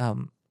way,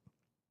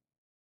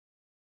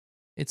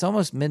 it's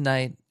almost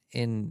midnight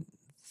in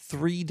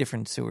 3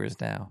 different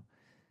sewers now,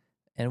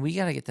 and we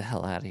got to get the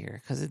hell out of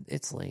here because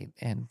it's late.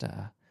 And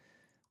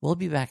we'll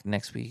be back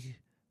next week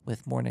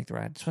with more Nick the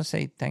Rat. Just want to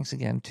say thanks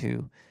again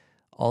to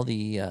all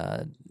the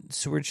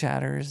sewer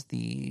chatters,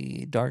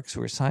 the dark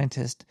sewer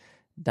scientist,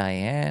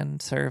 Diane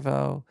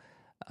Servo,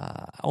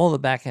 all the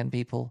back end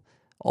people,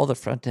 all the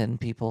front end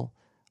people,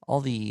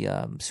 all the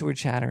sewer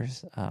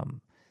chatters.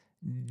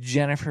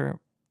 Jennifer,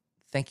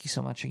 thank you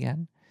so much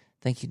again.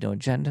 Thank you, No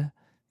Agenda.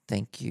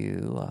 Thank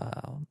you,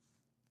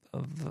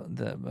 of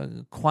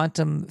the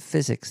Quantum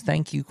Physics.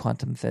 Thank you,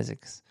 Quantum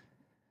Physics.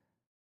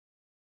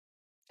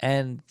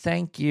 And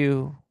thank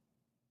you,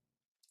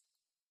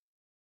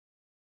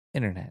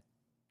 Internet.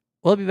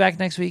 We'll be back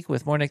next week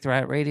with more Nick the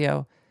Rat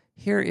Radio.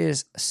 Here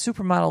is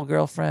Supermodel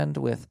Girlfriend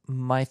with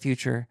My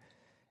Future.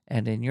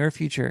 And in your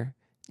future,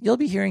 you'll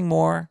be hearing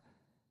more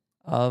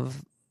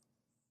of,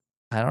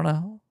 I don't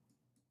know.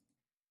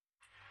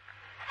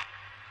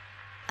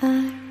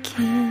 I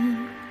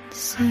can't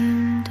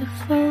seem to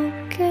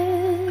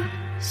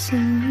focus,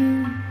 and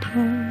you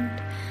don't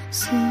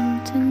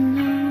seem to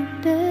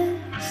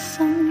notice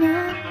I'm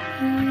not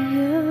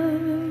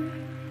here.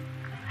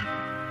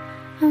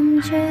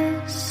 I'm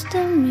just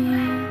a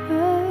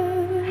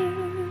mirror,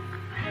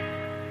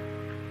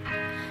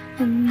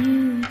 and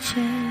you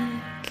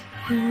check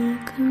your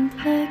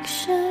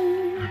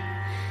complexion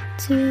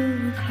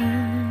to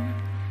find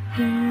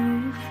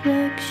your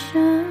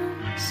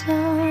reflections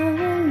all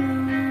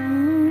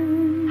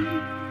alone.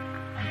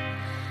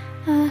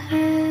 I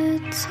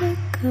had to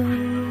go.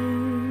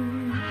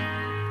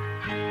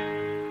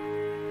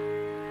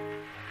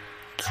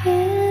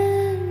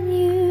 Can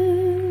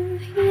you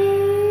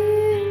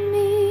hear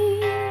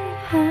me?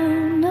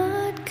 I'm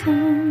not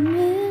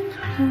coming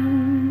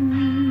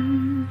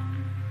home.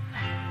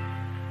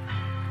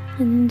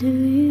 And do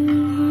you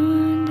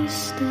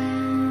understand?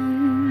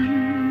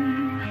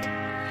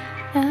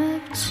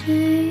 I've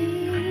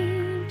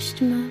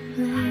changed my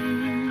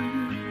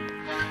plan,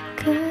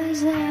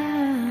 'cause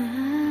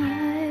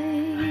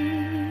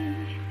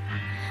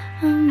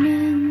I'm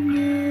in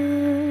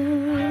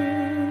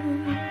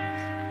love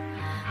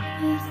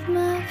with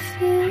my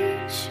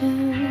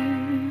future,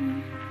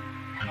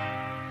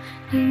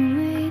 and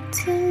wait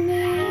to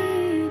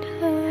meet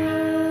her.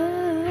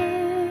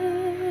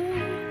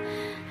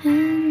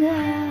 And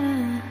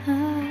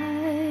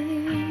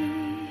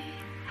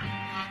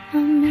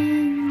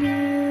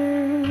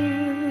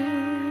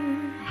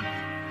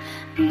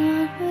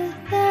not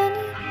with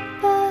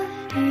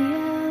anybody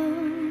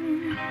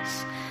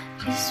else.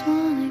 Just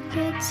wanna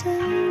get to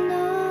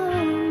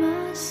know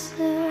myself.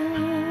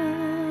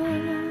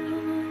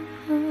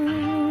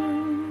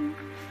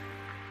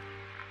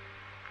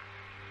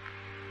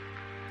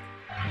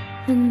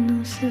 I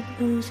know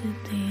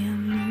supposedly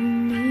I'm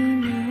lonely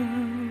now.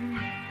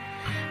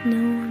 No,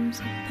 I'm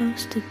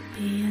supposed to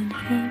be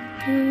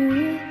unhappy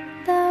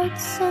without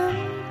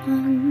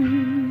someone,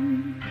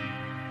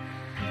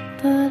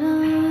 but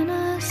I'm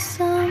not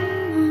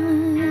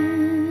someone.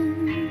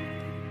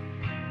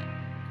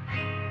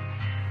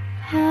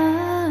 I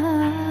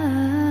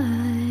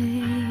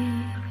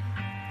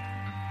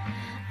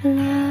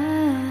like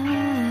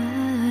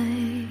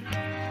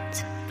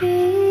to be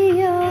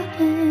your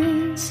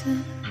answer,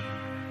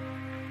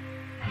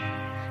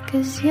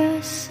 'cause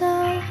you're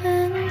so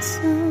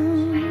handsome.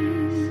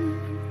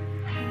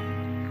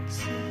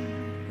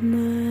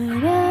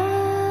 But I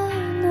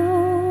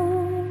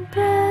know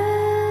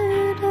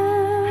better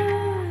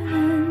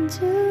than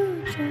to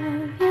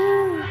drive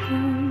you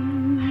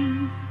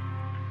home,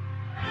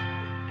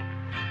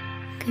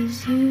 'cause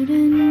you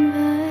didn't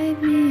invite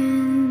me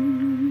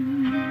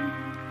in,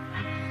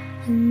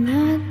 and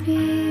I'd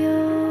be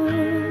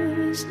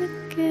yours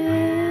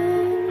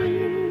again.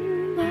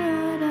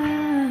 But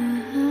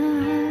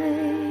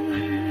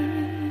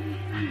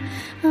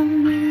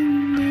I'm in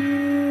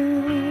love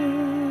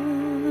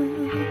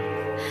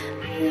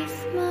with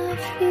my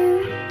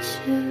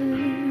future,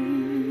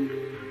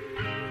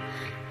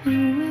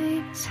 and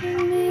wait to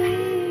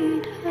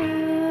meet her.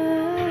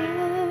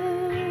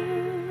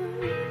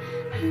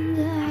 And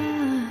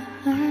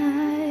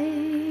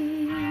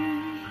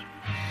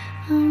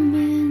I'm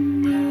in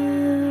love,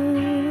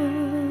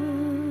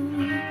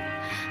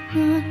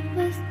 not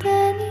with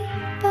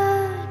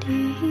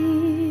anybody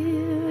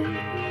here.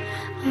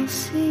 I'll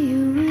see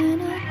you in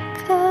a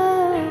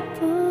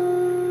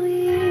couple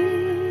years.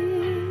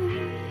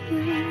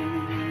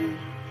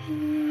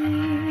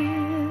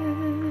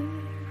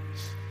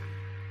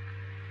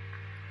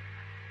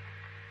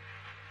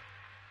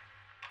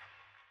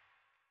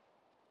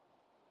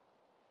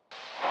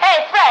 Hey,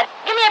 Fred,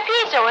 give me a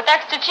pizza with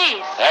extra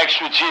cheese.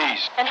 Extra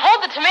cheese. And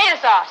hold the tomato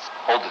sauce.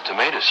 Hold the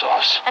tomato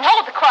sauce. And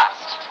hold the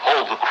crust.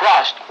 Hold the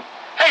crust.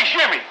 Hey,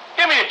 Jimmy,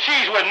 give me a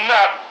cheese with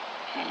nothing.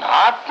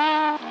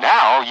 Nothing?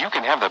 Now you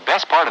can have the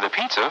best part of the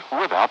pizza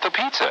without the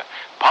pizza.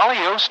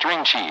 Polly-O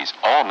string cheese,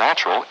 all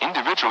natural,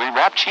 individually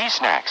wrapped cheese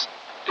snacks.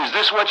 Is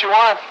this what you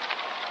want?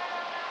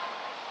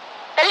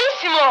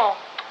 Bellissimo.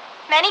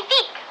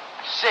 Magnifique.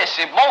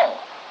 C'est bon.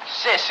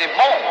 C'est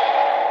bon.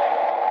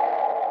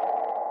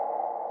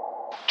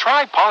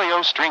 Try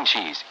Polly-O string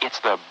cheese. It's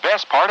the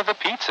best part of the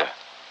pizza.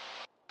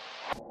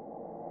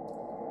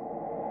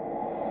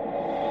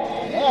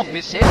 Oh,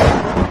 monsieur.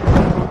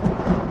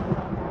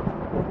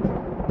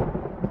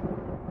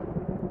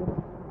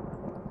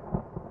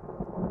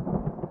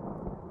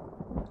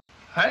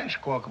 I didn't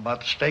squawk about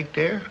the steak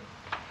there.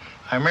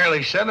 I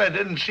merely said I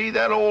didn't see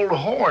that old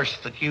horse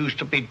that used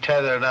to be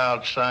tethered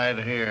outside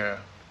here.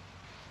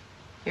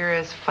 You're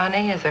as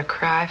funny as a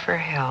cry for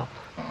help.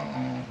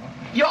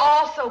 You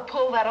also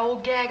pull that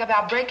old gag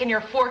about breaking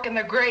your fork in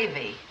the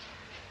gravy.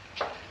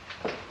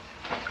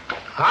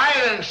 I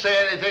didn't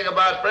say anything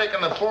about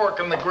breaking the fork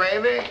in the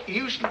gravy.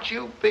 Usen't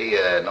you be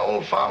an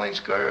old Follies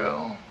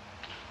girl?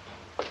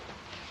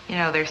 You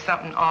know, there's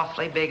something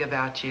awfully big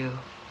about you.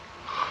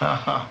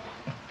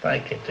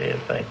 Thank you, dear.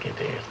 Thank you,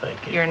 dear.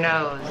 Thank you. Your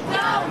nose.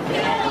 Stop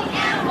killing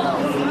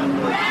animals!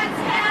 Rats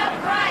have